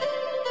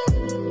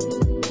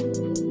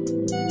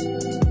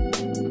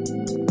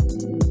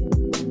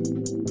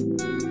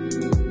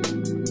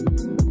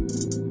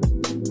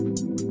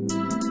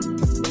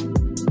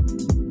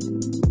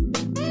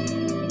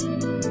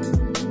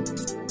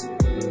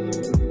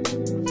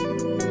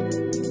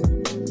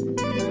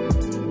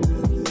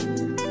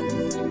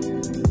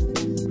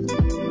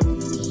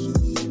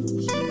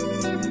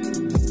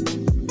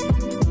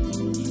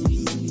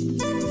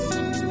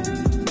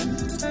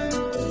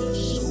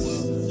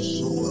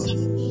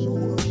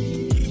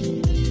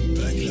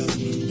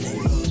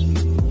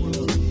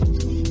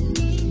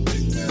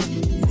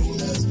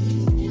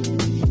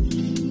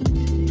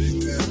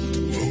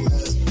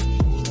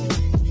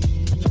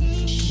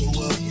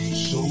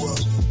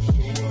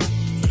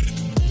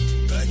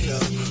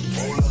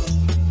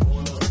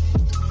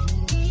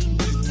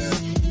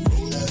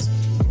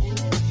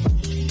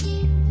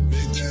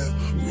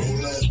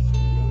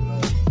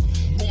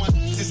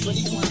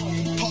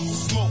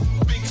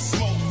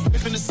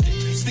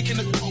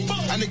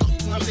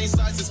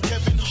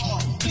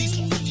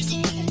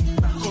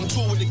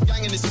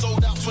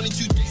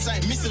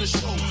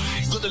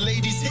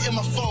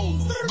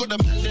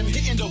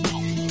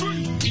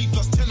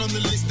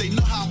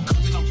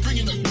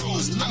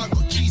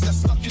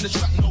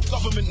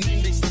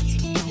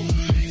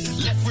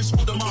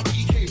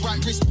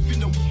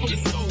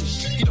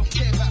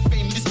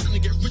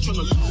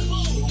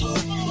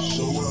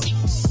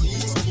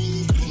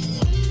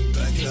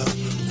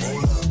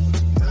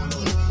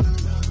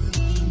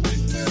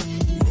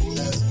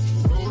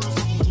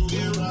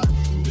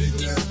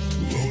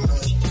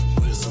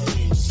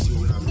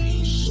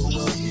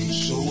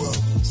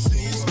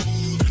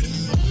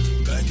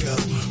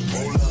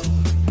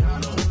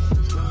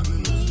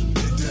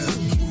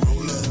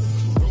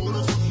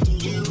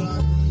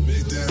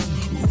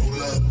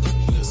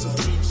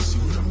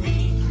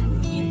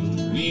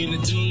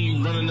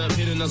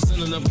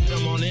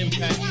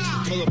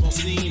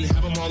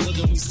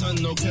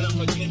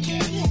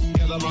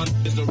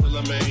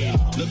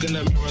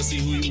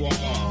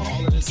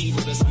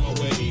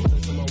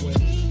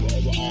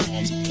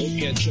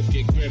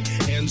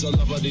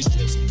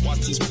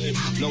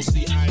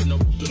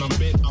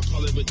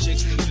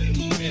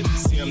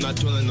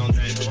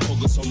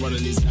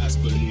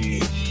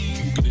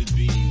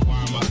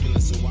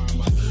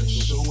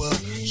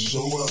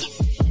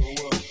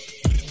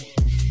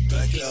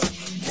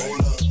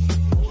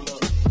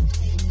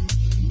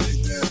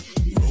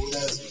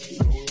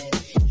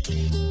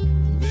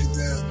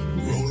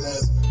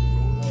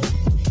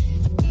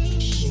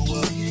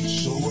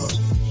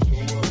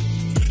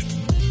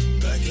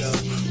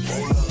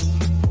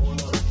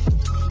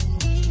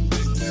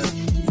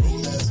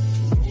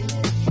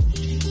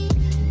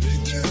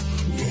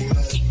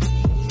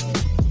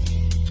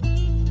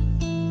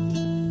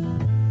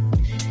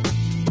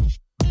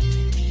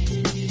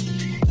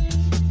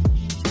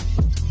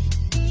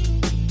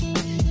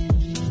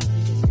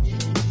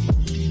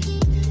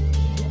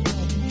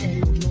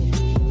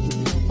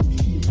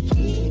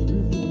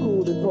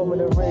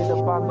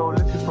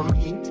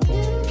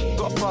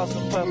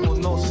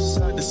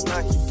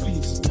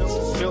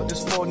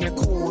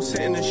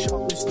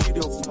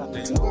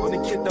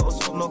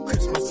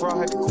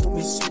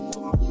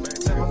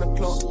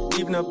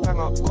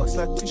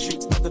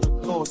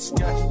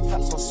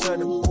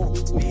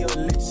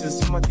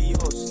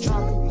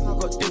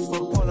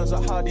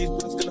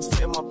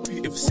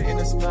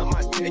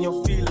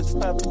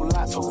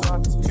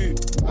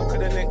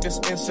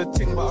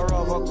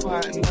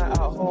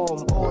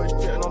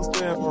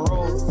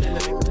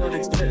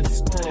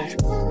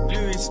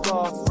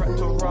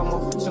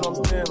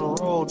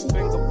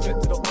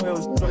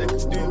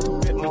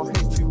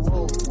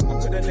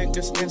 link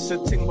this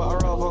Insta thing, but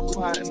I'd rather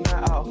quiet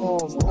night at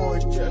home.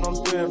 Always jetting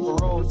on doing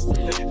roads,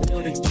 feeling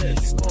building jet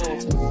score.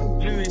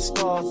 Louis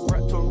scarf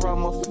wrapped around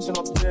my face and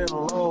I'm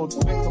doing road.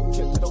 Think I'll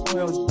get to the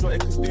oil, what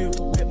it could do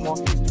a bit more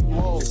history.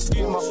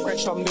 Excuse my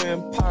French, I'm new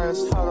in Paris.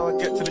 How do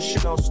I get to the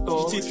Chanel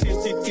store? TT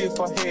if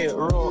I hear it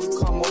raw.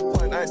 Come on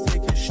point, I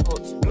take it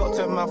short. Blocked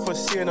a man for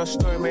seeing a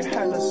story, made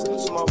hella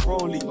sense on my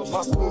rollie.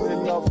 My fool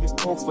in love with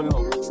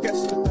Buffalo.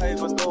 Guess the day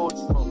even know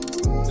it's from.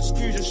 The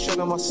screw just shut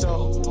on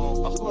myself.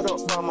 I hold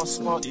up round my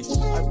smarties.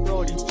 I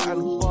Brody,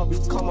 pattern Barbie.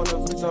 Come on the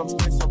rhythm,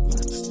 play some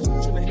packs.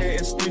 Tryna hear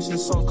exclusive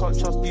song, can't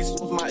trust these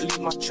songs, might leave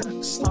my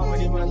tracks. How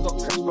many men got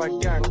crashed by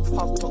gang?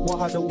 Puffed up, what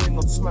had the wing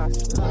on smash?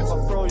 If I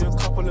throw you a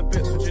couple of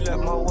bits, would you let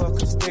my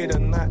workers stay the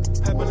night?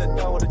 Pebble it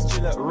down with a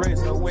Gillette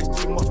razor, I waste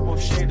too much,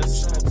 both shade of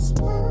sides.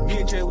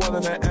 Me and J1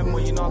 and the M,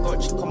 well, you know I got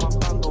a chick on my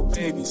bando,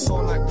 baby. So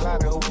like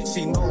gliding, we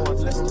see no one,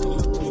 less than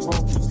look to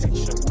roll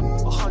protection.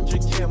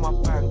 100k in my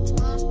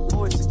bank,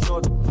 always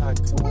secure the bag.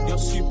 You're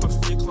super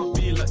free, can't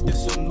be like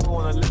this, you're no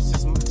one unless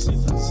it's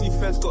massive. See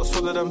feds got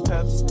swallowed them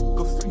peps,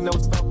 good thing there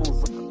was double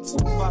rap.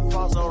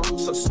 5,000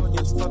 roots at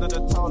Sonia's, flooded the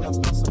town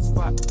and that's a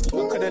fact.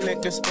 I couldn't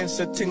link this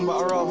Insta thing,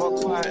 but I'd rather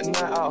quiet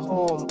night at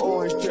home.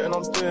 Always jetting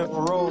on doing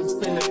roads,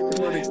 feeling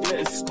building, get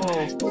it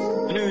score.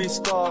 Louis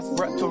scarf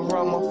wrapped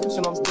around my face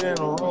and I'm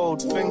doing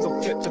road. Finger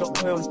get to the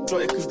oil,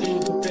 jot it could do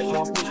a bit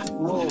more history.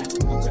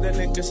 I couldn't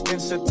link this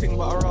Insta thing,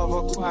 but I'd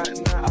rather quiet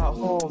night at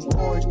home.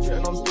 Always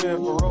jetting on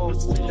doing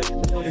roads,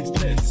 feeling building,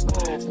 get it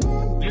score.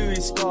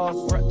 Louis scarf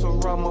wrapped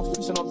around my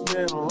face and I'm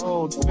doing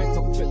road.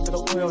 Finger get to the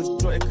oil,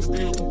 jot it could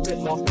do a bit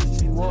more history.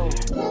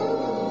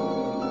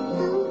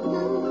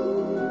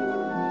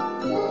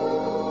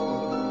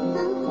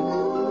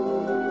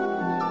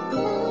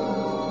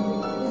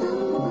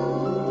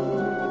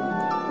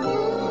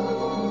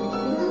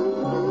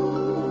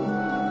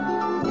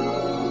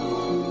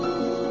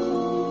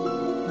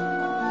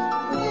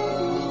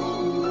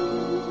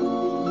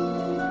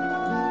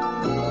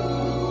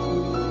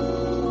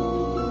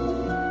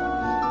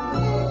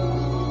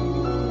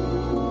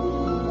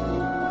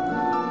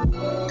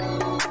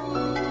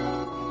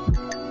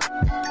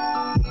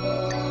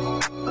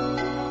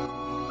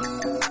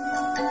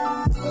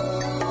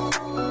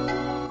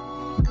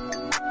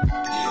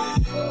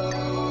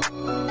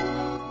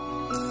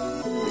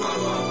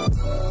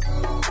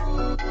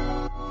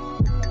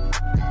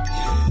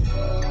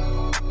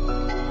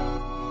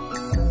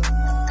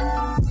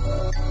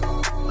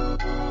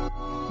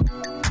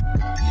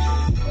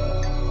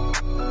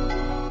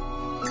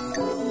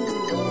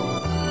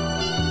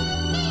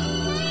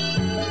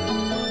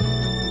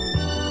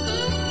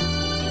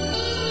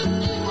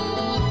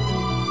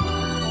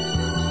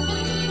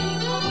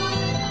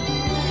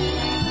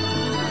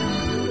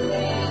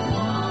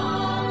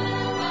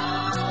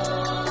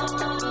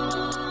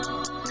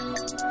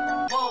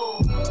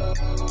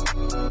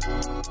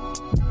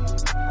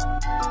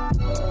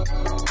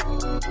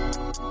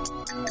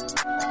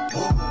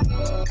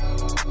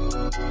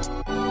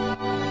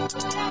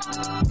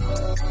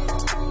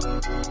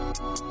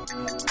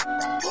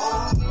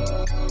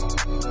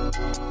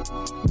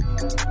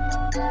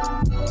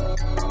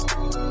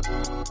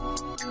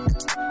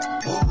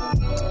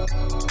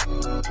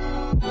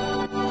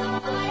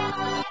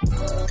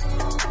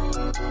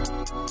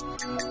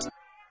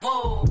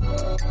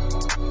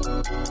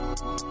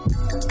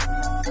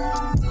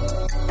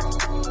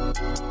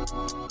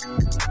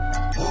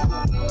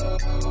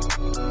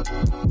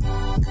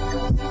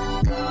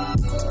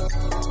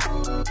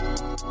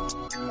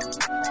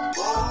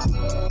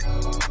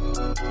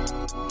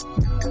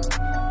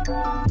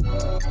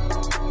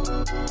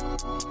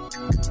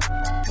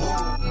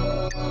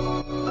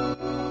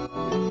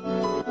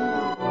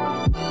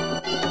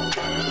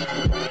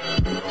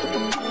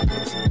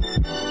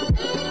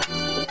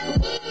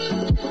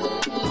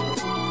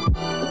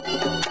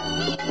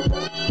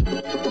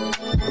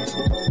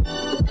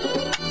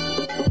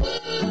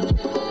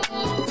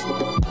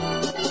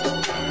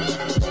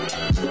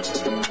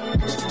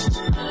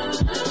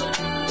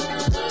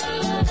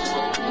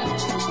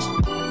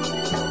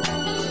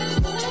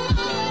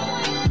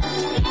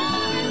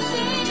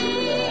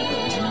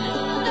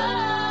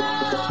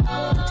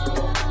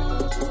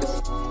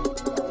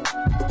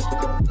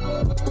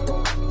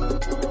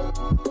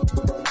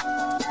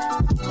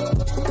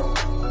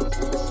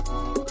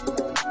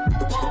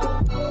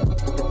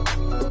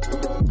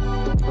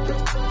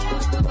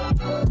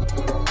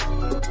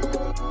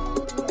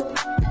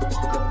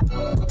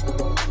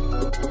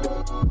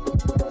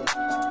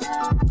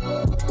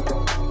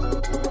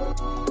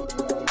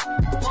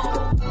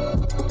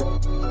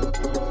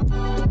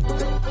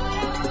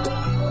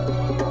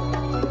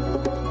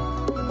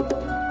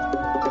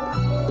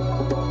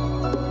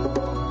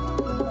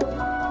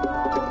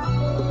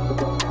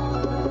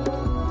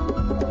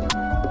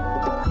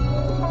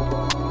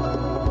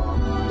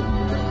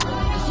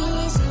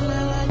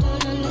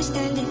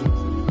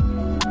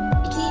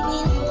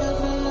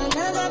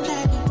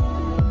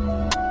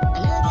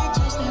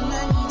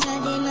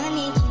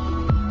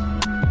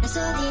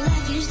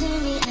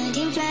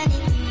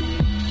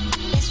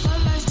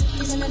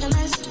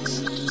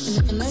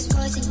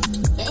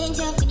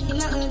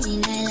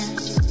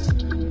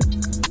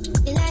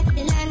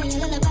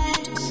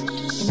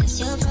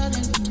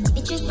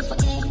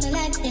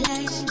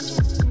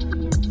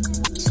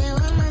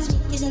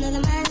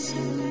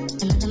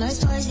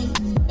 man's poison.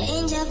 Your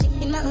angel fit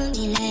be my own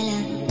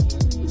Delilah.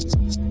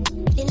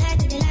 If they lie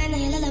to the line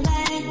on your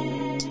lullaby,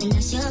 and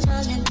that's your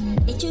problem.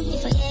 They took me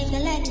for you if they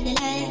lie to the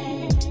lie.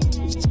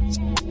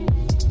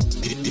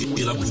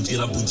 Pela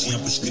bundinha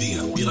pros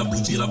cria, pela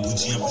bundinha pros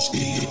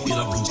cria,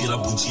 pela bundinha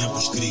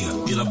pros cria,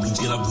 pela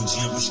bundinha pros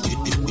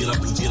cria, pela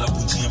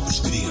bundinha pros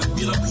cria,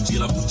 pela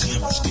bundinha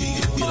pros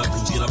cria, pela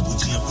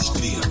bundinha pros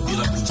cria,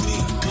 pela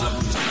bundinha.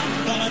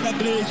 Bala da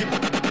Blaze,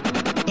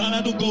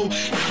 bala do Gol,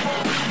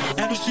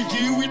 é do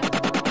Civil e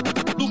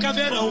do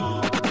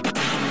Caveirão.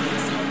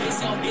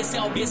 Esse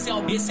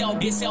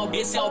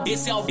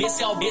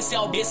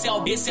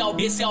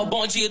é o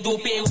bonde do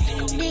PU.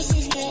 This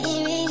is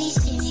getting really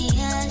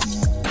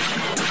serious.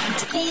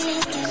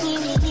 Feelings get me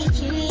really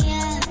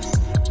curious.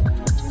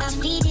 I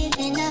feed it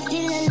and I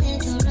feel a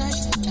little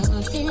rush. Now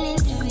I'm feeling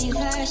the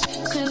reverse.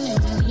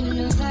 Criminal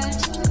universe.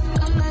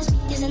 One man's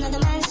weak is another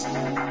man's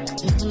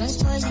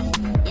poison.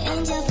 Your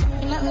angel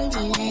in my own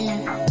Delilah.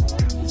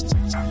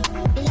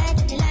 You lie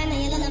to the line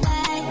and you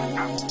lullaby,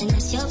 and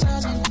that's your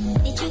problem.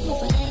 They trick me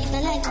for you if I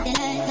like it, they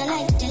lie, I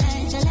like it, they lie, I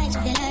like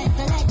it, they lie, I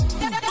like it.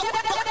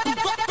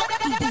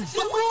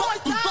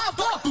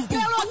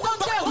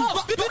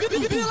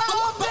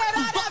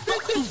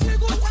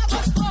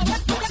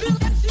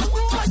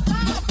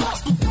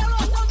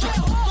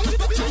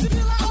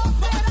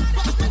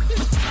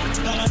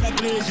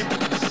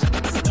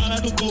 Bala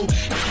do Gol,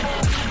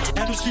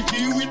 é do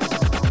Civil e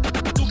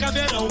do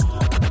Caveirão.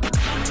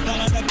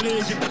 Bala da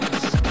Blaze,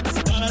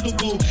 bala do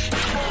Gol,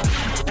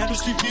 é do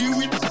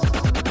Civil e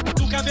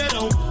do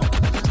Caveirão.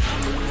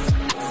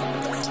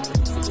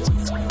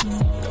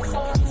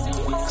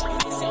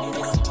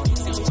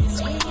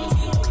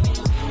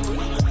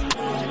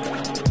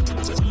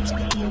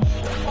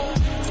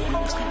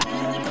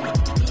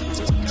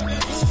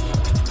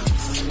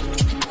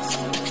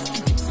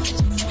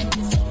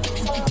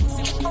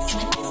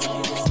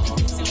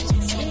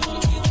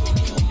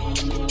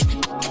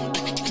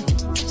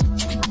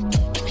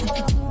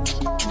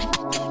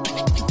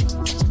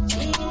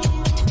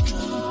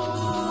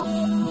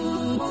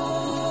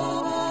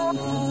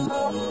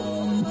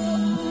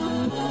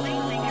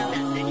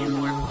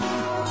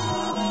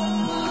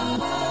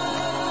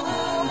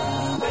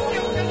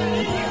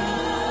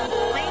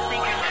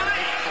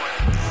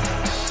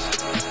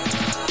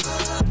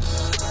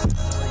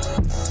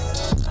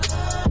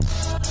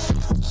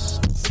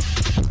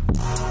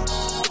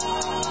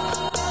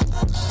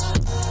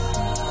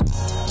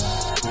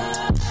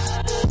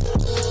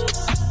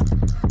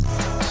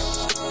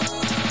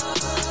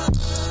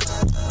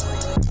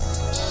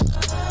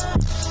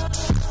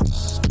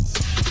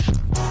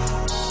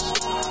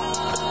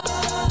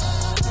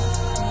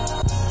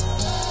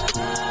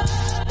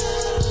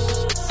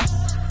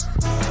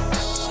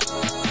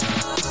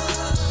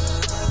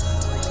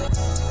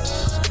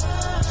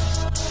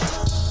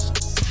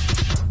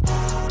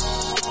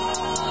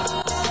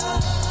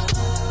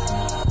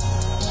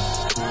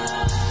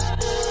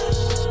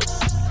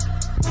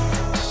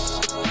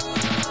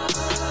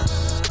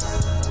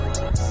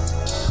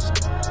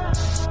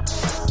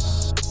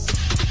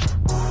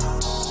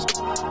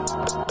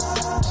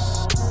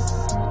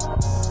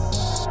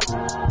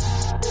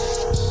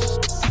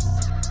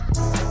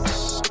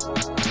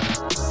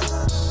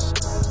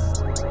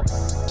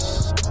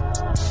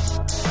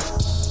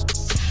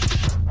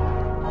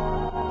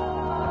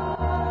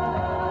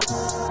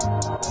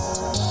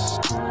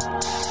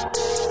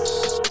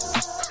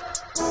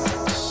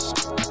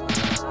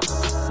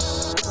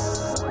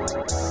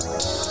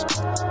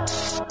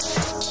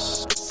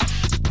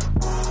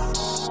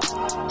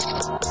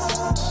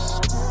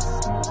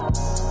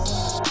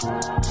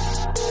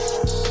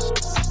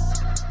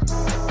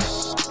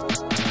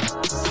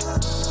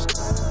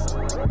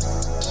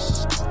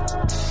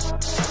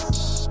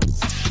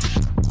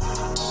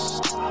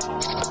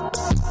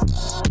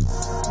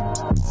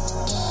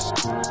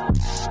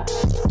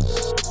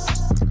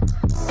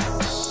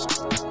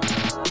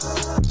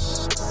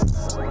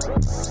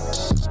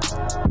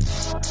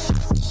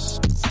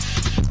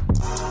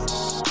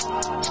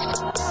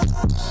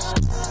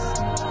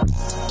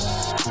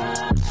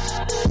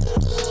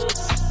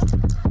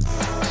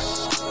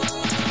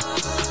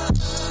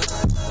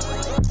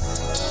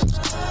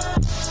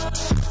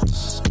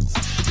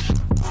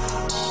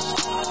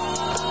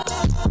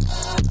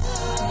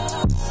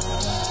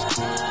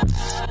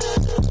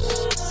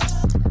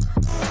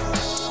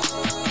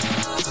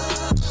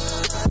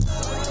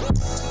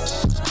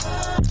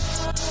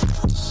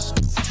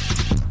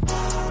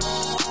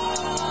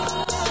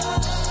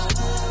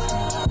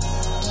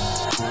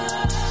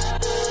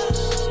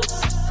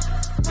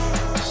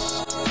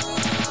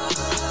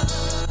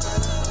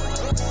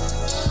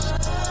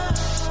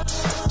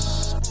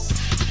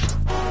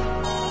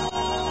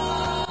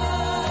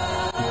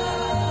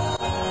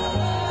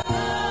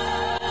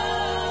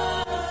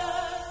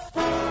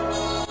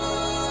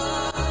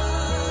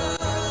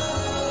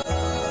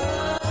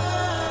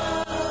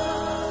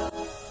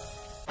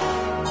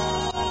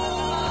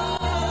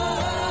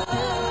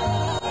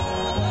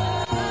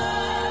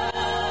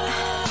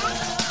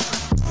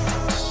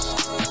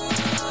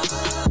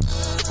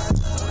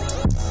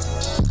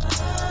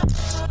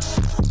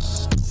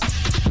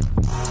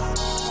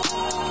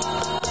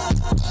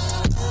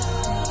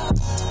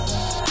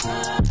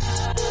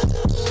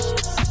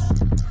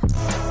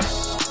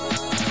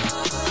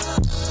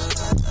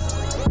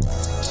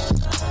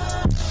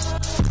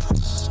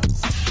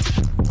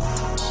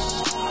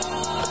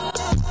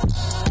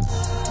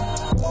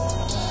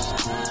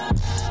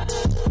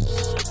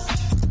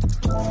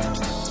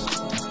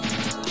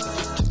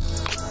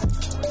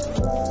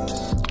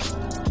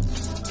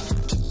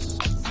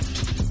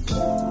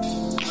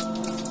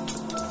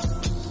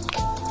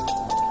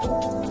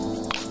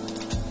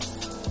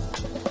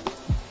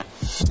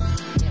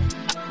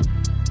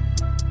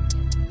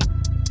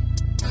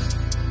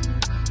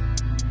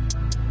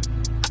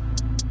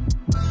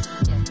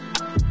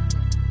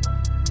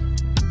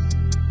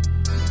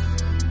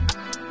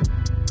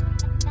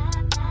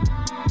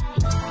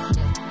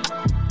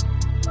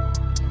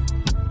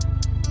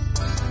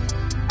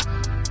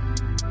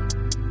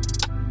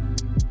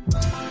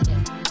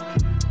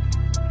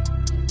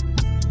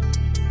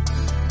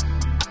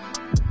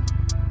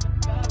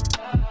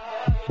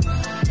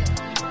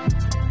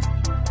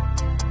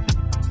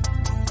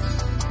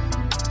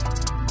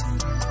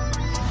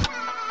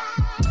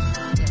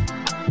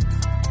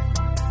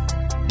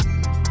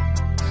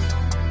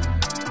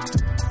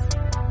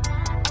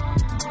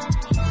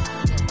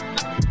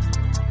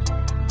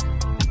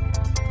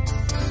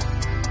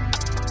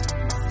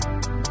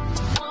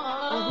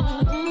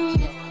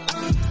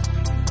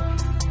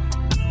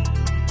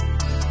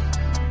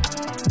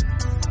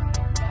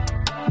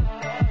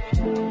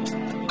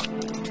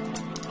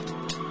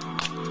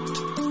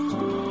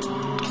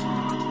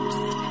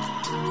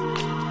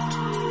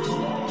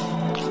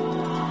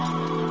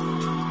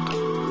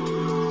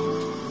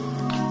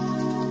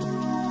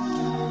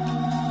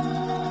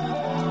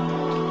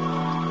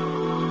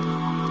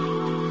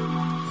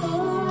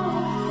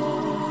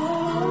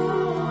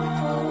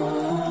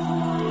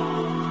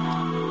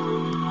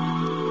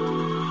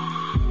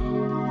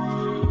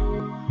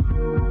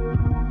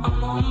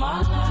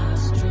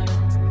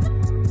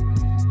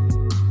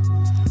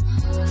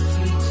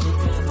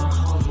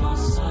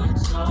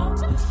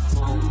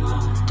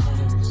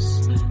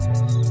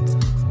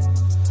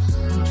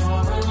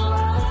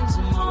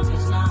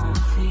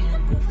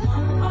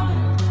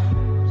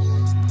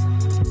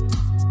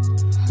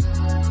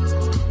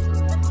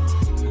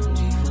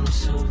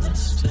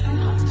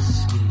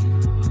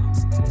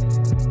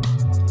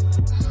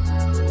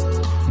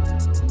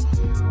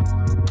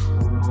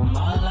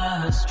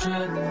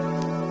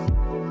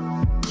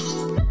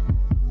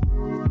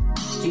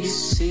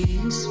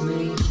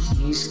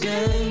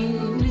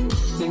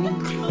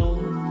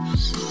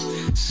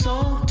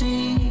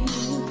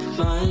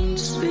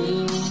 mind's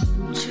been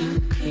too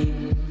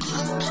keen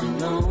to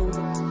know.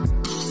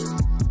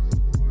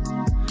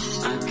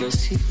 I guess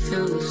he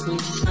feels me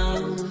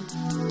now.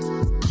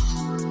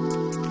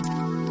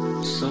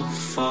 So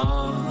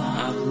far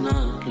I've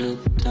not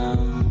looked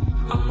down.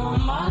 I'm on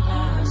my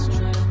last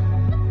trip.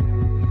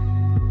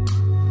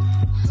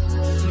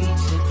 Feet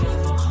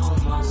together,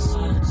 hold my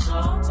sides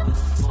up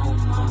before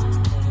my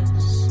head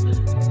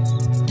splits.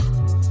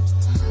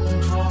 I'm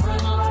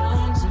drawing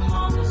lines and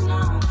markers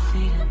now. I'm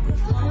feeling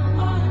with my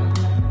eyelids.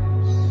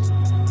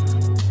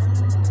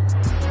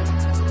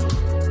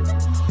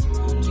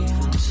 And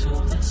even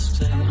till this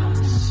day I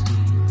see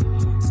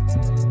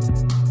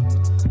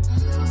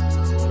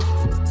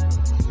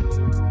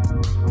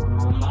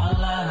on my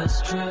last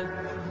trip.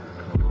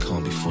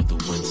 Calm before the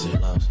winter.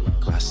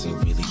 Grass ain't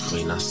really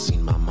green. I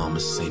seen my mama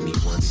save me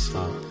once.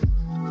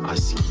 I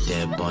see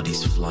dead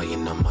bodies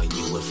flying on my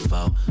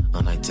UFO.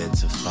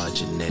 Unidentified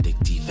genetic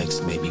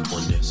defects made me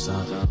wonder.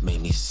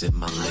 Made me sip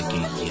my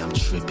liquor. Yeah, I'm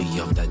trippy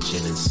off that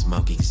gin and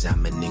smoke.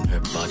 Examining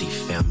her body,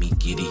 found me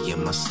giddy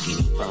in my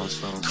skinny.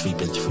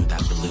 Creeping through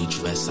that blue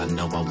dress. I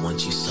know I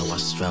want you, so I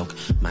stroke.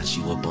 Match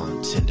you up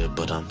on Tinder,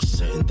 but I'm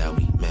certain that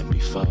we met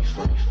before.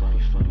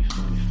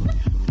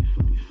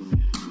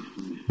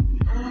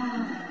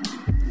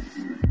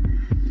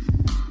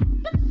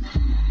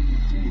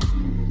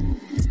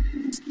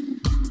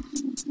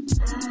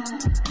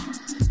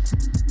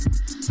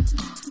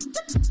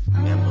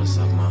 Members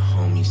of my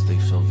homies, they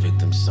feel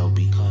victims, so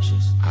be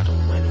cautious. I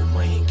done went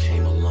away and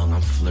came along,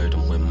 I'm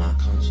flirting with my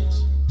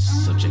conscience.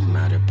 Subject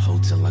matter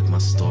potent, like my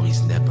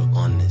story's never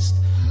honest.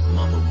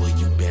 Mama, will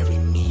you bury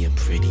me a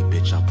pretty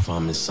bitch? I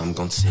promise I'm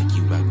gonna take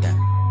you out that.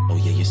 Oh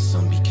yeah, your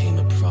son became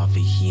a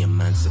prophet. He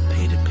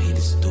emancipated, paid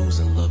his dues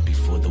and love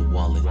before the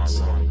wallet.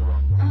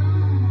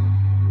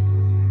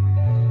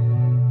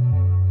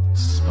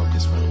 Spoke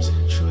his rhymes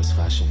in truest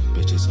fashion.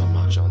 Bitches on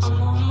my Johnson.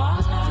 I'm on my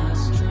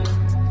last trip.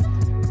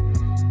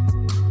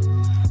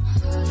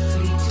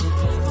 Feet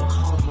together,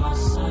 hold my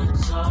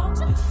sides up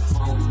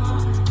before my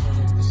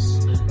head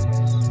splits.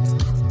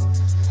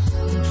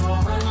 I'm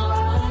drawing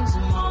lines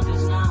and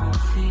markers now. I'm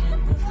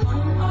feeding with my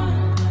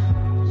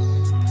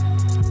eyelids.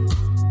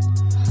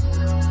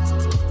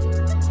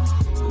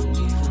 And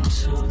even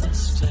till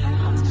this day I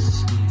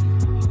see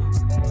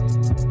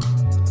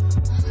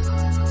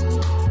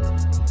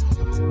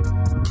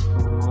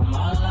on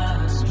my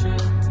last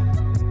trip.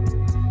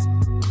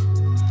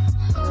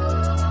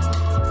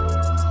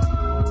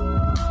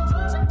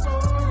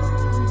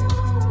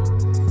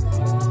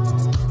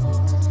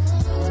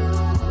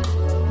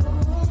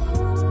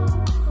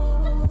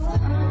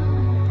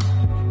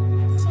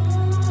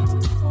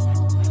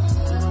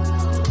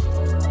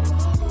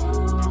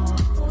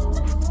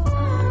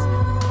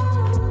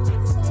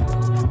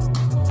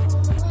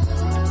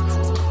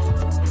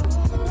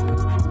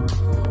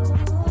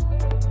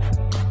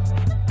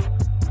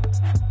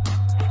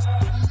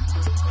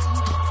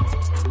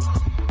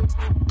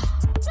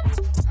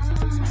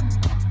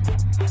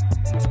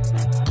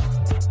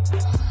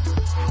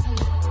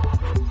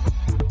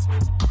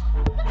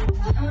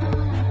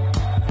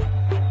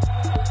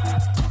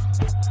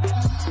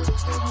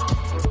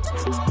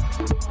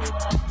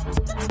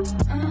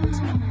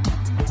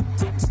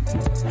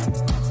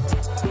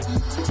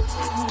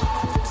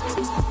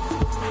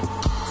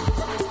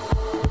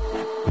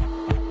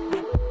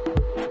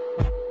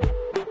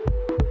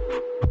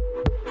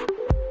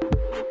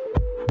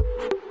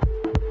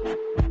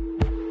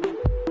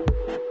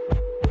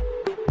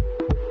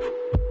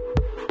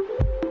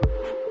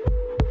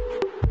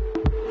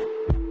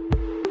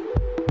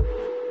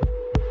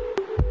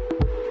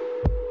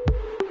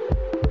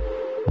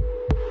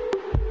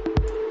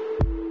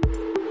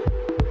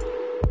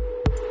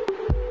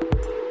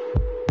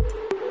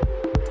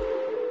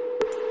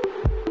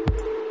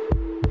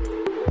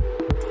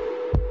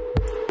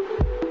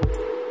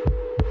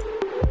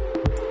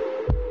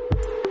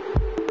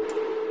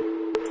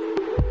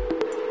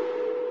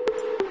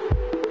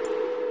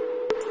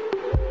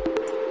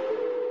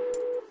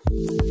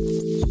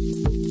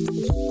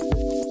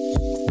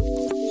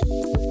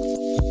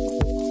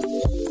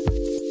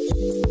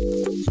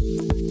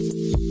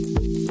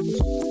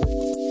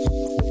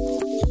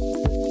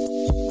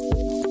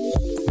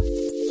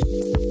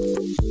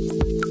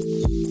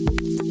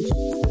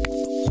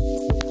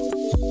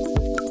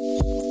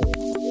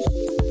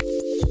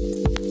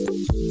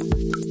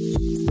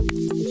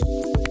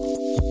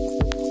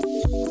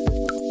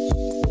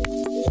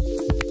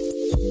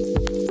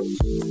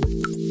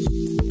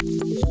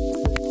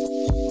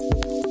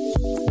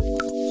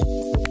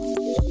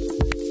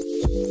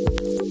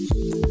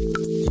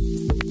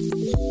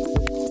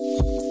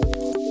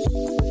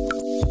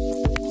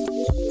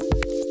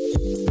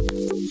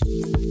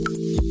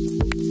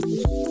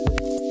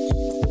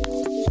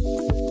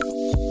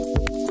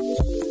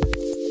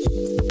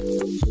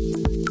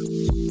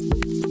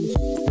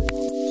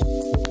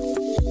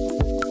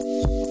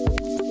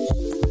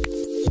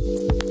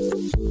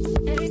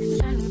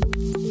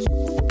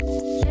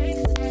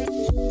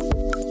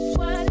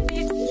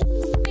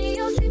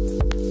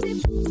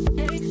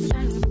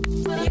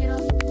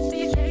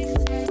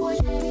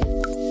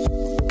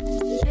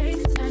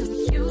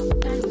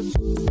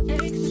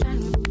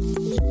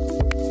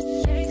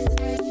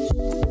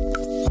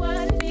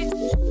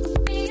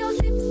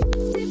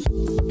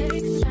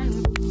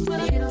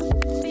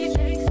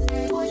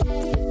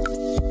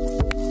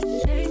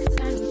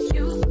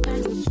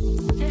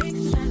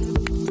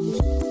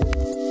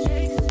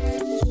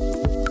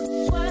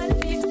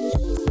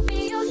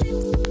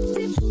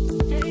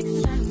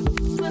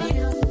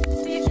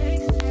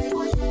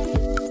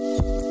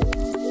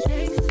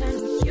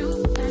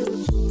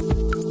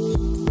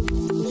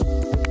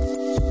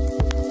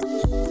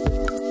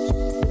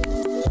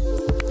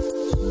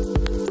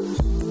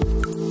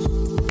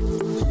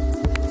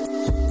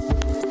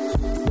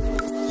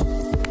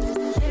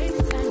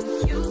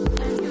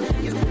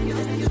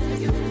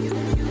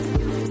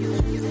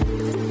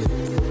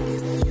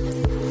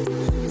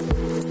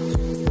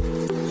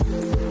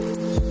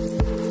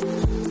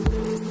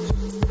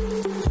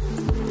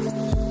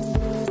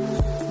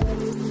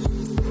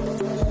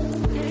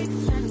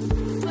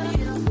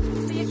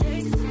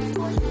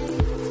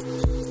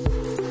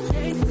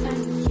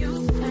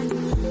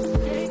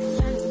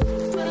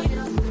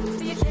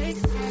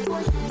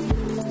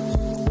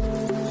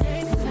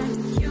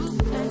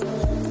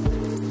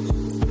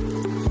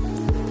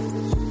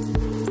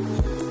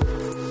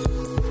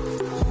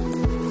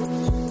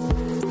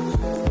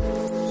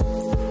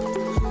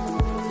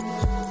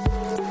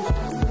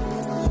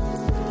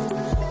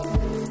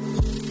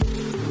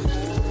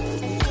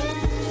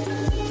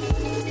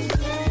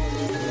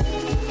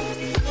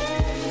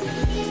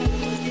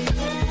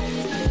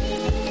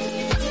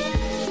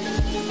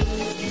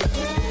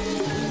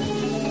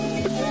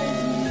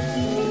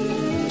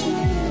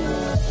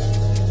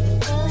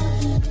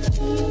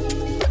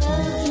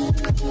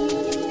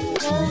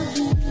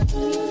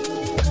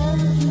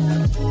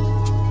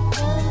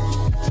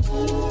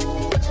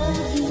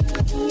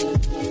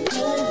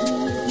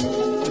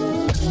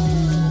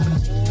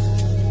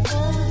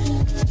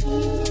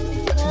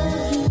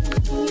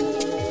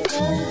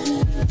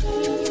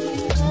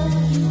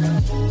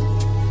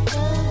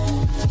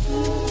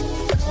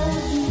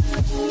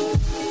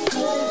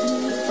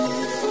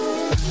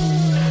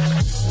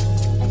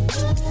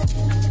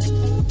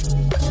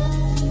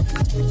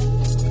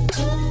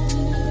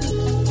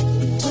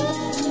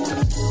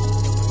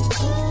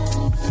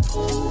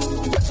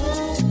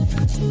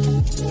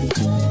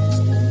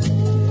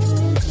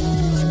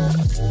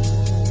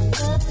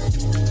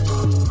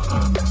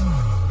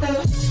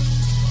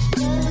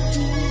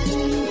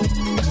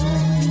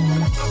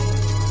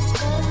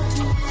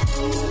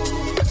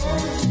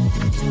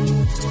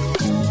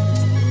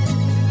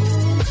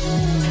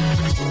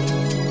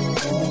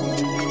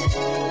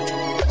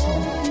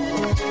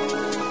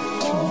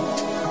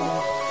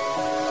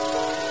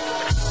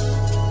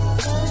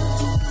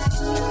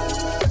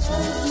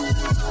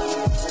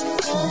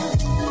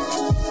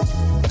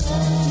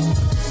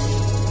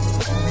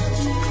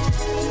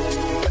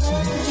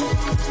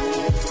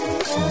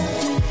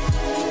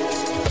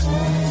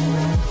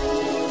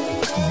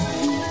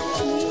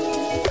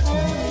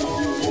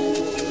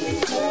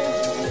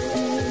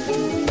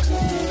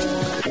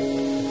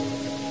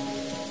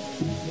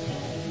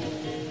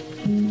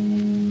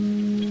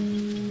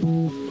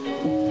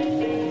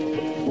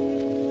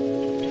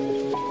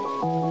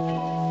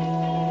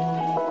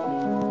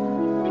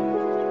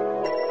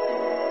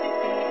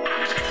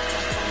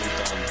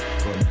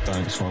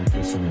 so I'm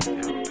pissing it.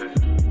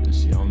 And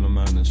see, I'm the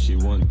man and she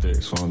want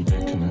dick, so I'm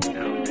dicking it.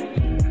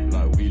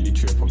 Like wheelie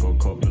trip, I got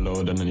cop the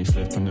load and then he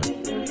flipping it.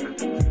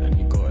 And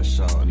he got a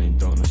shout and he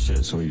don't know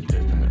shit, so he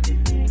dipping it.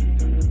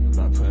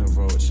 Like putting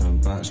roach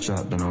and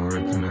backstrap, then I'm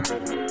ripping it.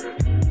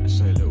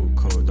 Say little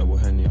coke, double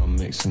Henny, I'm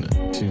mixing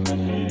it. Too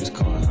many U's,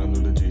 can't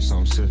handle the juice,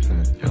 I'm sipping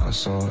it. That's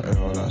so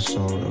ill, that's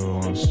so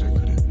ill, I'm sick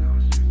of it.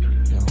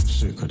 Yeah, I'm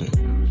sick of it.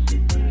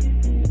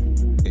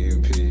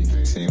 EMP,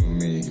 team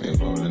with me, they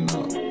rolling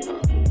up.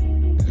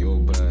 You're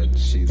bad,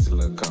 she's a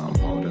look, I'm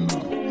holding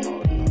up.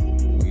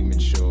 We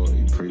mature,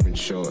 you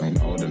premature,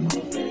 ain't old enough.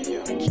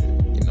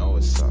 You know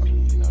what's up,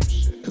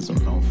 cause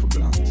I'm known for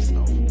blunts.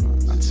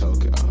 I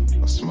talk it up,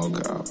 I smoke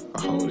it up,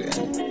 I hold it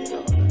in.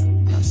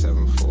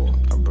 974,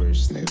 I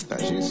bridge sniff,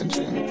 that's using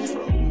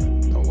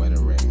gin. A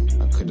wedding ring,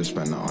 I could've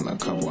spent it on a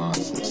couple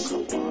ounces.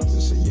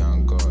 It's a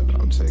young god,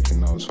 I'm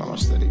taking notes while I'm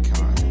steady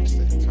kind.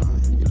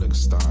 You look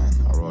stunning,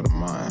 I roll the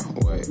mine.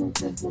 Wait,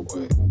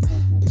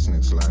 these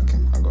niggas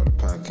lacking, I got the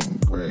packing.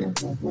 Great,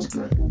 it's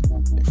great.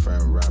 Your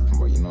friend rapping,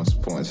 but you know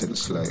supporting to the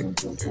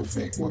slate. You're a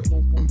fake boy.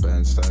 I'm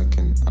band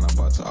stacking, and I'm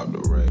about to up the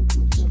rate.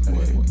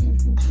 Wait,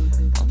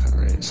 up at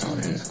rates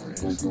out here.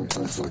 Like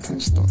the fucking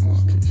stock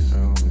market, you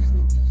feel me?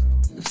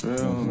 You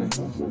feel me?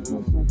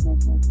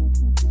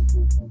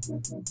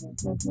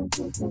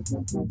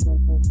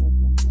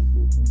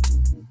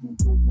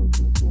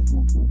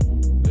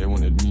 They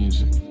wanted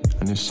music,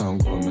 and this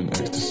sound got them in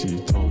ecstasy.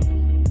 Told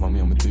mommy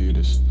I'ma do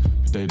this,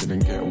 but they didn't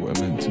get what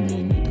it meant to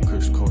me. Need the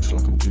kush culture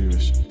like I'm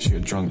Jewish. She a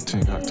drunk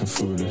ting acting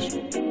foolish.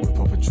 Whip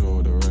up a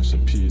drawer, the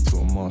recipe to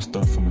a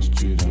master from a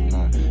student.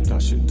 Like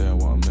that shit there,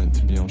 what I'm meant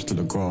to be. I'm still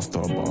a grafter,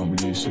 but I'm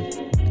lucid.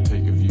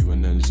 Take a view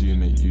and then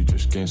zoom it. You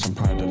just gain some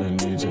pride and then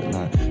lose it.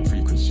 Like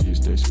frequencies,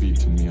 they speak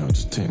to me. I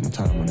just take my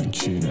time and then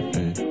tune it,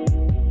 eh?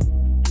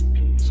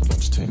 So I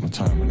just take my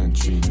time and then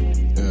tune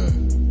it. Yeah,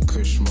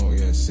 kush smoke,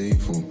 yeah,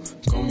 seafood.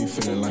 Got me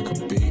feeling like a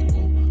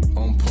beetle.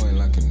 On point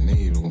like a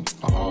needle.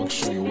 I'll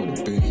show you what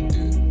a booty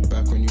do.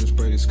 Back when you was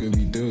braided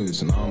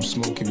Scooby-Doos, and now I'm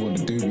smoking what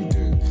the doobie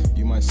do.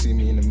 You might see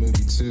me in the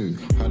movie too.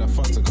 Heard I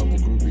fucked a couple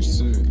groupies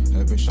too.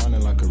 Have been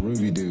shining like a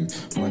ruby do.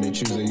 Monday,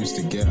 Tuesday used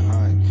to get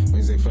high.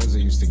 Wednesday,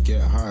 Thursday used to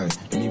get high.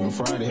 And even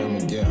Friday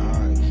I'ma get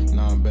high.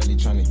 Now I'm barely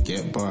trying to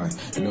get by.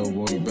 Little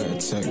boy, you better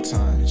take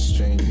time.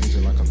 Strange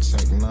music like I'm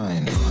Tech 9.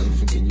 How you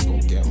thinking you gon'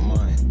 get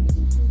mine?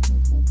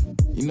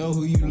 You know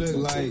who you look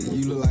like?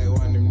 You look like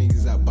one of them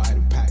niggas that buy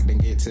the pack, then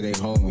get to their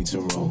homie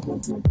to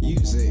roll.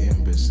 You's an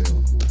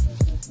imbecile.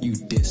 You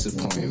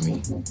disappoint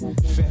me.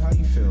 How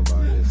you feel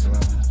about this,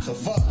 man?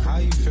 How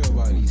you feel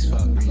about these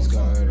fuckeries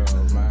going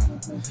on,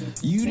 man?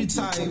 You the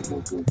type,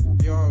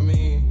 you know what I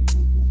mean,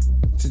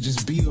 to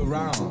just be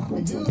around.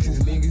 Cause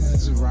niggas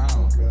is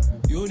around.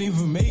 You don't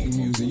even make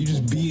music, you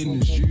just be in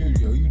the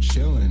studio. You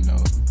chilling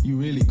though. You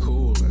really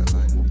cool, man.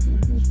 Like, you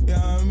know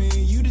what I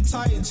mean? You the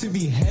type to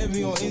be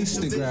heavy on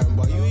Instagram,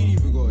 but you ain't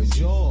even got a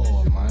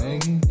job,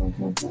 man.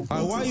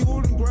 Like, why you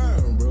on the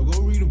ground, bro?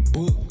 Go read a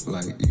book.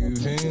 Like, you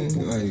feel?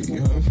 Like, you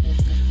know?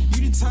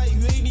 You the type,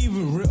 you ain't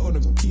even written on a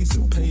piece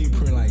of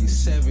paper in like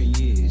 7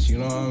 years, you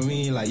know what I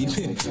mean? Like, you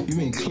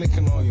been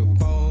clicking on your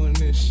phone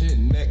and shit,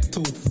 neck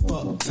too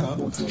fucked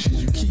up. Shit,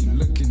 you keep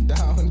looking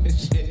down and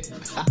shit.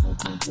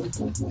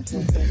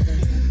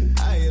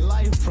 Hey,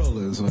 life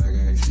problems, my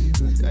guy.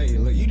 Hey,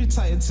 look, you the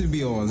type to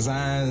be on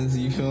Zans,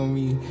 you feel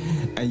me?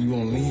 And you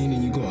on lean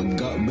and you got a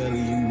gut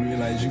belly, you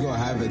realize you gonna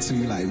have it till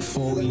you like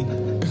 40.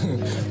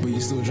 But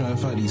you still trying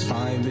to find these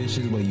fine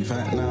bitches, but you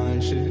fat now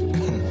and shit.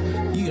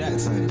 You that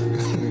type.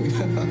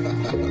 Let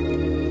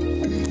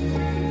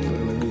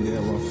me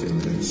get my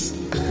feelings.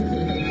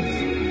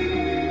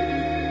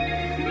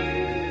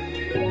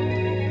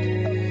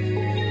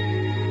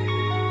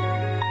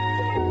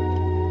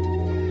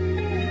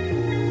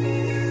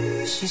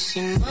 She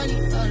see money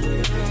all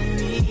around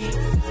me.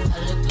 I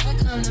look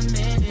like I'm the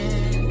man.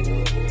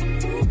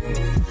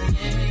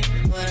 Yeah,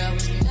 but I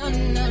was down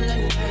and out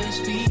like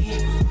last week.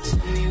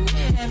 Tell me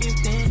where have you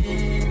been?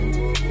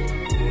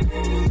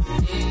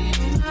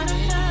 Yeah, I'm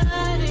not a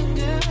hiding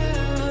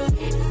girl.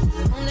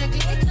 Don't act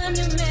like I'm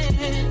the man.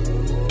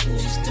 I'm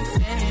just a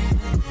fan.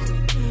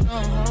 Oh,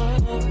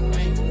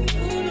 right.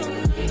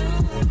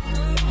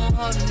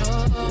 Oh, no,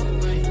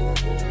 right.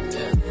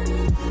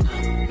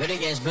 Dirty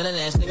ass, villain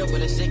ass nigga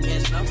with a sick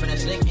ass mouth and a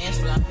slick ass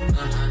flop.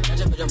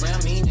 Catch up with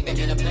around me, nigga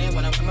in a plane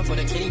when I'm coming for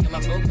the kitty, got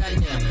my folk out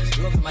of there.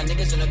 Do it for my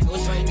niggas in the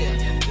ghost right there.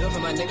 Do it for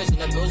my niggas in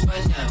the ghost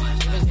right now.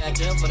 Niggas got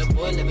killed for the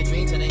boy, living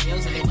dreams in the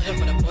hills, and they did it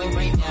for the boy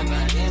right now.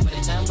 Goddamn, by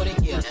the time for the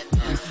year.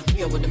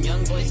 We are what them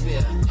young boys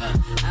feel.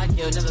 I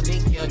kill, never be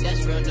killed,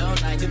 that's real, no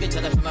lie. You can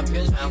tell it from my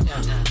peers round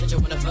down. Bitch, you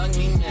wanna fuck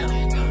me now.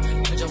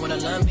 Bitch, you wanna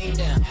love me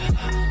down.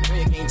 Girl,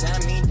 you can't tie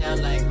me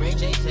down like Ray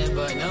J said,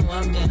 but no,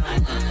 I'm down.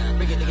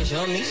 Freaking nigga,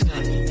 show me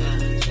something.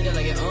 Treat it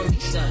like you own me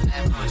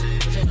something.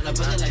 Push it on a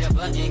button like a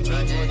button. Keep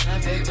more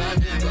time, fake time.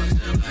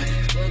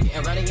 Still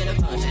getting ready in the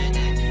function.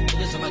 Do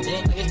this on my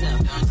dick like it's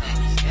nothing.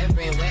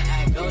 Everywhere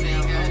I go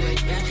now,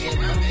 always got shit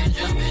bumping,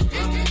 jumping.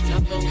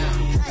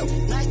 Hey,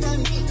 nice to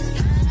meet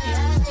you.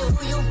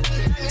 Who you be?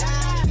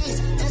 Peace,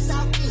 that's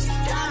our peace.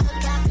 Drive a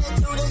captain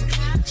to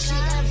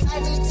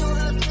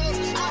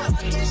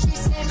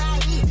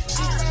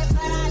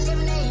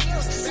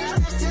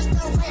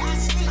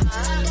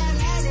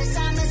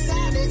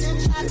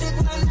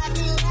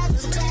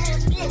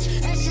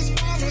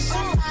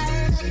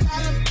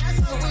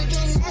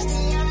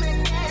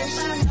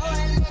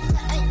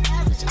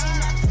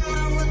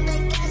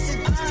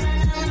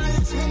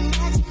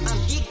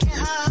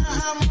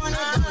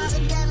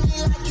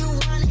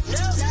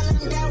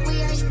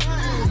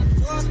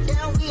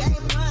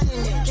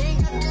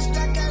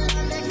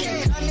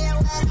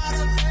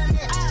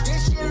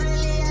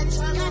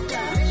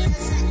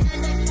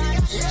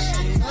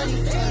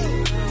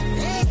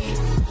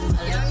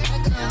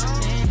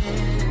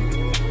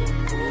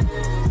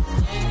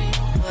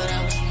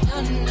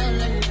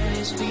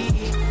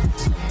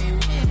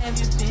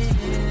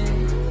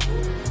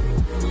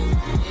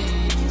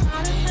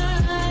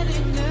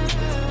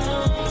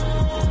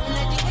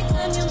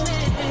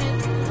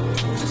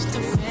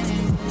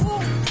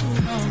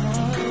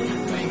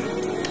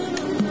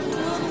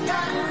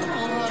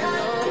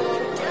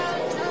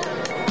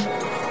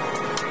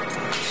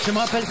Je me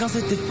rappelle quand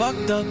c'était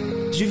fucked up.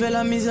 Je vivais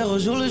la misère au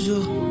jour le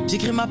jour.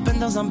 J'écris ma peine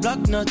dans un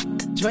bloc-notes.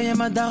 Je voyais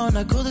ma daronne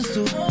à court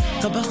dessous.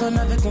 Quand personne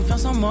n'avait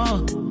confiance en moi.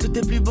 Tout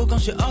est plus beau quand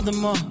je suis hors de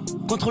moi.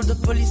 Contrôle de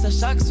police à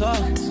chaque soir.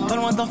 Pas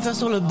loin d'enfer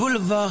sur le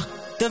boulevard.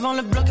 Devant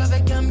le bloc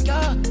avec MK.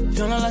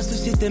 Violent la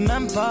société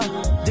même pas.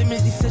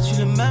 2017 je suis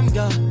le même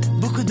gars.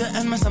 Beaucoup de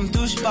haine mais ça me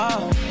touche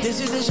pas.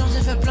 Déçu des gens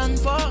j'ai fait plein de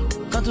fois.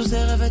 Quand tous ces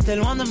rêves étaient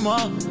loin de moi.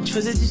 Je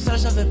faisais du sale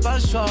j'avais pas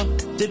le choix.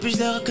 Depuis je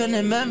les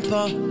reconnais même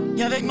pas.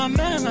 Et avec ma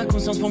mère et ma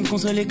conscience pour me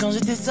consoler quand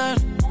j'étais seul.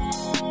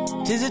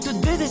 Je les ai toutes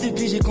baisées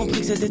depuis j'ai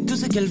compris que c'était tout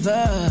ce qu'elles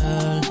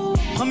veulent.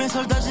 Premier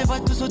soldat je les vois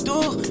tous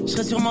autour. Je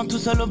serai sûrement tout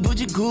seul au bout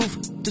du gouffre.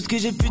 Tout ce que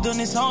j'ai pu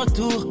donner sans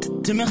retour.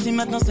 Dieu merci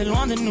maintenant c'est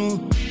loin de nous.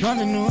 Loin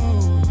de nous.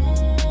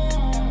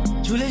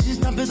 Je voulais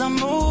juste un peu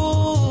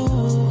d'amour.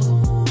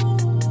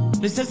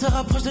 Le ciel se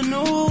rapproche de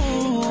nous.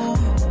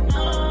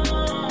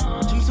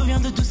 Je me souviens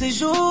de tous ces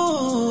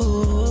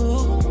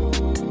jours.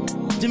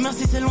 Dieu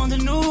merci c'est loin de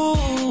nous.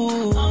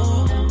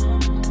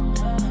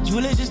 Je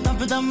voulais juste un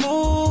peu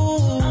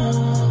d'amour.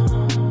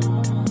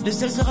 Le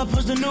ciel se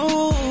rapproche de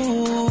nous.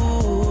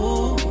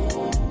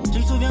 Je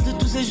me souviens de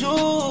tous ces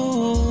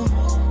jours.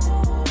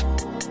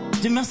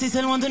 Dieu merci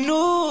c'est loin de nous.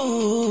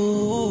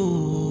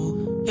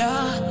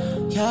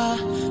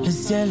 Le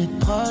ciel est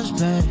proche,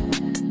 babe.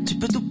 Tu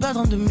peux tout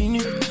perdre en 2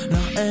 minutes.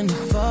 Leur haine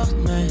est forte,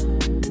 mais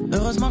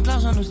heureusement que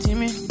l'argent nous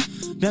stimule.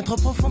 Bien trop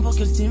profond pour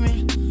qu'elle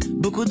stimule.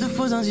 Beaucoup de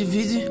faux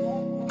individus.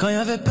 Quand y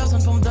avait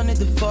personne pour me donner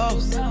de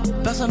force.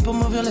 Personne pour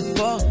m'ouvrir les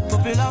portes.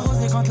 Popper la rose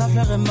et quand la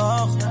fleur est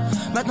morte.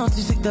 Maintenant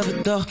tu sais que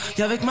t'avais tort.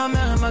 Qu'avec ma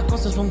mère et ma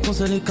conscience pour me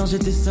consoler quand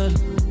j'étais seul.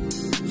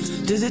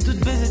 Je les ai toutes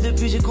baisées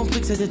depuis j'ai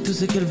compris que c'était tout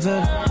ce qu'elles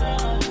veulent.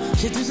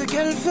 J'ai tout ce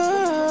qu'elles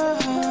veulent.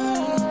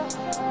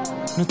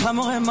 Notre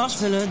amour est mort, je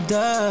fais le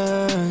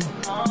deuil.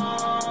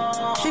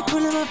 J'ai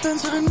coulé ma peine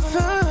sur une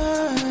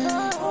feuille.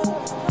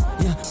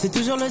 Yeah, c'est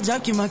toujours le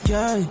diable qui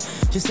m'accueille.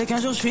 Je sais qu'un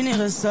jour je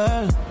finirai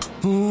seul.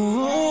 Je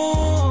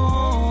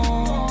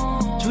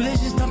voulais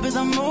juste un peu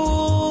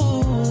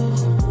d'amour.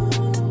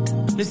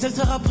 Le ciel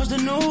se rapproche de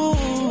nous.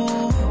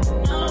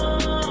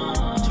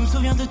 Je me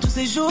souviens de tous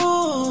ces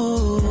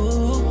jours.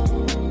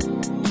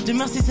 Dieu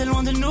merci c'est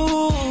loin de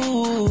nous.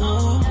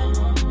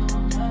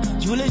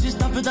 Je voulais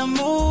juste un peu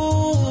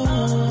d'amour.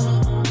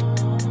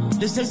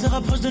 Le ciel se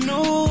rapproche de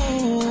nous.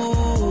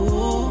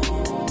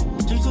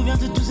 Je me souviens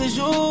de tous ces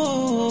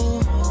jours.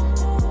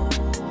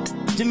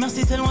 Dieu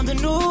merci c'est loin de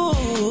nous.